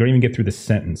peeled." You don't even get through the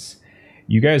sentence.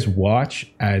 You guys watch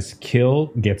as Kill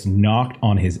gets knocked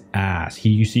on his ass.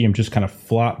 You see him just kind of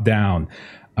flop down.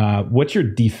 What's your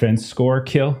defense score,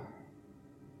 Kill?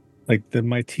 Like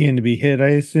my TN to be hit,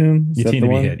 I assume. Your TN to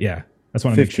be hit, yeah. That's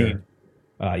what I want to make sure.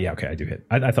 15. Yeah, okay, I do hit.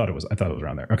 I thought it was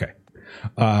around there. Okay.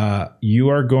 You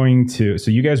are going to. So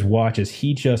you guys watch as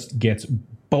he just gets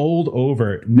bowled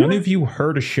over. None of you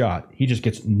heard a shot. He just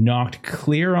gets knocked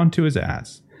clear onto his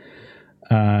ass,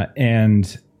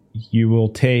 and you will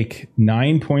take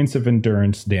 9 points of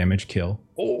endurance damage. Kill.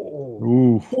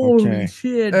 Ooh, Holy okay.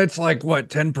 shit. That's like what,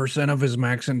 10% of his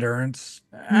max endurance?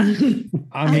 I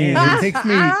mean,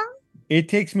 it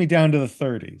takes me down to the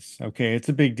 30s. Okay, it's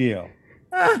a big deal.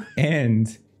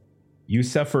 And you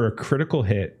suffer a critical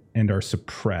hit and are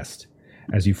suppressed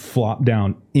as you flop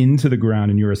down into the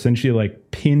ground, and you're essentially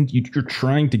like pinned. You're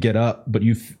trying to get up, but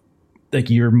like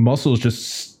your muscles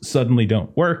just suddenly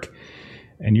don't work,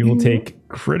 and you will take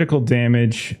critical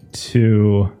damage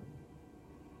to.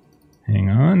 Hang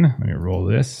on, let me roll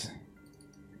this.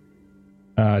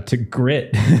 To grit,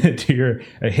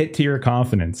 a hit to your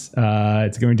confidence.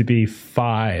 It's going to be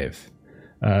 5.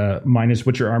 Minus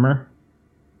what's your armor?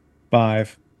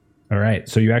 5. All right.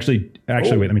 So you actually wait.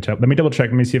 Let me double check.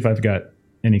 Let me see if I've got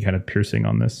any kind of piercing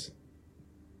on this.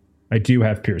 I do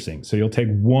have piercing, so you'll take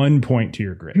 1 point to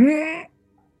your grit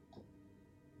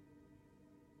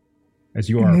as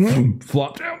you are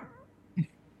flop down.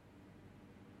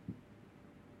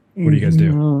 What do you guys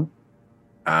do?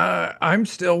 I'm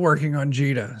still working on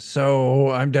Jita, so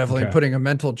I'm definitely Okay. putting a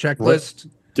mental checklist.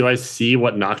 Do I see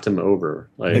what knocked him over?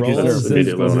 Like, Like, is there a that's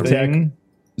immediately physical what I'm- thing?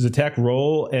 Zatek,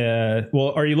 roll.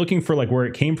 Well, are you looking for like where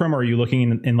it came from, or are you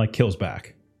looking in like kills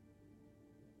back?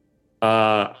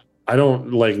 I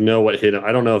don't like know what hit him.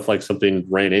 I don't know if like something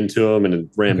ran into him and it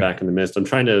ran back in the mist. I'm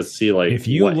trying to see like If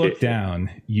you what look hit him. down,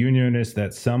 you notice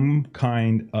that some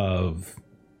kind of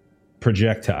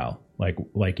projectile,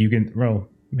 like you can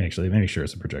make sure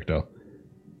it's a projectile.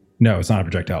 No, it's not a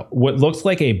projectile. What looks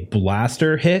like a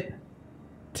blaster hit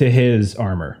to his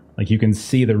armor. Like you can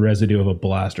see the residue of a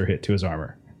blaster hit to his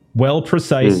armor. Well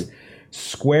precise,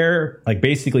 square, like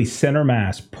basically center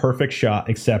mass, perfect shot,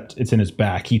 except it's in his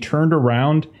back. He turned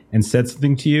around and said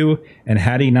something to you, and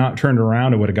had he not turned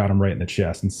around, it would have got him right in the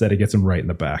chest. Instead, it gets him right in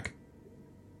the back.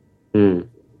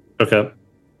 Okay.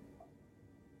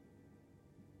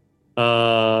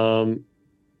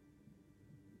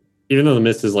 Even though the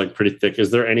mist is like pretty thick,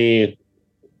 is there any?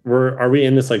 Are we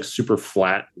in this like super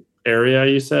flat area?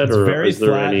 You said, It's or very is there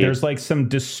flat. any? There's like some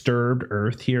disturbed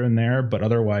earth here and there, but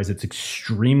otherwise it's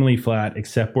extremely flat,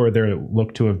 except where there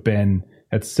look to have been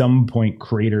at some point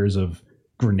craters of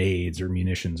grenades or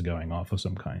munitions going off of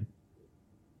some kind.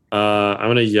 I'm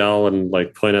gonna yell and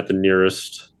like point at the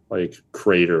nearest like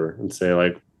crater and say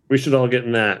like we should all get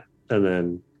in that, and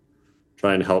then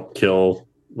try and help kill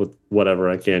with whatever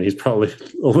I can. He's probably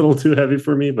a little too heavy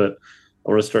for me, but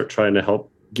I want to start trying to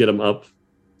help get him up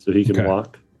so he can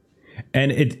walk.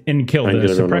 And kill. Try and The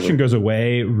get everyone suppression over. goes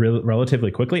away relatively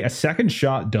quickly. A second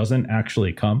shot doesn't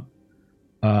actually come.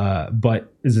 But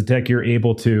Zatek, you're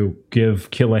able to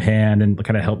give Kill a hand and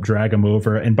kind of help drag him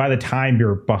over. And by the time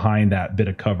you're behind that bit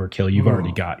of cover, Kill, you've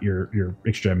already got your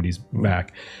extremities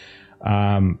back.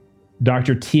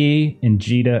 Dr. T and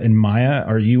Jita and Maya,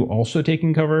 are you also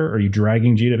taking cover? Are you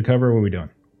dragging Jita to cover? What are we doing?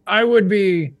 I would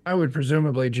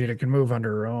presumably Jita can move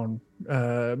under her own,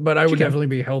 but I would definitely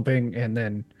be helping and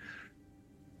then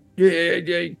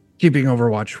keeping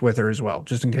overwatch with her as well,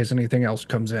 just in case anything else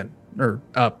comes in or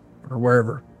up or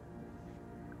wherever.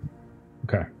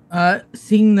 Okay.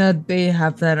 Seeing that they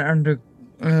have that under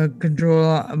control,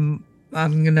 I'm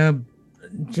gonna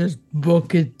just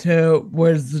book it to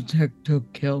where's the tech to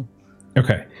kill.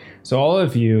 Okay. So all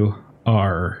of you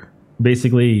are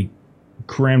basically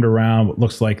crammed around what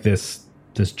looks like this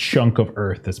chunk of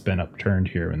earth that's been upturned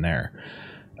here and there.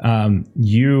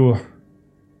 You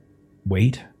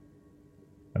wait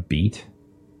a beat,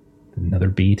 another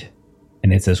beat,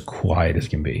 and it's as quiet as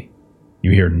can be.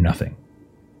 You hear nothing.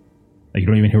 Like you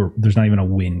don't even hear, there's not even a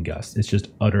wind gust. It's just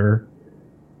utter,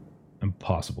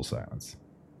 impossible silence.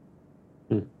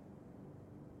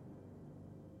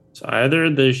 So either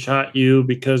they shot you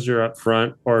because you're up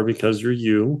front or because you're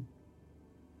you.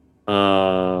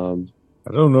 I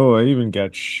don't know. I even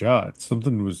got shot.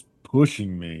 Something was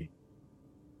pushing me.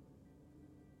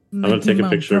 I'm going to take a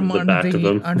picture of the back of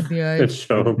them under the and eyes.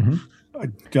 show them.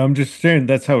 I'm just saying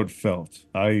that's how it felt.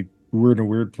 We're in a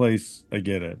weird place. I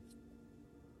get it.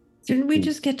 Didn't we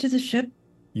just get to the ship?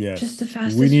 Yes. Just the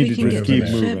fastest we need we to can just get keep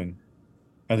to the ship. moving.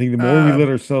 I think the more we let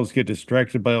ourselves get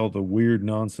distracted by all the weird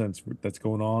nonsense that's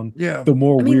going on, the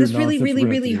more I mean, weird this really, nonsense really, we're gonna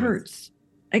really deal with. hurts.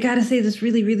 I gotta say, this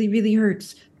really, really, really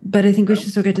hurts. But I think we should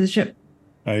still get to the ship.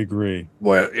 I agree.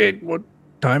 Well,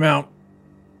 time out.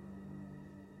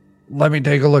 Let me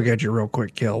take a look at you real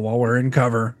quick, Kill, while we're in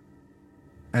cover.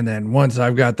 And then once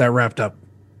I've got that wrapped up,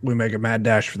 we make a mad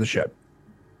dash for the ship.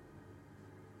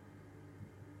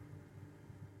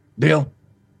 Deal?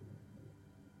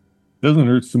 Doesn't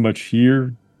hurt so much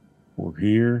here or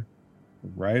here,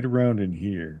 right around in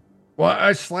here. Well,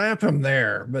 I slap him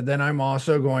there, but then I'm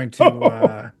also going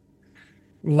to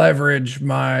leverage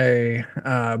my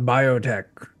biotech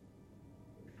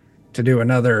to do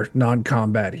another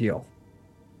non-combat heal.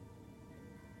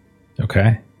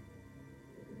 Okay.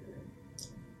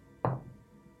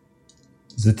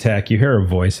 Zatek, you hear a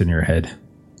voice in your head.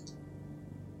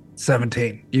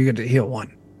 17. You get to heal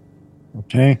 1.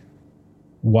 Okay.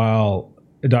 While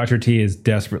Dr. T is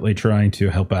desperately trying to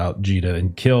help out Jita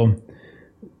and Kill,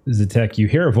 Zatek, you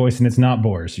hear a voice, and it's not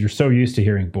Boar's. You're so used to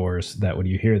hearing Boar's that when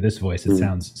you hear this voice, it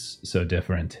sounds so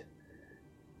different.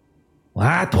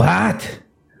 What?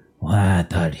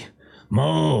 What are you?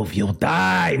 Move, you'll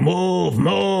die.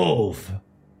 Move.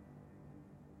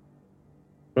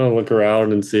 I'll look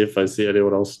around and see if I see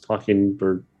anyone else talking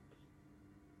or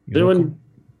anyone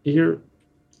here.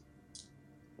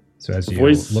 So as you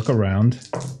look around,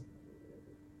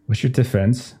 what's your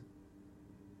defense?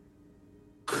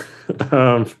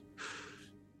 Why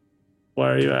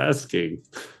are you asking?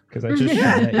 Because I just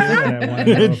shot at you and I want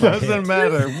to know It doesn't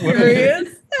matter. Curious?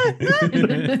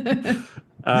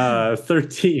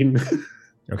 13.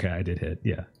 Okay, I did hit.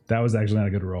 Yeah, that was actually not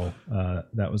a good roll.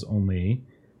 That was only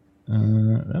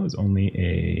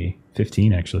a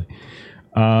 15 actually.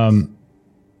 Okay.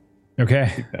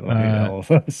 That'll hit all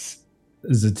of us.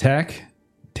 Zatek,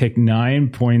 take 9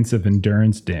 points of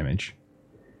endurance damage.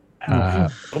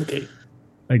 Okay.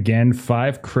 Again,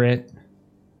 5 crit.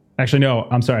 Actually, no,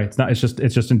 I'm sorry. It's not. It's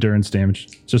just endurance damage.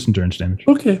 It's just endurance damage.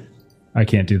 Okay. I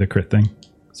can't do the crit thing.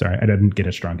 Sorry, I didn't get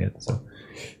a strong hit. So,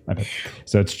 my bad.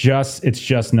 So it's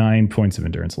just 9 points of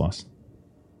endurance loss.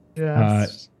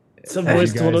 Yes. Some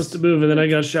voice told us to move, and then I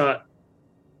got shot.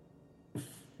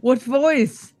 What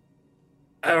voice?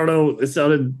 I don't know. It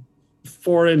sounded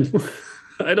foreign.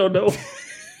 I don't know.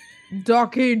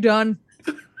 Doc, are you done?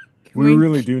 We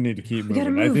really do need to keep We gotta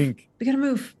moving. move. I think We gotta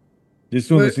move. this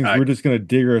is one of those things we're just going to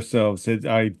dig ourselves.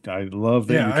 I love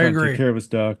that Yeah, you're I trying to agree. take care of us,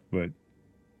 Doc, but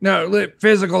No,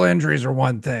 physical injuries are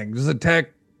one thing. Zatek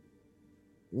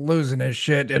losing his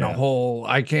shit in a hole,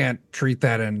 I can't treat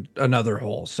that in another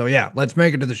hole. So yeah, let's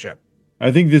make it to the ship.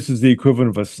 I think this is the equivalent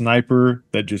of a sniper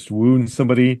that just wounds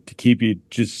somebody to keep you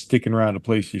just sticking around a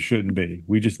place you shouldn't be.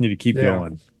 We just need to keep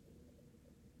going.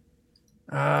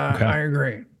 Okay. I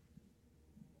agree.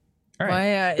 All right.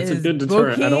 Maya It's a is good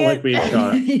deterrent. I don't like being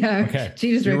shot. Yeah. Okay.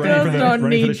 She's You're right ready there. for Does not running for the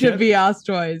need to ship? be asked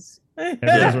twice.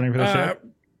 Everyone's running for the ship.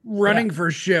 Running for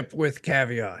ship with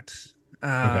caveats.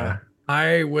 Okay.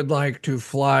 I would like to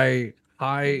fly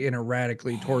high and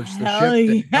erratically towards the Hell ship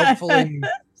and yes. hopefully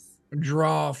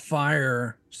draw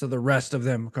fire so the rest of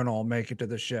them can all make it to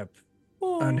the ship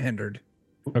unhindered.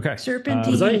 Okay.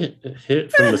 Serpentine. Was I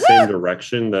hit from the same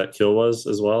direction that kill was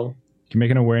as well? You can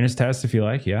make an awareness test if you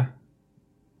like. Yeah.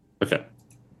 Okay.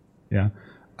 Yeah.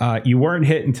 You weren't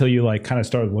hit until you kind of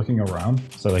started looking around.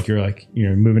 So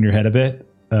you're moving your head a bit.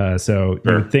 So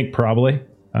you would think probably.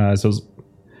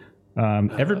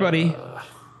 Everybody,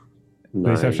 with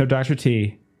the exception of Dr.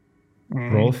 T,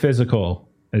 roll a physical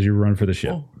as you run for the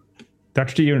ship.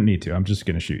 Dr. T, you don't need to. I'm just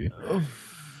going to shoot you.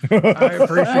 I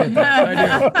appreciate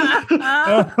that.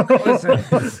 I do. Listen,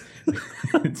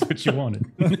 It's what you wanted.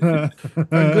 a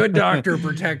good doctor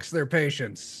protects their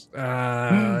patients,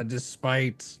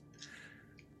 despite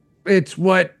it's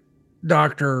what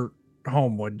Dr.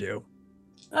 Home would do.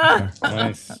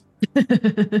 Nice.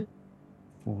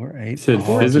 4, 8. Said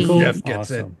physical? Jeff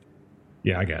gets it.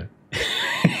 Yeah, I got it.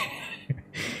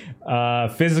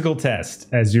 Physical test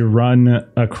as you run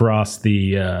across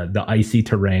the icy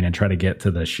terrain and try to get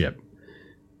to the ship.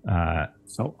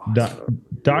 So awesome.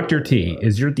 Dr. T,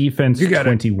 is your defense You got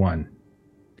it. 21?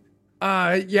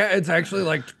 Yeah, it's actually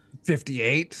like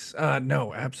 58.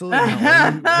 No, absolutely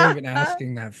not. What are you even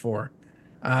asking that for?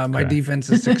 My Okay. defense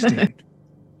is 16.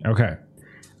 Okay.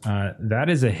 That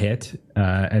is a hit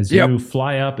as you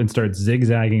fly up and start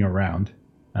zigzagging around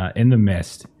in the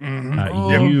mist.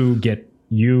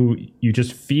 You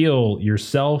just feel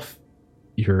yourself,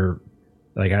 your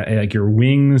your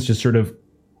wings just sort of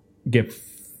get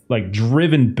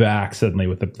driven back suddenly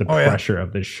with the pressure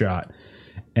of this shot.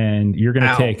 And you're going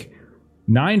to take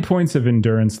 9 points of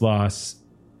endurance loss,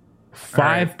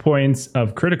 5 points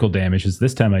of critical damage, as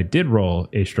this time I did roll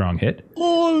a strong hit.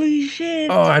 Holy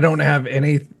shit. Oh, I don't have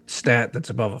any stat that's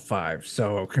above a 5.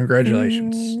 So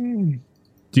congratulations.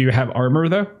 Do you have armor,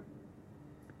 though?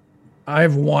 I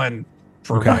have 1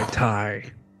 for my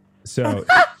tie. So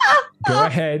go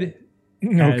ahead.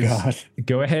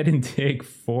 Go ahead and take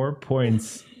 4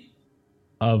 points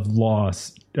of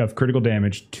loss of critical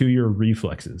damage to your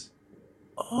reflexes.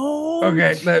 Oh.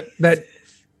 Okay, that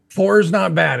 4 is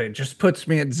not bad. It just puts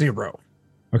me at 0.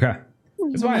 Okay.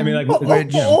 That's fine. I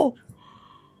mean,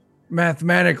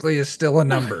 Mathematically is still a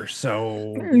number.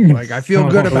 So I feel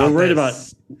good about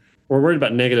this. We're worried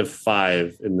about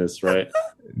 -5 in this, right?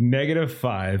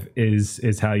 -5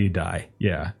 is how you die.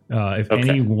 Yeah. If Okay.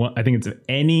 any one, I think it's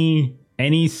any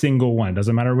single one,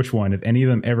 doesn't matter which one, if any of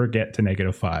them ever get to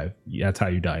 -5, that's how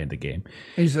you die in the game.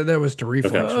 He said that was to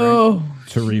reflex, right? Oh.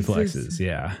 To reflexes,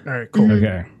 yeah. All right, cool.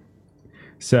 Okay.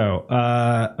 So,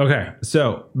 okay.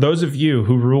 So those of you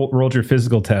who rolled your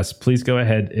physical test, please go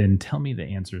ahead and tell me the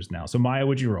answers now. So Maya,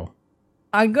 what'd you roll?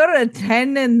 I got a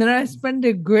 10 and then I spent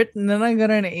a grit and then I got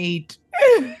an 8.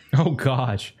 Oh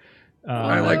gosh.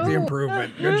 I like the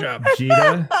improvement. Good job.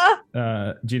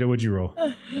 Jita, what'd you roll?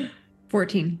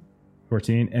 14.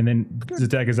 14. And then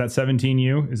Zatek, is that 17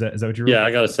 you? Is that what you rolled? Yeah,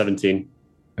 I got a 17.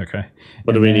 Okay.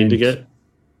 What do we need to get?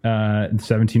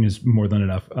 17 is more than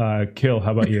enough. Kill,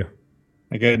 how about you?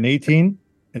 I got an 18,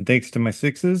 and thanks to my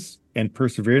 6s and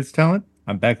perseverance talent,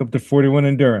 I'm back up to 41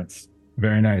 endurance.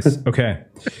 Very nice. Okay.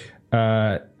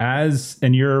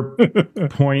 And your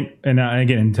point, and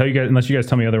again, unless you guys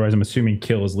tell me otherwise, I'm assuming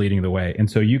Kill is leading the way.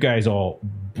 And so you guys all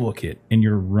book it, and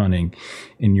you're running.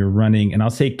 And I'll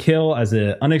say Kill, as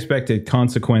an unexpected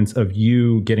consequence of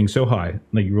you getting so high,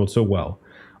 like you rolled so well,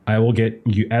 I will get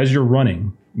you, as you're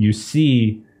running, you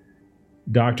see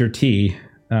Dr. T,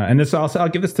 and this I'll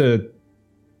give this to,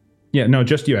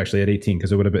 just you actually at 18,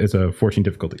 because it's a 14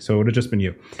 difficulty, so it would have just been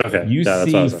you. Okay. You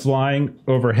see flying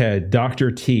overhead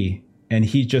Dr. T, and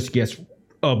he just gets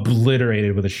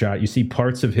obliterated with a shot. You see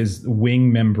parts of his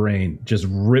wing membrane just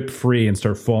rip free and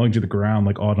start falling to the ground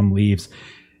like autumn leaves,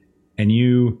 and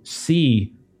you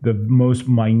see the most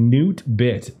minute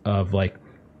bit of like,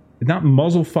 not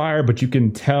muzzle fire, but you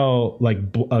can tell like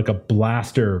a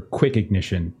blaster quick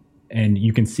ignition, and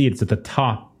you can see it's at the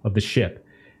top of the ship.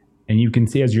 And you can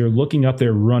see as you're looking up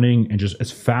there, running and just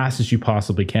as fast as you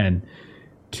possibly can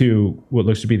to what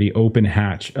looks to be the open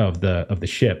hatch of the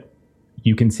ship,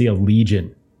 you can see a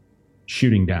Legion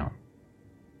shooting down.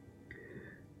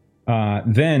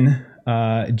 Then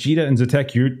Jita and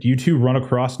Zatek, you two run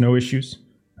across, no issues,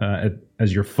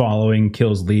 as you're following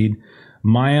Kill's lead.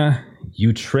 Maya,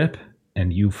 you trip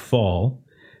and you fall,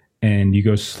 and you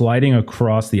go sliding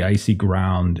across the icy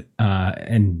ground,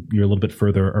 and you're a little bit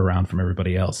further around from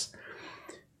everybody else.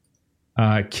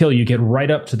 Kill, you get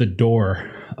right up to the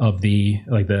door of the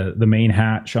main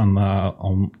hatch on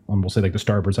we'll say like the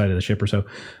starboard side of the ship or so.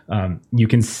 You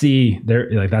can see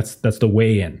there, like that's the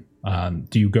way in.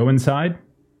 Do you go inside?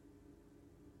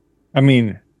 I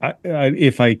mean, I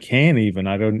if I can, even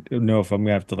I don't know if I'm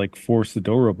gonna have to like force the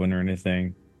door open or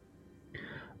anything.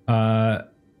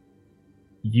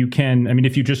 You can. I mean,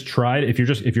 if you just tried, if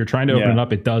you're trying to open it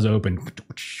up, it does open.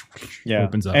 Yeah,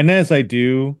 opens up. And as I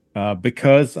do,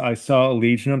 because I saw a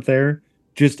Legion up there,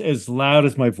 just as loud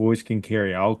as my voice can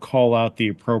carry, I'll call out the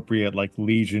appropriate like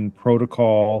Legion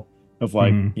protocol of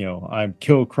like, I'm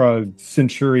Killkrug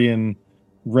Centurion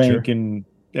rank and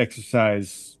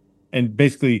exercise, and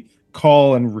basically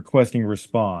call and requesting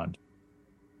respond.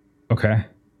 Okay,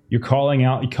 you're calling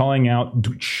out.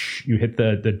 You hit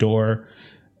the door.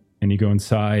 And you go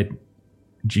inside.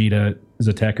 Jita,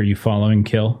 Zatek, are you following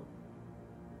Kill?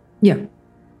 Yeah.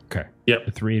 Okay. Yep.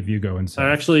 The three of you go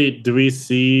inside. Actually, do I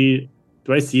see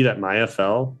that Maya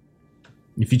fell?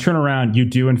 If you turn around, you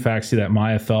do in fact see that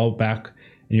Maya fell back.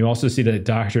 And you also see that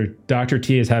Dr.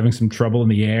 T is having some trouble in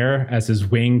the air as his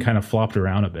wing kind of flopped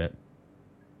around a bit.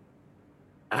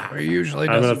 He usually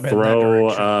I'm doesn't going to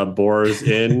throw Boars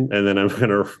in, and then I'm going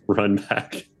to run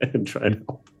back and try to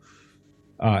help.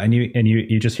 And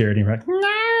you just hear it, and you're like,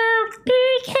 No,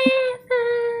 be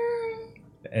careful.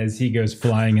 As he goes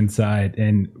flying inside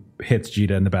and hits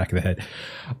Jita in the back of the head.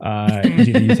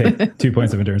 Jita, you take 2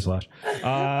 points of endurance loss.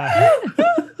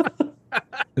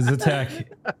 Zatek,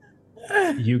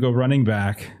 you go running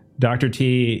back. Dr.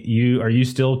 T, are you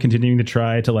still continuing to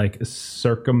try to like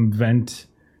circumvent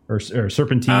or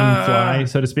serpentine fly,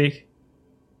 so to speak?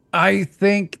 I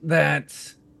think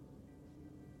that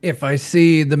if I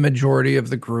see the majority of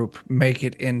the group make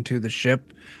it into the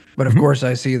ship, but of course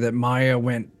I see that Maya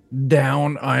went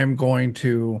down, I'm going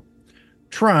to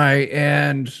try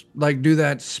and like do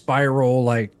that spiral,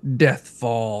 like death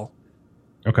fall.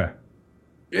 Okay.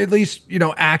 At least,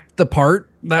 act the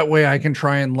part. That way I can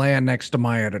try and land next to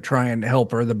Maya to try and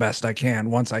help her the best I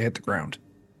can once I hit the ground.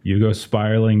 You go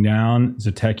spiraling down.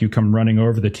 Zatek, you come running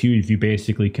over. The two of you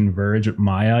basically converge at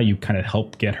Maya. You kind of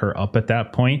help get her up at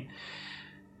that point.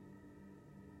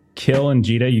 Kill and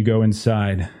Jita, you go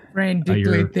inside.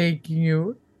 Frantically thanking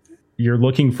you. You're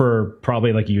looking for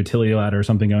probably like a utility ladder or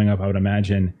something going up, I would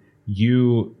imagine.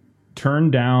 You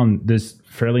turn down this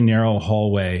fairly narrow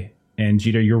hallway, and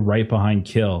Jita, you're right behind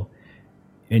Kill.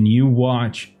 And you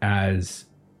watch as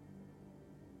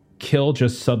Kill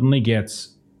just suddenly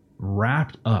gets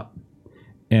wrapped up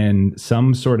in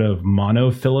some sort of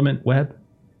monofilament web.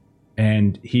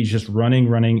 And he's just running,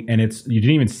 and you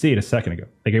didn't even see it a second ago.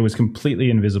 Like, it was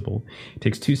completely invisible. He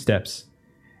takes 2 steps.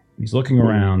 He's looking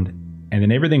around, and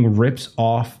then everything rips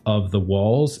off of the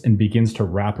walls and begins to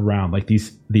wrap around like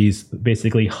these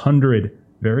basically 100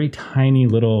 very tiny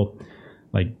little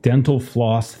like dental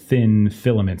floss thin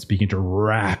filaments begin to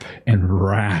wrap and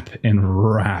wrap and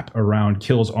wrap around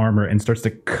Kill's armor and starts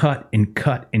to cut and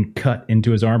cut and cut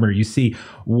into his armor. You see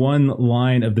one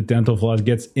line of the dental floss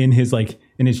gets in his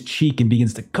cheek and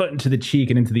begins to cut into the cheek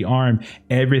and into the arm.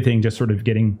 Everything just sort of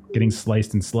getting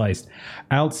sliced and sliced.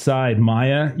 Outside,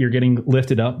 Maya, you're getting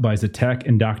lifted up by Zatek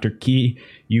and Dr. Key.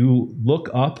 You look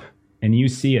up and you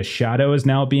see a shadow is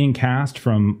now being cast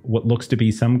from what looks to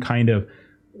be some kind of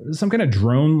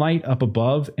drone light up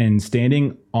above, and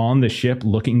standing on the ship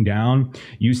looking down,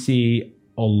 you see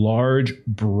a large,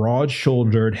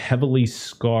 broad-shouldered, heavily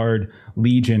scarred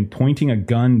Legion pointing a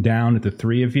gun down at the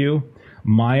three of you.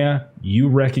 Maya, you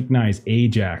recognize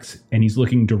Ajax, and he's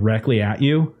looking directly at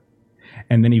you,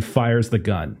 and then he fires the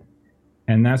gun.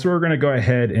 And that's where we're going to go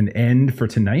ahead and end for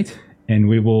tonight, and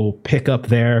we will pick up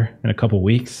there in a couple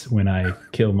weeks when I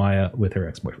kill Maya with her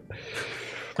ex-boyfriend.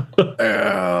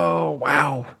 Oh,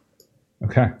 wow.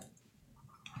 Okay.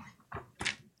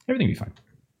 Everything will be fine.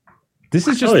 This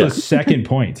is just the second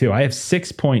point too. I have a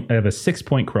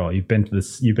 6-point crawl. You've been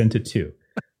to 2.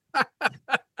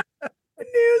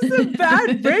 It was a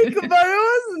bad break, but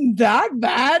it wasn't that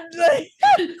bad.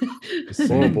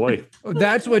 Oh boy.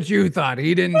 That's what you thought.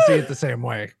 He didn't see it the same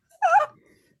way.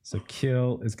 So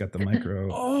Kill has got the micro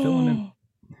filament.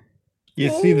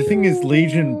 Yeah, see, the thing is,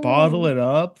 Legion, bottle it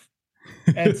up.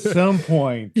 At some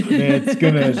point, it's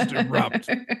gonna erupt.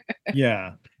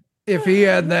 Yeah. If he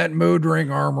had that mood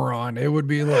ring armor on, it would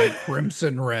be like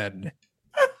crimson red.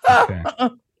 Okay.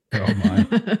 Oh my.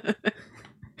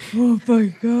 Oh my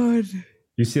god.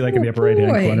 You see, like in the upper right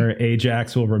hand corner,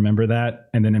 Ajax will remember that,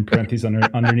 and then in parentheses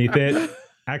underneath it,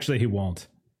 actually he won't.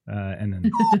 And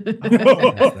then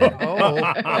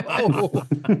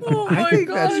I think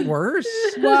that's worse.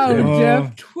 Wow,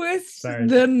 Jeff twists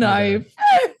the knife.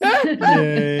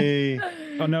 Yay.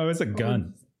 Oh no, it's a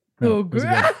gun. Oh, great.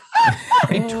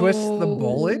 He twists the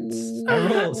bullets. I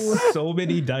roll so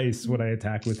many dice when I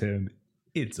attack with him.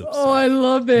 It's absurd. Oh, I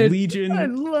love it. Legion I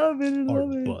love it. I are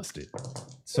love it. busted.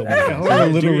 So many dice. A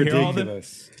little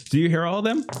ridiculous. Do you hear all of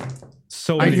them?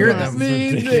 So I many hear dice. them.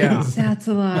 Amazing. That's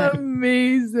a lot.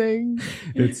 Amazing.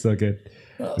 It's so good.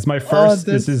 It's my first.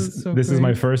 this This is so is great.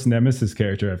 my first Nemesis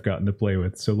character I've gotten to play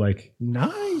with. So like,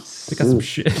 Nice. they got some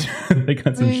shit. They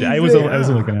got some shit. I was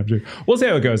looking after. We'll see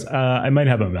how it goes. I might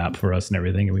have a map for us and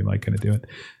everything, and we might kind of do it.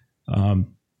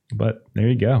 But there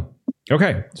you go.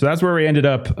 Okay, so that's where we ended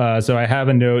up. So I have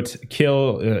a note.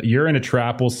 Kill. You're in a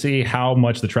trap. We'll see how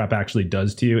much the trap actually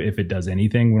does to you, if it does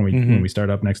anything when we start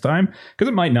up next time, because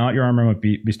it might not. Your armor might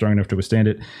be strong enough to withstand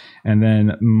it. And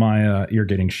then Maya, you're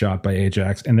getting shot by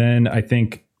Ajax. And then I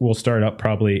think we'll start up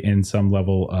probably in some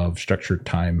level of structured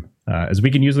time, as we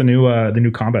can use the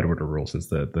new combat order rules as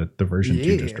the version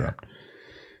 2 just dropped.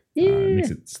 It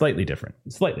makes it slightly different.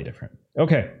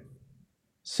 Okay.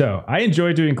 So I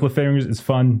enjoy doing cliffhangers. It's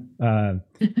fun.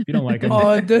 If you don't like them,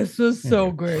 Oh, this was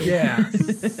so great. Yeah.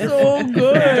 So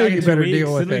good. You better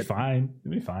deal with It'll it. be fine.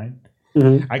 It'll be fine.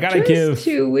 Mhm. I gotta Just give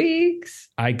 2 weeks.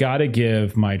 I gotta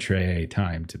give my Trey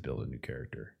time to build a new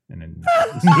character, and then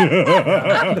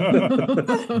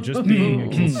just being a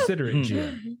considerate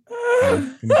GM.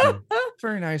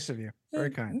 Very nice of you. Very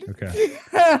kind. Okay.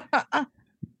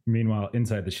 Meanwhile,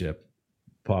 inside the ship,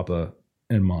 Papa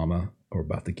and Mama are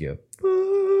about to give.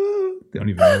 They don't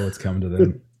even know what's coming to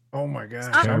them. Oh my God. It's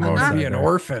I'm terrible going to be outside an there.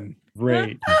 orphan.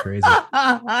 Great. You're crazy.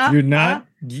 You're not.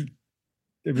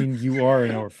 You are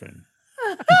an orphan.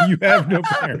 You have no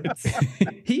parents.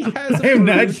 He has I am brood.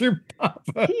 not your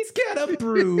papa. He's got a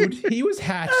brood. He was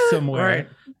hatched somewhere.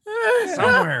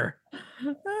 Somewhere.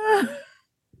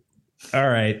 All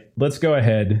right, let's go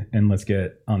ahead and let's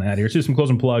get on out of here. Let's do some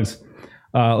closing plugs.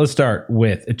 Let's start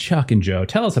with Chuck and Joe.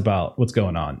 Tell us about what's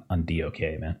going on DOK,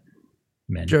 man.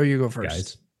 Joe, you go first.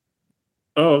 Guys.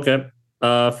 Oh, okay.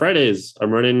 Fridays,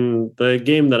 I'm running the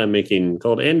game that I'm making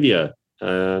called Andia,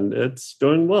 and it's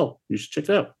going well. You should check it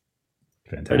out.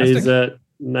 Fantastic. Fridays at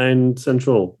 9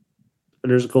 Central.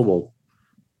 There's a kobold.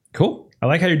 Cool. I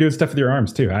like how you're doing stuff with your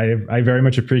arms too. I very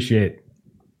much appreciate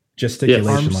gesticulation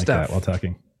Arm like stuff. that while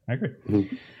talking. I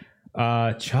agree.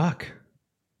 Chuck.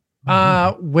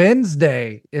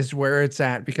 Wednesday is where it's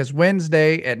at, because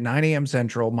Wednesday at 9 a.m.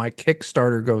 Central, my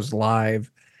Kickstarter goes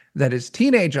live. That is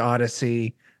Teenage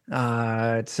Odyssey.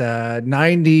 It's a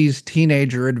 90s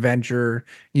teenager adventure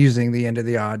using the End of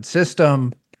the Odd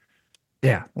system.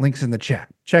 Yeah, links in the chat.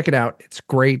 Check it out. It's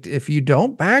great. If you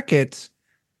don't back it,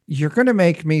 you're going to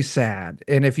make me sad.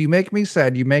 And if you make me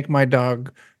sad, you make my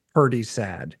dog Purdy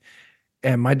sad.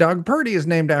 And my dog Purdy is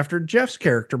named after Jeff's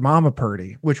character, Mama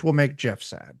Purdy, which will make Jeff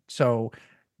sad. So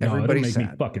No, it'll Everybody's make me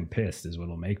sad. fucking pissed is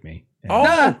what'll make me. Oh,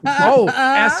 I will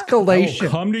escalation.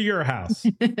 come to your house.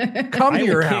 Come I to will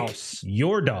your kick house.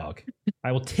 your dog.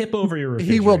 I will tip over your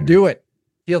refrigerator. He will do it.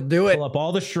 He'll do it. Pull up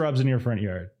all the shrubs in your front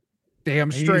yard.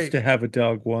 Damn I used straight. to have a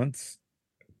dog once.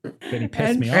 Then he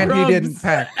pissed me off. And he Shrubs. didn't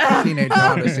pack Teenage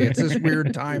Odyssey. It's this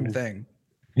weird time thing.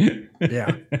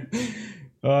 Yeah.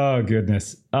 Oh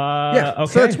goodness. Yeah,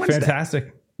 Okay. so it's Wednesday.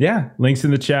 Fantastic. Yeah. Links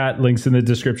in the chat. Links in the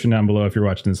description down below if you're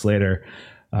watching this later.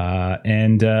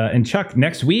 And Chuck,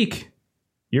 next week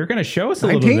you're going to show us a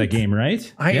little bit of that 19th. game,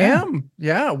 right? I am.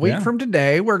 Yeah. A week Yeah. from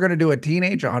today, we're going to do a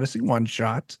Teenage Odyssey one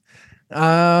shot.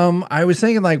 I was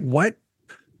thinking like, what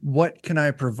can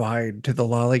I provide to the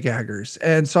lollygaggers?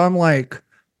 And so I'm like,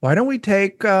 why don't we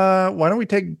take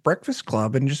Breakfast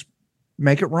Club and just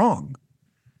make it wrong?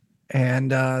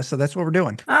 And so that's what we're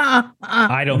doing.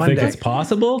 I don't think Monday. it's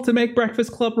possible to make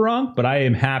Breakfast Club wrong, but I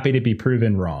am happy to be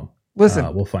proven wrong.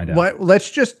 Listen, We'll find out.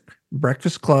 let's just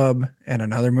Breakfast Club and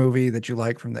another movie that you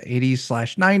like from the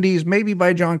 80s/90s, maybe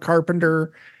by John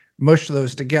Carpenter, mush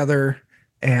those together.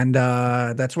 And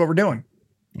that's what we're doing.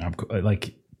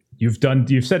 Like you've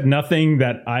said nothing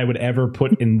that I would ever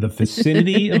put in the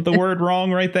vicinity of the word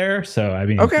wrong right there. So, I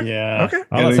mean, Okay. Yeah. Okay.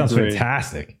 Oh, that sounds agree.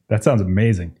 fantastic. That sounds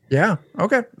amazing. Yeah.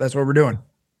 Okay. That's what we're doing.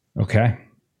 Okay.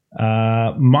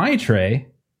 My Trey,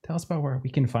 tell us about where we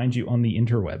can find you on the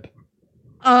interweb.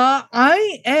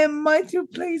 I am my to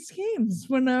place games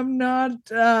when I'm not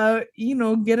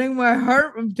getting my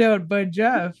heart ripped out by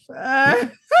Jeff.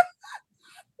 I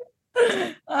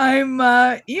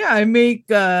make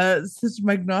system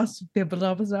agnostic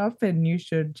tabletop stuff, and you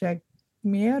should check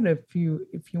me out if you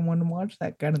want to watch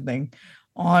that kind of thing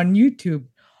on YouTube.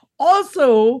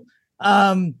 Also,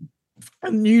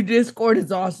 new Discord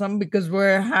is awesome because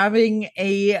we're having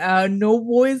a no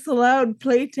voice allowed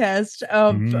playtest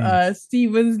of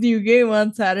Steven's new game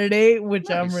on Saturday, which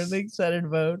I'm Nice. really excited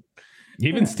about.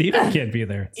 Even Steven can't be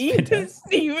there. It's Even fantastic.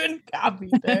 Steven can't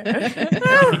be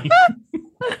there.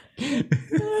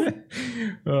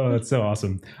 Oh, that's so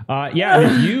awesome. Yeah,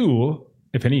 and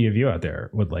if any of you out there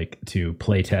would like to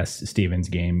play test Steven's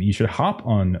game, you should hop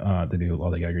on the new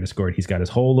Lollygagger Discord. He's got his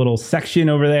whole little section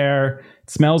over there. It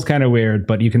smells kind of weird,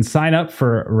 but you can sign up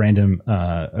for random,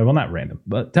 not random,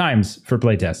 but times for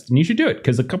playtest. And you should do it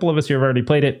because a couple of us here have already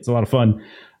played it. It's a lot of fun.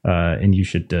 And you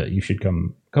should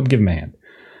come give him a hand.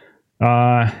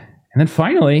 And then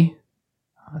finally,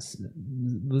 let's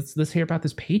hear about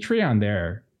this Patreon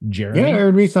there, Jeremy. Yeah,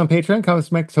 Aaron Reese on Patreon.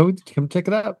 Come check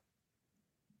it out.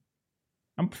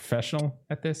 I'm professional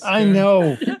at this. I Jeremy.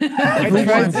 know. I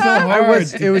tried so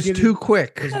hard. It was too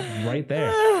quick. It was right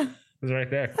there. It was right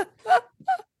there.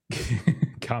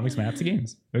 Comics, maps, and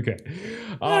games. Okay.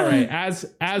 All right.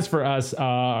 As for us,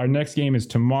 our next game is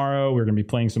tomorrow. We're going to be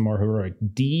playing some more Heroic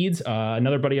Deeds.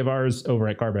 Another buddy of ours over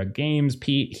at Cardback Games,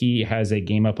 Pete, he has a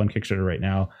game up on Kickstarter right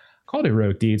now called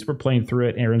Heroic Deeds. We're playing through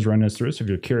it. Aaron's running us through it. So if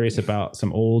you're curious about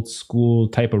some old school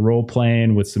type of role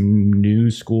playing with some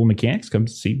new school mechanics, come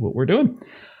see what we're doing.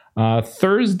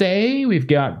 Thursday, we've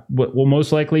got what will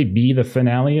most likely be the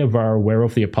finale of our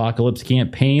Werewolf the Apocalypse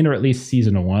campaign, or at least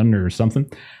season 1 or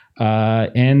something.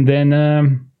 And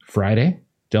then Friday,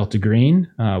 Delta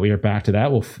Green, we are back to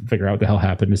that. We'll figure out what the hell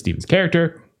happened to Steven's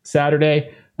character.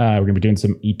 Saturday, we're going to be doing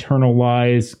some Eternal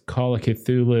Lies, Call of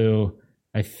Cthulhu.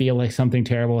 I feel like something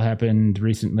terrible happened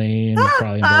recently and it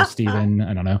probably involves Steven.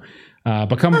 I don't know.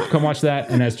 But come watch that.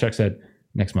 And as Chuck said,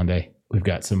 next Monday, we've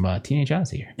got some Teenage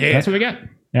Odyssey here. Yeah. That's what we got.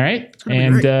 All right.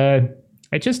 And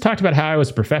I just talked about how I was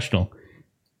a professional.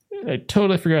 I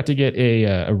totally forgot to get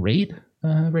a raid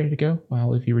ready to go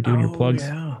while if you were doing your plugs.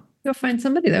 Yeah. Go find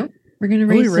somebody though. We're gonna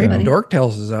Holy raise somebody. Dork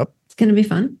Tales is up. It's gonna be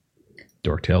fun.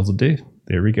 Dork Tales will do.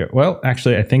 There we go. Well,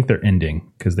 actually, I think they're ending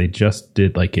because they just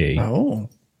did like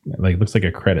looks like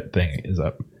a credit thing is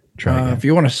up. Try again. If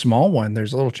you want a small one,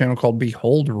 there's a little channel called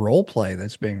Behold Roleplay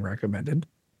that's being recommended.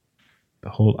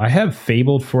 I have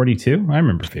Fabled 42. I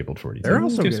remember Fabled 42. They're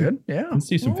also Let's do good. Yeah. Let's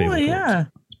do some Oh, Fabled. yeah.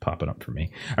 It's popping up for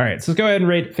me. All right, so let's go ahead and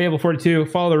rate Fable 42.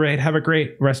 Follow the raid. Have a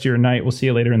great rest of your night. We'll see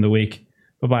you later in the week.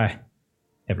 Bye-bye,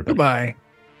 everybody. Goodbye.